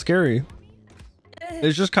a cult scary?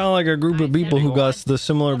 It's just kind of like a group of people who got the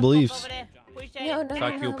similar beliefs. No, no, Fuck no,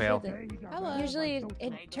 you, no, pal. but Usually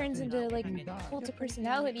it turns into like cult of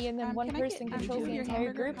personality, and then one person controls the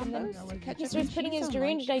entire group, and then he starts putting his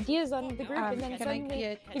deranged ideas on the group, and then can I suddenly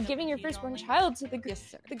get you're giving your firstborn child to the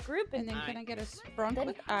group, And then can I get a sprung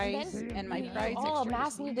with ice and my we fries all extra?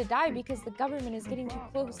 mass need to die because the government is getting too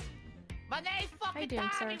close. My name's fucking doing,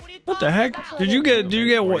 sir? What the heck? Did you get?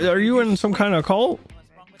 Are you in some kind of cult?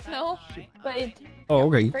 No, but Oh,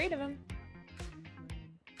 okay. I'm afraid of him.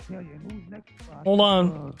 Hold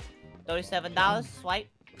on. $37. Swipe.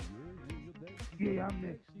 Yeah, I'm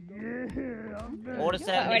next. Yeah, I'm next. Order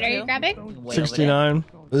 72. What are you grabbing? Way over there. 69.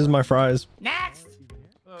 This is my fries. Next.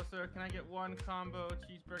 Oh, sir, can I get 1 combo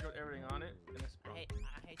cheeseburger with everything on it? And a sprung? Hey,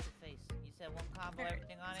 I hate your face. You said 1 combo,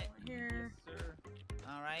 everything on it? Here. Sir.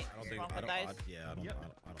 Alright. I don't think. Sprung I with don't. ice. Yeah, I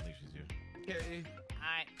don't think she's here. Okay.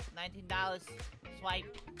 Alright. $19.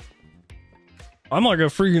 Swipe. I'm like a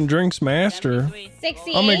freaking drinks master.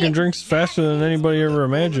 68. I'm making drinks faster than anybody ever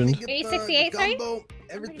imagined. Are you 68, sorry?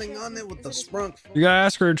 Everything on it with the sprunk. You gotta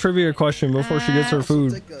ask her a trivia question before she gets her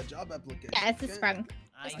food. Yeah, it's a sprung.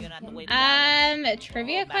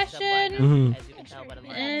 Trivia question. Mhm.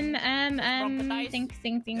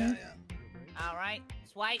 Think. All right,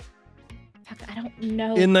 swipe. Fuck, I don't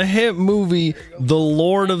know. In the hit movie The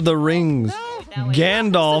Lord of the Rings,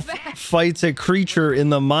 Gandalf fights a creature in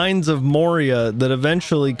the mines of Moria that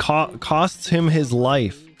eventually costs him his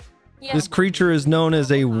life. Yeah. This creature is known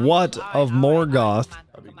as a what of Morgoth?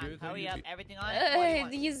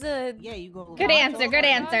 He's Yeah, you go. Good answer. Good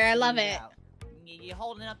answer. I love it. You're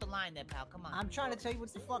holding up the line there, pal. Come on. I'm trying to tell you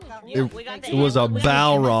what the fuck I It was a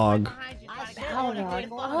Balrog.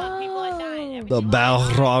 The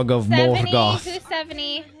Balrog of 70 Morgoth. to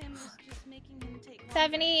 70.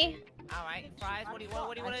 70. All right, fries. What do you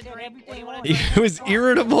want to drink? What do you want to It was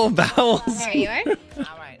irritable bowels. There you are.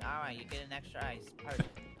 All right. You get an extra ice. Perfect.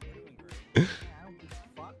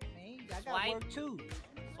 Fuck me. I got work too.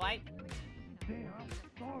 Swipe.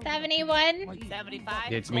 71.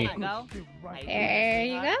 75. It's me. There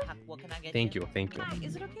you go. What can I get? Thank you. Hi,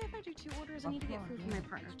 is it okay if I do 2 orders? I need to get food for my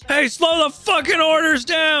partner. Hey, slow the fucking orders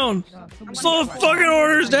down! Slow the fucking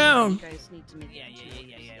orders down! Yeah.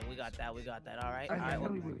 We got that. All right.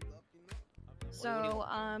 So,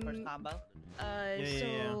 First combo.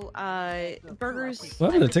 burgers.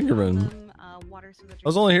 What happened to Tinkerbell? Water, soda, I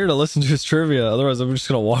was only here to listen to his trivia, otherwise I'm just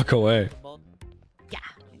gonna walk away.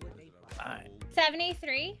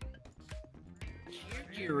 73.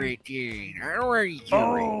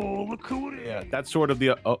 Oh, look who it is. Yeah, that's sort of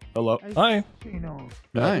the hello. Hi.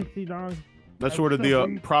 Hi. That's sort of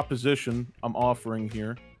the proposition I'm offering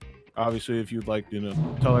here. Obviously, if you'd like,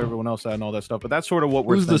 tell everyone else that and all that stuff, but that's sort of what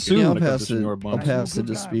we're Who's the thinking. suit? when it comes to I'll Senor Bumps. pass it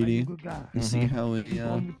to Speedy and see how he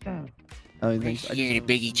thinks. Here,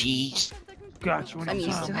 Biggie Cheese. Got you. I'm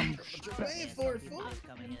used to it.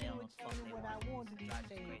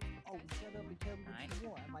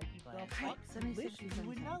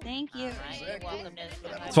 Thank you.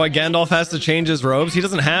 That's why Gandalf has to change his robes. He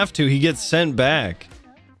doesn't have to. He gets sent back.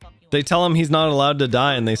 They tell him he's not allowed to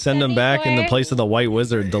die, and they send him back in the place of the White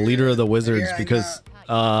Wizard, the leader of the wizards, because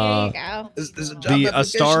the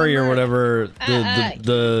Astari or whatever,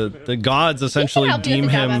 the gods essentially deem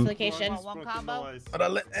him. Hey,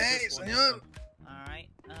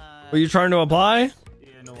 Are you trying to apply?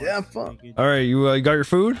 Yeah, fuck. All right, you got your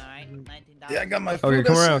food? Yeah, I got my food. Okay,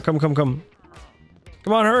 come around. Come.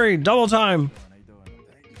 Come on, hurry. Double time.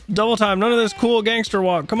 Double time. None of this cool gangster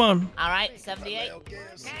walk. Come on. All right, 78.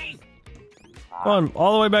 Come on,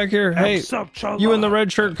 all the way back here. Hey, what's up, Charles? you in the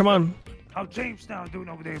red shirt. Come on. How Jamestown doing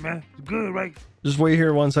over there, man? It's good, right? Just wait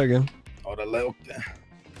here 1 second. Oh, the little.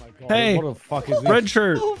 Hey, what the fuck is this? red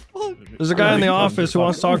shirt. There's a guy in the office who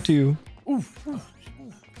wants to talk to you. Oh.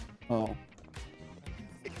 All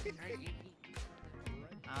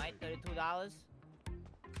right, $32.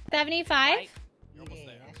 75.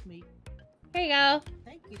 Yeah, that's me. Here you go.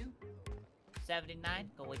 Thank you. 79.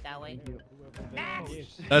 Go wait that way.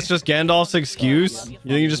 That's just Gandalf's excuse? You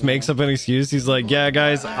think he just makes up an excuse? He's like, yeah,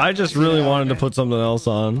 guys, I just really wanted to put something else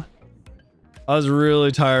on. I was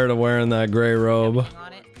really tired of wearing that gray robe.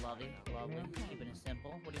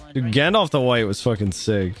 Dude, Gandalf the White was fucking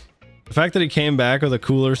sick. The fact that he came back with a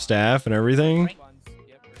cooler staff and everything,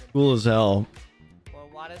 cool as hell. 4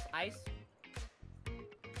 waters, ice.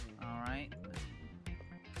 All right.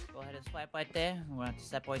 Go ahead and swipe right there. We're going to have to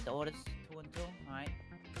separate the orders 2 and 2. All right.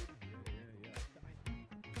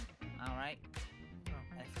 All right.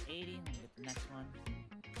 That's 80. We'll get the next one.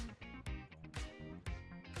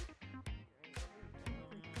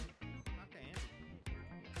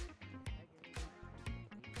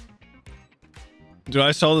 Dude,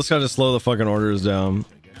 I saw this guy to slow the fucking orders down.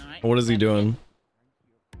 What is he doing?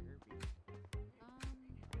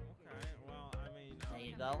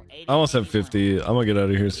 I almost have 50. I'm gonna get out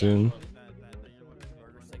of here soon.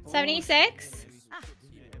 76.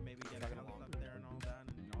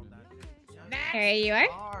 There you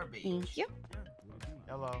are. Thank you.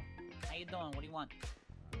 Hello. How you doing? What do you want?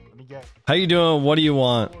 Let me get. How you doing? What do you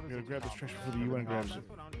want? I'm gonna grab this trash before the UN grabs it.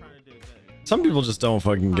 Some people just don't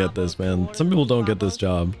fucking get this, man. Some people don't get this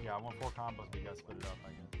job. Yeah, I want 4 combos, but you guys split it up, I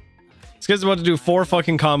guess. This guy's about to do 4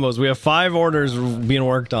 fucking combos. We have 5 orders being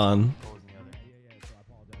worked on.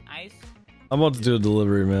 Ice. I'm about to do a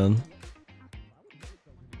delivery, man.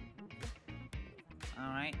 All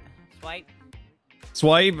right. Swipe.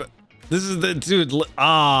 Swipe. This is the dude.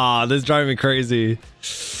 This is driving me crazy.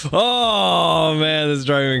 Oh man, this is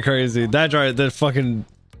driving me crazy. That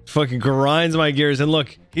fucking grinds my gears. And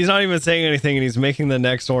look, he's not even saying anything, and he's making the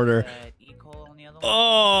next order.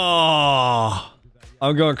 Oh,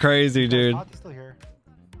 I'm going crazy, dude.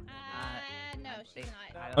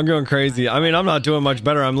 I'm going crazy. I mean, I'm not doing much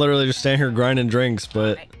better. I'm literally just standing here grinding drinks,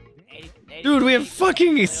 but Dude, we have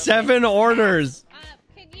fucking 7 orders.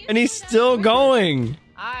 And he's still going.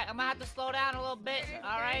 Alright, I'm gonna have to slow down a little bit.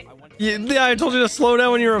 Alright. Yeah, I told you to slow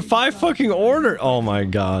down when you're a 5 fucking order. Oh my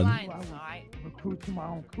god.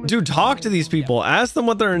 Dude, talk to these people. Ask them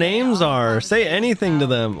what their names are. Say anything to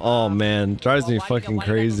them. Oh man, drives me fucking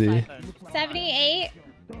crazy. 78.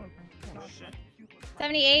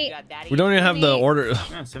 78. We don't even have the order.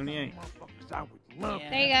 Yeah, 78. There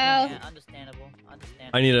you go.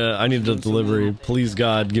 I need a delivery. Please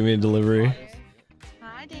God, give me a delivery.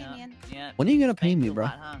 Hi, Damien. When are you gonna pay me, bro? I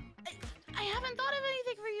haven't thought of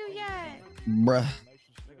anything for you yet. Bruh.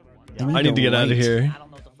 I need to get out of here.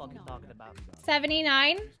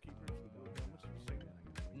 79.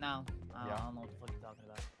 No, I don't know what the fuck you're talking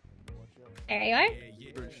about. There you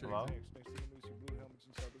are.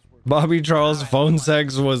 Bobby Charles' phone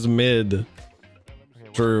sex was mid.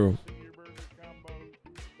 True.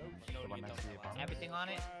 Everything on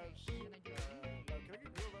it?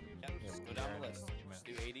 Just go down the list. Just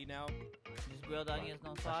do 80 now. Just grilled onions,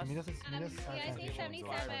 no sauce. You guys need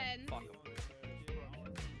 77.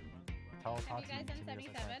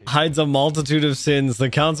 Hides a multitude of sins.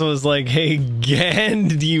 The council is like, hey,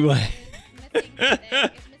 Gand, you.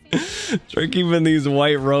 Try keeping these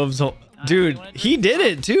white robes. Dude, he did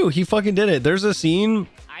it too. He fucking did it. There's a scene.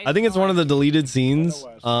 I think it's one of the deleted scenes.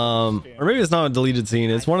 Or maybe it's not a deleted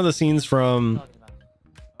scene. It's one of the scenes from,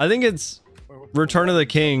 I think it's Return of the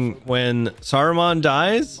King when Saruman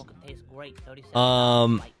dies.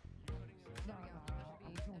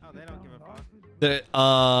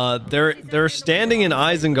 They're standing in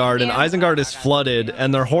Isengard, and Isengard is flooded,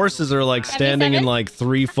 and their horses are like standing in like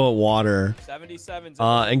 3-foot water.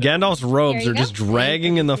 And Gandalf's robes are just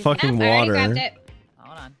dragging in the fucking water.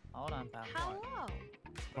 Hold on, pal. Hello.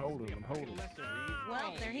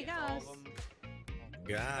 Well, there he goes.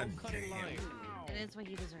 God damn. It is what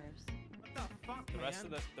he deserves. The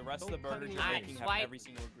rest of the burgers you're making have every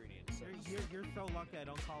single ingredient. So. You're so lucky I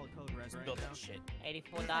don't call a code red right now. Shit.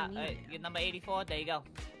 84. Your number 84. There you go.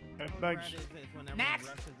 Thanks.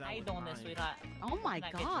 Next. How you doing this, sweetheart? Oh my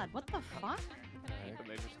god, what the fuck?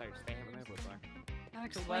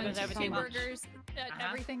 Burgers, everything. Burgers,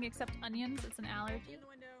 everything except onions. It's an allergy.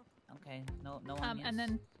 Okay, no onions. And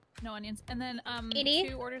then no onions, and then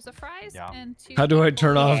 2 orders of fries and 2. How do I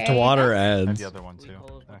turn off to water ads? The other one too.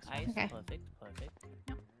 Okay. Perfect.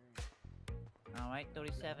 All right,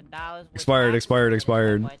 $37. Expired.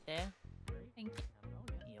 Right there. Thank you.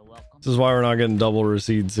 You're welcome. This is why we're not getting double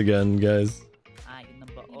receipts again, guys. All right,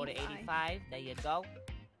 number order 85. There you go.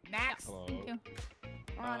 Next. Thank you.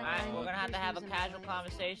 All right, we're gonna have a casual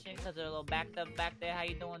conversation because they're a little backed up back there. How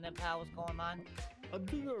you doing there, pal? What's going on? I'm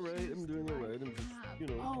doing alright. I'm just,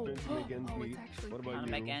 trying to make ends meet. What about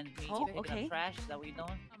you? Make ends meet? Oh, You picking up trash? Is that what you're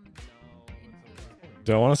doing?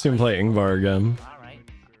 Do I want to see him play Ingvar again? All right.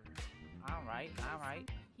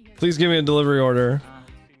 Please give me a delivery order.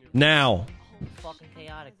 Now. It's fucking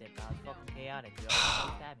chaotic there, pal. It's fucking chaotic.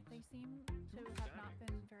 They seem to have not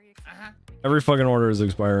been very excited. Every fucking order is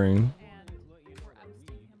expiring.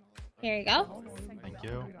 Here you go. Thank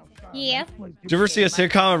you. Yeah. Did you ever see a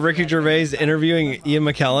sitcom of Ricky Gervais interviewing Ian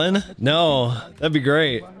McKellen? No. That'd be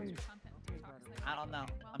great. I don't know.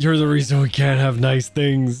 You're the reason we can't have nice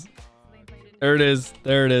things. There it is.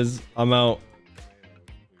 There it is. I'm out.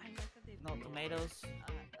 No tomatoes.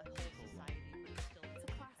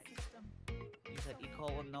 You said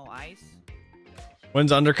equal with no ice.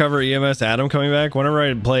 When's Undercover EMS Adam coming back? Whenever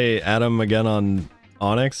I play Adam again on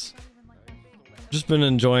Onyx. Just been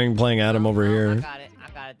enjoying playing Adam over here. I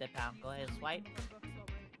got it there, pal. Go ahead, swipe.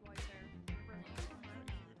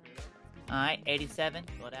 Alright, 87.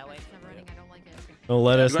 Go that way. No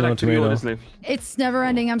lettuce, no tomato. It's never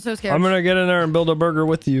ending. I'm so scared. I'm gonna get in there and build a burger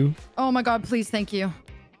with you. Oh my god, please, thank you.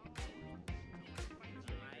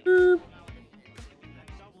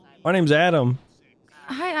 My name's Adam.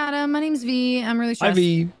 Hi, Adam. My name's V. I'm really stressed. Hi,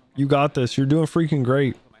 V. You got this. You're doing freaking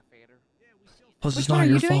great. Plus, it's not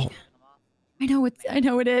your fault. I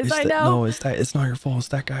know it is. I know. No, it's not your fault. It's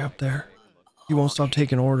that guy up there. He won't stop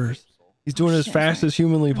taking orders. He's doing it as fast as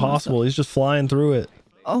humanly possible. He's just flying through it.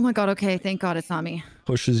 Oh my god, okay. Thank god it's not me.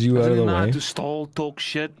 Pushes you out of the way. To stall, talk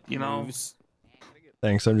shit, you know.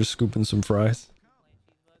 Thanks. I'm just scooping some fries.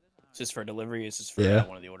 Is this for delivery? Is this for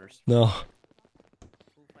one of the orders? No.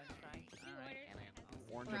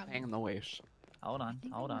 Paying the waste. Hold on.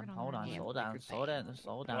 Slow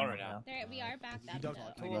down. Right now. We are back up.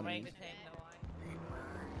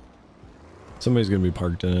 Somebody's gonna be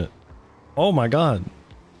parked in it. Oh my god.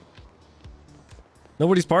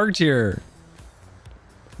 Nobody's parked here.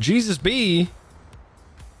 Jesus B.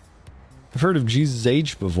 I've heard of Jesus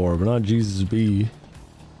H before, but not Jesus B.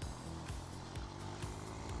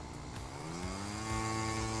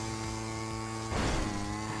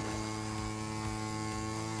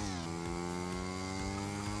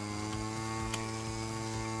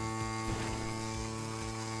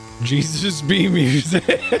 Jesus be music.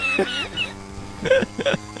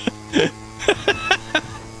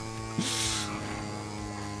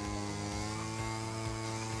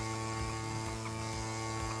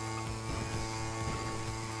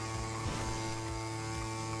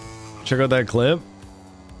 Check out that clip.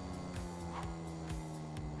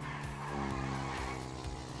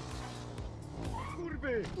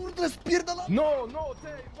 No, no,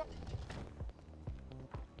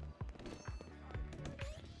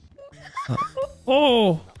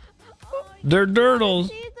 Oh, they're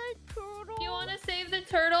turtles. You want to save the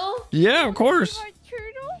turtle? Yeah, of course.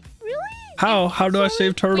 Really? How do I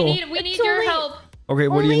save turtle? We need your help. Okay,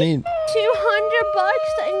 what do you need? $200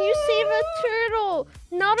 and you save a turtle.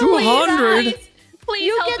 Not 200? Please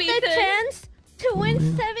you help get the Ethan. chance to win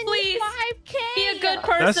 75K. Be a good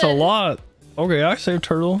person. That's a lot. Okay, I saved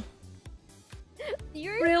turtle.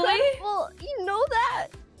 You're Really? incredible. You know that.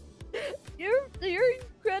 You're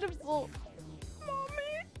incredible.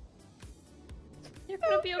 You're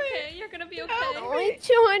gonna be okay. You're gonna be okay. Only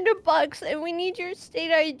 $200 and we need your state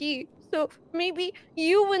ID. So maybe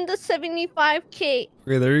you win the 75K.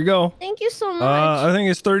 Okay, there you go. Thank you so much. I think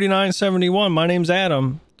it's 3971. My name's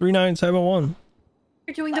Adam. 3971.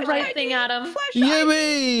 You're doing the right thing, Adam.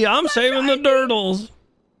 Yippee! I'm saving the turtles.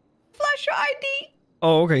 Flash your ID.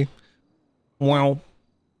 Oh, okay. Wow.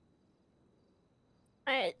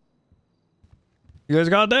 Alright. You guys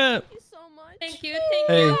got that? Thank you.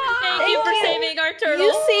 Hey. Thank you for saving our turtle.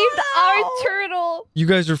 You saved our turtle. You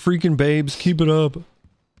guys are freaking babes. Keep it up.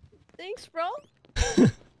 Thanks, bro.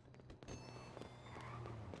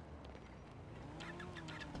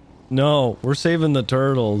 No, we're saving the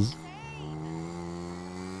turtles.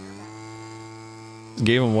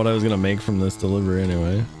 Gave him what I was gonna make from this delivery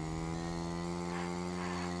anyway.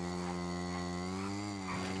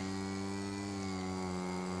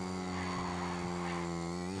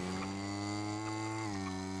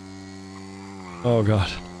 Oh god.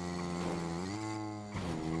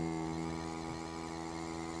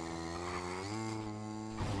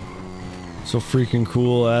 So freaking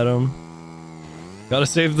cool, Adam. Gotta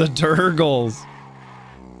save the turtles.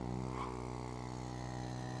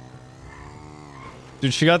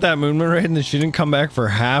 Dude, she got that Moonman raid and then she didn't come back for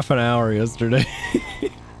half an hour yesterday.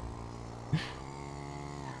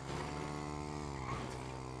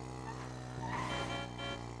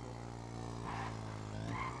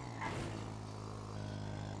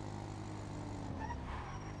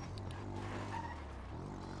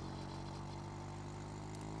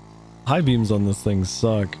 High beams on this thing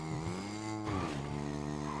suck.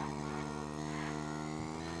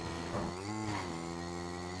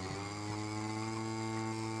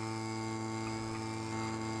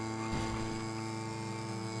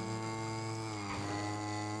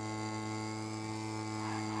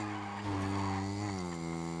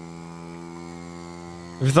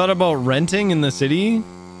 Have you thought about renting in the city?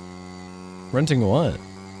 Renting what?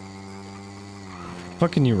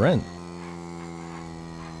 What can you rent?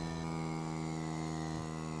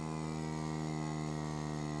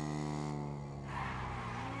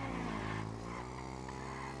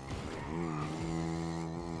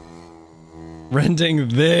 Renting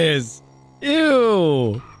this.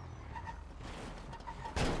 Ew.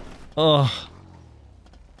 Ugh.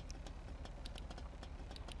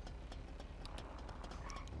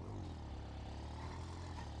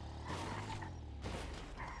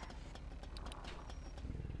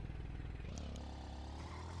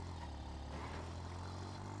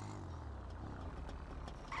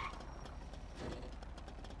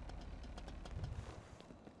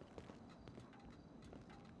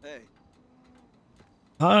 Hey.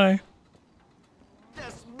 Hi.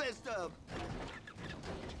 That's messed up.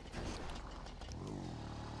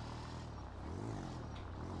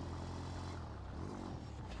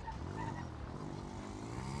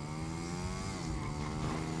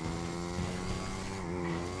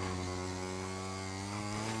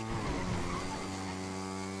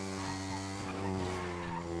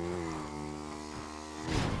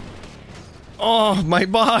 Oh, my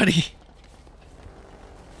body.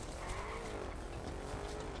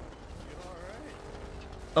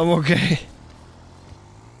 I'm okay.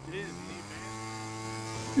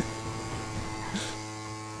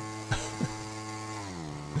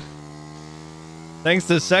 Thanks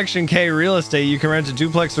to Section K Real Estate, you can rent a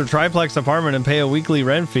duplex or triplex apartment and pay a weekly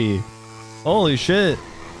rent fee. Holy shit.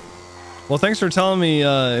 Well, thanks for telling me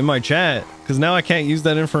in my chat, because now I can't use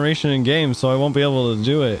that information in game, so I won't be able to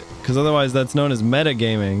do it, because otherwise that's known as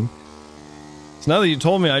metagaming. So now that you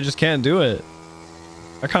told me, I just can't do it.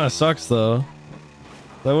 That kind of sucks, though.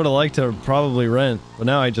 I would have liked to probably rent, but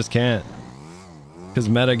now I just can't. Because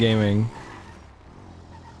metagaming.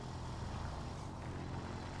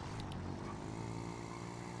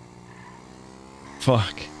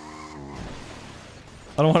 Fuck.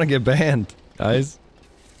 I don't want to get banned, guys.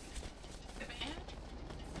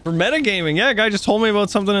 For metagaming, yeah, a guy just told me about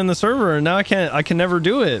something in the server and now I can never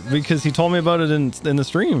do it because he told me about it in the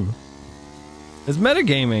stream. It's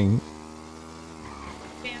metagaming.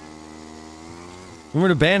 You want me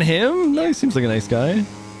to ban him? No, he seems like a nice guy.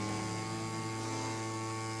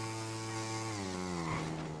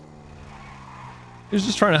 He was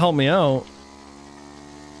just trying to help me out.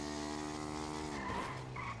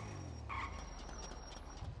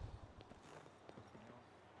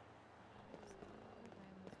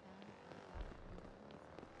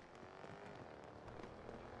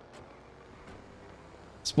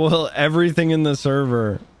 Spoil everything in the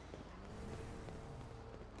server.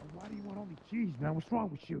 Why do you want only cheese, man? What's wrong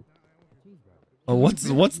with you? Oh,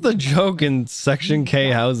 what's the joke in Section K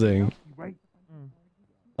housing? I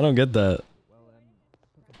don't get that.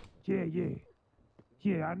 Yeah, yeah.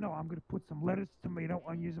 Yeah, I know. I'm gonna put some lettuce, tomato,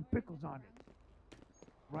 onions, and pickles on it.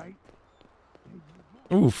 Right?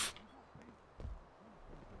 Oof.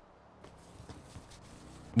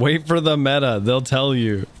 Wait for the meta. They'll tell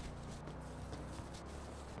you.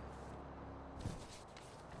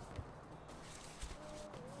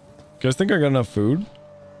 You guys think I got enough food?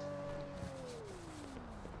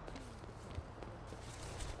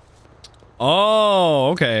 Oh,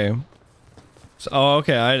 okay. Oh,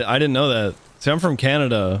 okay. I didn't know that. See, I'm from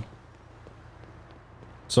Canada.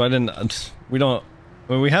 So I didn't... We don't...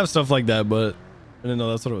 I mean, we have stuff like that, but I didn't know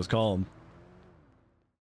that's what it was called.